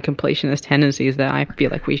speak to my completionist tendencies that I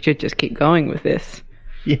feel like we should just keep going with this.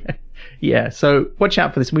 Yeah. So watch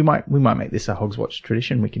out for this. We might make this a Hogswatch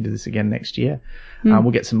tradition. We can do this again next year.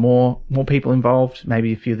 We'll get some more people involved.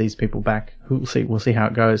 Maybe a few of these people back. We'll see how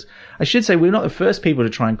it goes. I should say we're not the first people to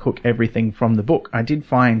try and cook everything from the book. I did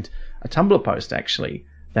find a Tumblr post actually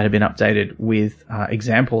that had been updated with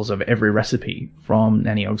examples of every recipe from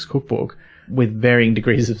Nanny Ogg's cookbook, with varying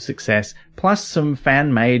degrees of success, plus some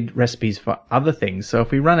fan-made recipes for other things. So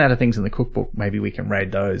if we run out of things in the cookbook, maybe we can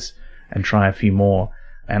raid those and try a few more.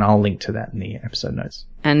 And I'll link to that in the episode notes.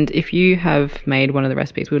 And if you have made one of the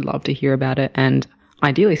recipes, we'd love to hear about it, and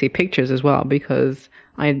ideally see pictures as well, because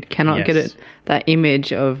I cannot get that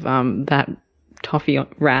image of that toffee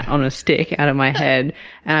rat on a stick out of my head,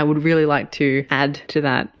 and I would really like to add to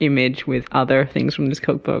that image with other things from this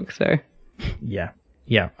cookbook. So yeah,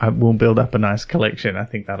 I will build up a nice collection. I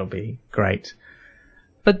think that'll be great.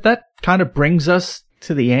 But that kind of brings us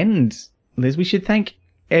to the end, Liz, we should thank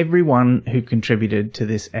everyone who contributed to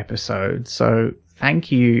this episode. So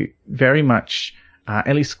thank you very much,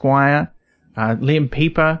 Ellie Squire, Liam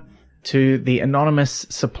Pieper, to the anonymous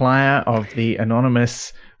supplier of the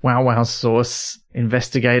anonymous Wow Sauce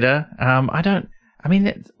investigator.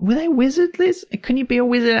 Were they wizard, Liz? Can you be a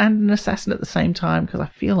wizard and an assassin at the same time? Because I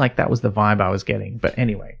feel like that was the vibe I was getting. But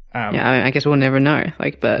anyway. I guess we'll never know.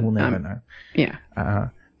 We'll never know. Yeah.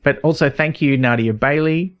 But also thank you, Nadia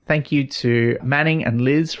Bailey. Thank you to Manning and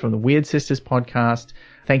Liz from the Weird Sisters podcast.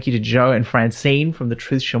 Thank you to Joe and Francine from The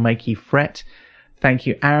Truth Shall Make You Fret. Thank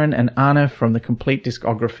you, Aaron and Anna from The Complete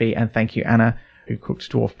Discography. And thank you, Anna, who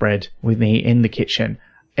cooked dwarf bread with me in the kitchen.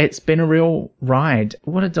 It's been a real ride.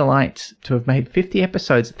 What a delight to have made 50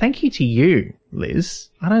 episodes. Thank you to you, Liz.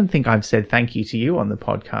 I don't think I've said thank you to you on the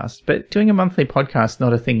podcast, but doing a monthly podcast is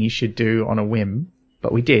not a thing you should do on a whim,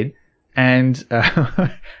 but we did. And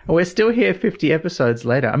we're still here 50 episodes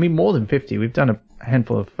later. I mean, more than 50. We've done a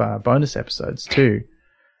handful of bonus episodes too.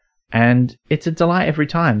 And it's a delight every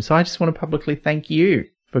time. So I just want to publicly thank you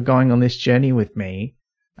for going on this journey with me.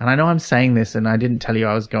 And I know I'm saying this and I didn't tell you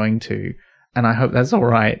I was going to, and I hope that's all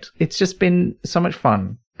right. It's just been so much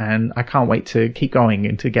fun, and I can't wait to keep going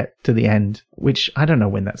and to get to the end, which I don't know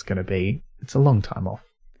when that's going to be. It's a long time off.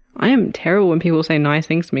 I am terrible when people say nice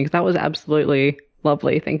things to me, because that was absolutely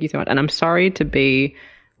lovely. Thank you so much. And I'm sorry to be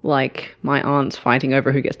like my aunts fighting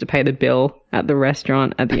over who gets to pay the bill at the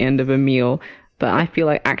restaurant at the end of a meal. But I feel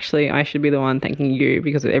like actually I should be the one thanking you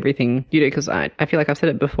because of everything you do. Because I feel like I've said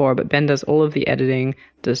it before, but Ben does all of the editing,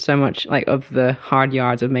 does so much of the hard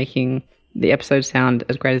yards of making the episodes sound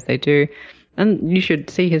as great as they do. And you should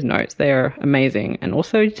see his notes. They are amazing. And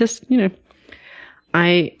also just,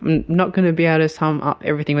 I'm not going to be able to sum up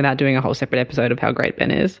everything without doing a whole separate episode of how great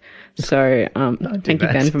Ben is. So thank you,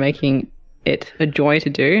 Ben, for making it a joy to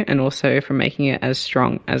do, and also for making it as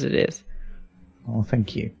strong as it is. Oh,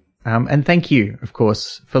 thank you. And thank you, of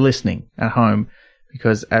course, for listening at home,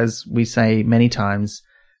 because as we say many times,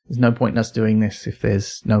 there's no point in us doing this if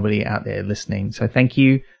there's nobody out there listening. So thank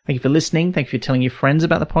you. Thank you for listening. Thank you for telling your friends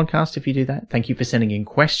about the podcast if you do that. Thank you for sending in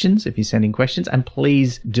questions if you send in questions. And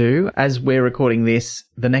please do. As we're recording this,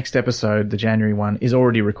 the next episode, the January one, is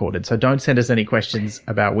already recorded. So don't send us any questions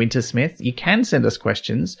about Wintersmith. You can send us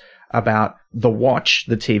questions about The Watch,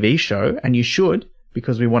 the TV show, and you should,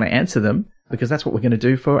 because we want to answer them, because that's what we're going to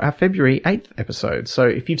do for our February 8th episode. So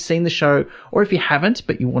if you've seen the show, or if you haven't,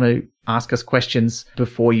 but you want to ask us questions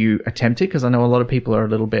before you attempt it, because I know a lot of people are a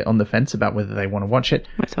little bit on the fence about whether they want to watch it.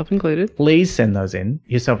 Myself included. Please send those in.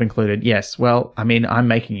 Yourself included. Yes. Well, I mean, I'm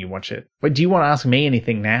making you watch it. But do you want to ask me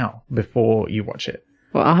anything now before you watch it?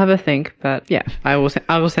 Well, I'll have a think, but yeah, I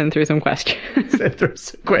will send through some questions. Send through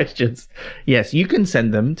some questions. Yes, you can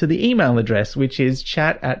send them to the email address, which is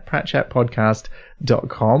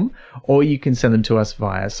chat@pratchatpodcast.com, or you can send them to us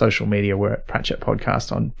via social media. We're at Pratchat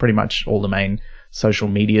Podcast on pretty much all the main social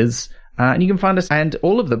medias. And you can find us and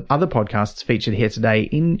all of the other podcasts featured here today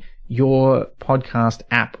in your podcast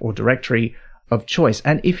app or directory of choice.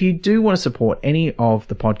 And if you do want to support any of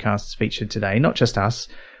the podcasts featured today, not just us,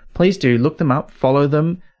 please do look them up, follow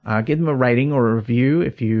them, give them a rating or a review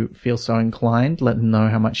if you feel so inclined. Let them know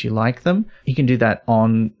how much you like them. You can do that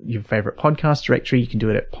on your favorite podcast directory. You can do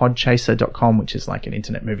it at podchaser.com, which is like an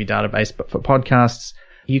internet movie database, but for podcasts.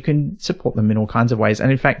 You can support them in all kinds of ways.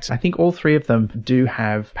 And in fact, I think all three of them do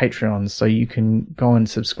have Patreons, so you can go and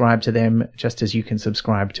subscribe to them just as you can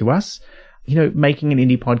subscribe to us. Making an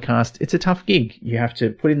indie podcast, it's a tough gig. You have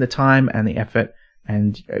to put in the time and the effort.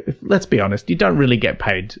 And let's be honest, you don't really get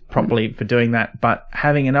paid properly for doing that, but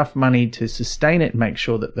having enough money to sustain it, make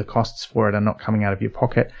sure that the costs for it are not coming out of your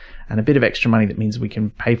pocket, and a bit of extra money that means we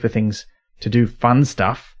can pay for things to do fun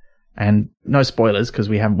stuff. And no spoilers because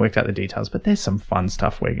we haven't worked out the details, but there's some fun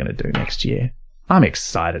stuff we're going to do next year. I'm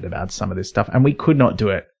excited about some of this stuff, and we could not do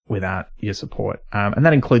it without your support. And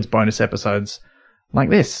that includes bonus episodes like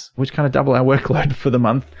this, which kind of double our workload for the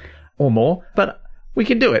month or more. But we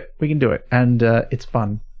can do it. We can do it. And it's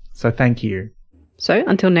fun. So thank you. So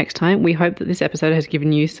until next time, we hope that this episode has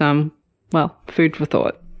given you some, food for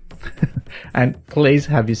thought. And please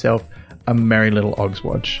have yourself a merry little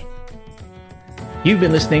Ogswatch. You've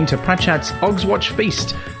been listening to Pratchat's Ogswatch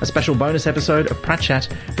Feast, a special bonus episode of Pratchat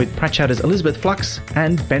with Pratchatters Elizabeth Flux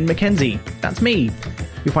and Ben McKenzie. That's me.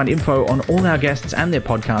 You'll find info on all our guests and their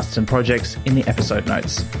podcasts and projects in the episode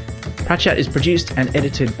notes. Pratchat is produced and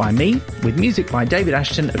edited by me, with music by David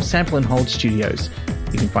Ashton of Sample and Hold Studios.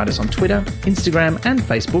 You can find us on Twitter, Instagram and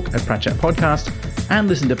Facebook at Pratchat Podcast, and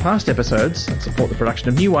listen to past episodes and support the production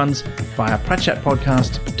of new ones via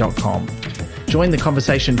pratchatpodcast.com. Join the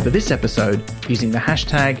conversation for this episode using the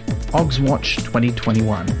hashtag Ogswatch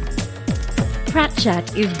 2021. Prat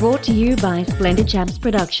Chat is brought to you by Splendid Chaps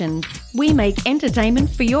Productions. We make entertainment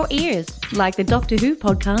for your ears, like the Doctor Who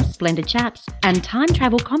podcast Splendid Chaps and time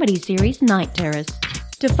travel comedy series Night Terrors.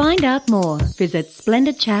 To find out more, visit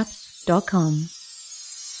splendidchaps.com.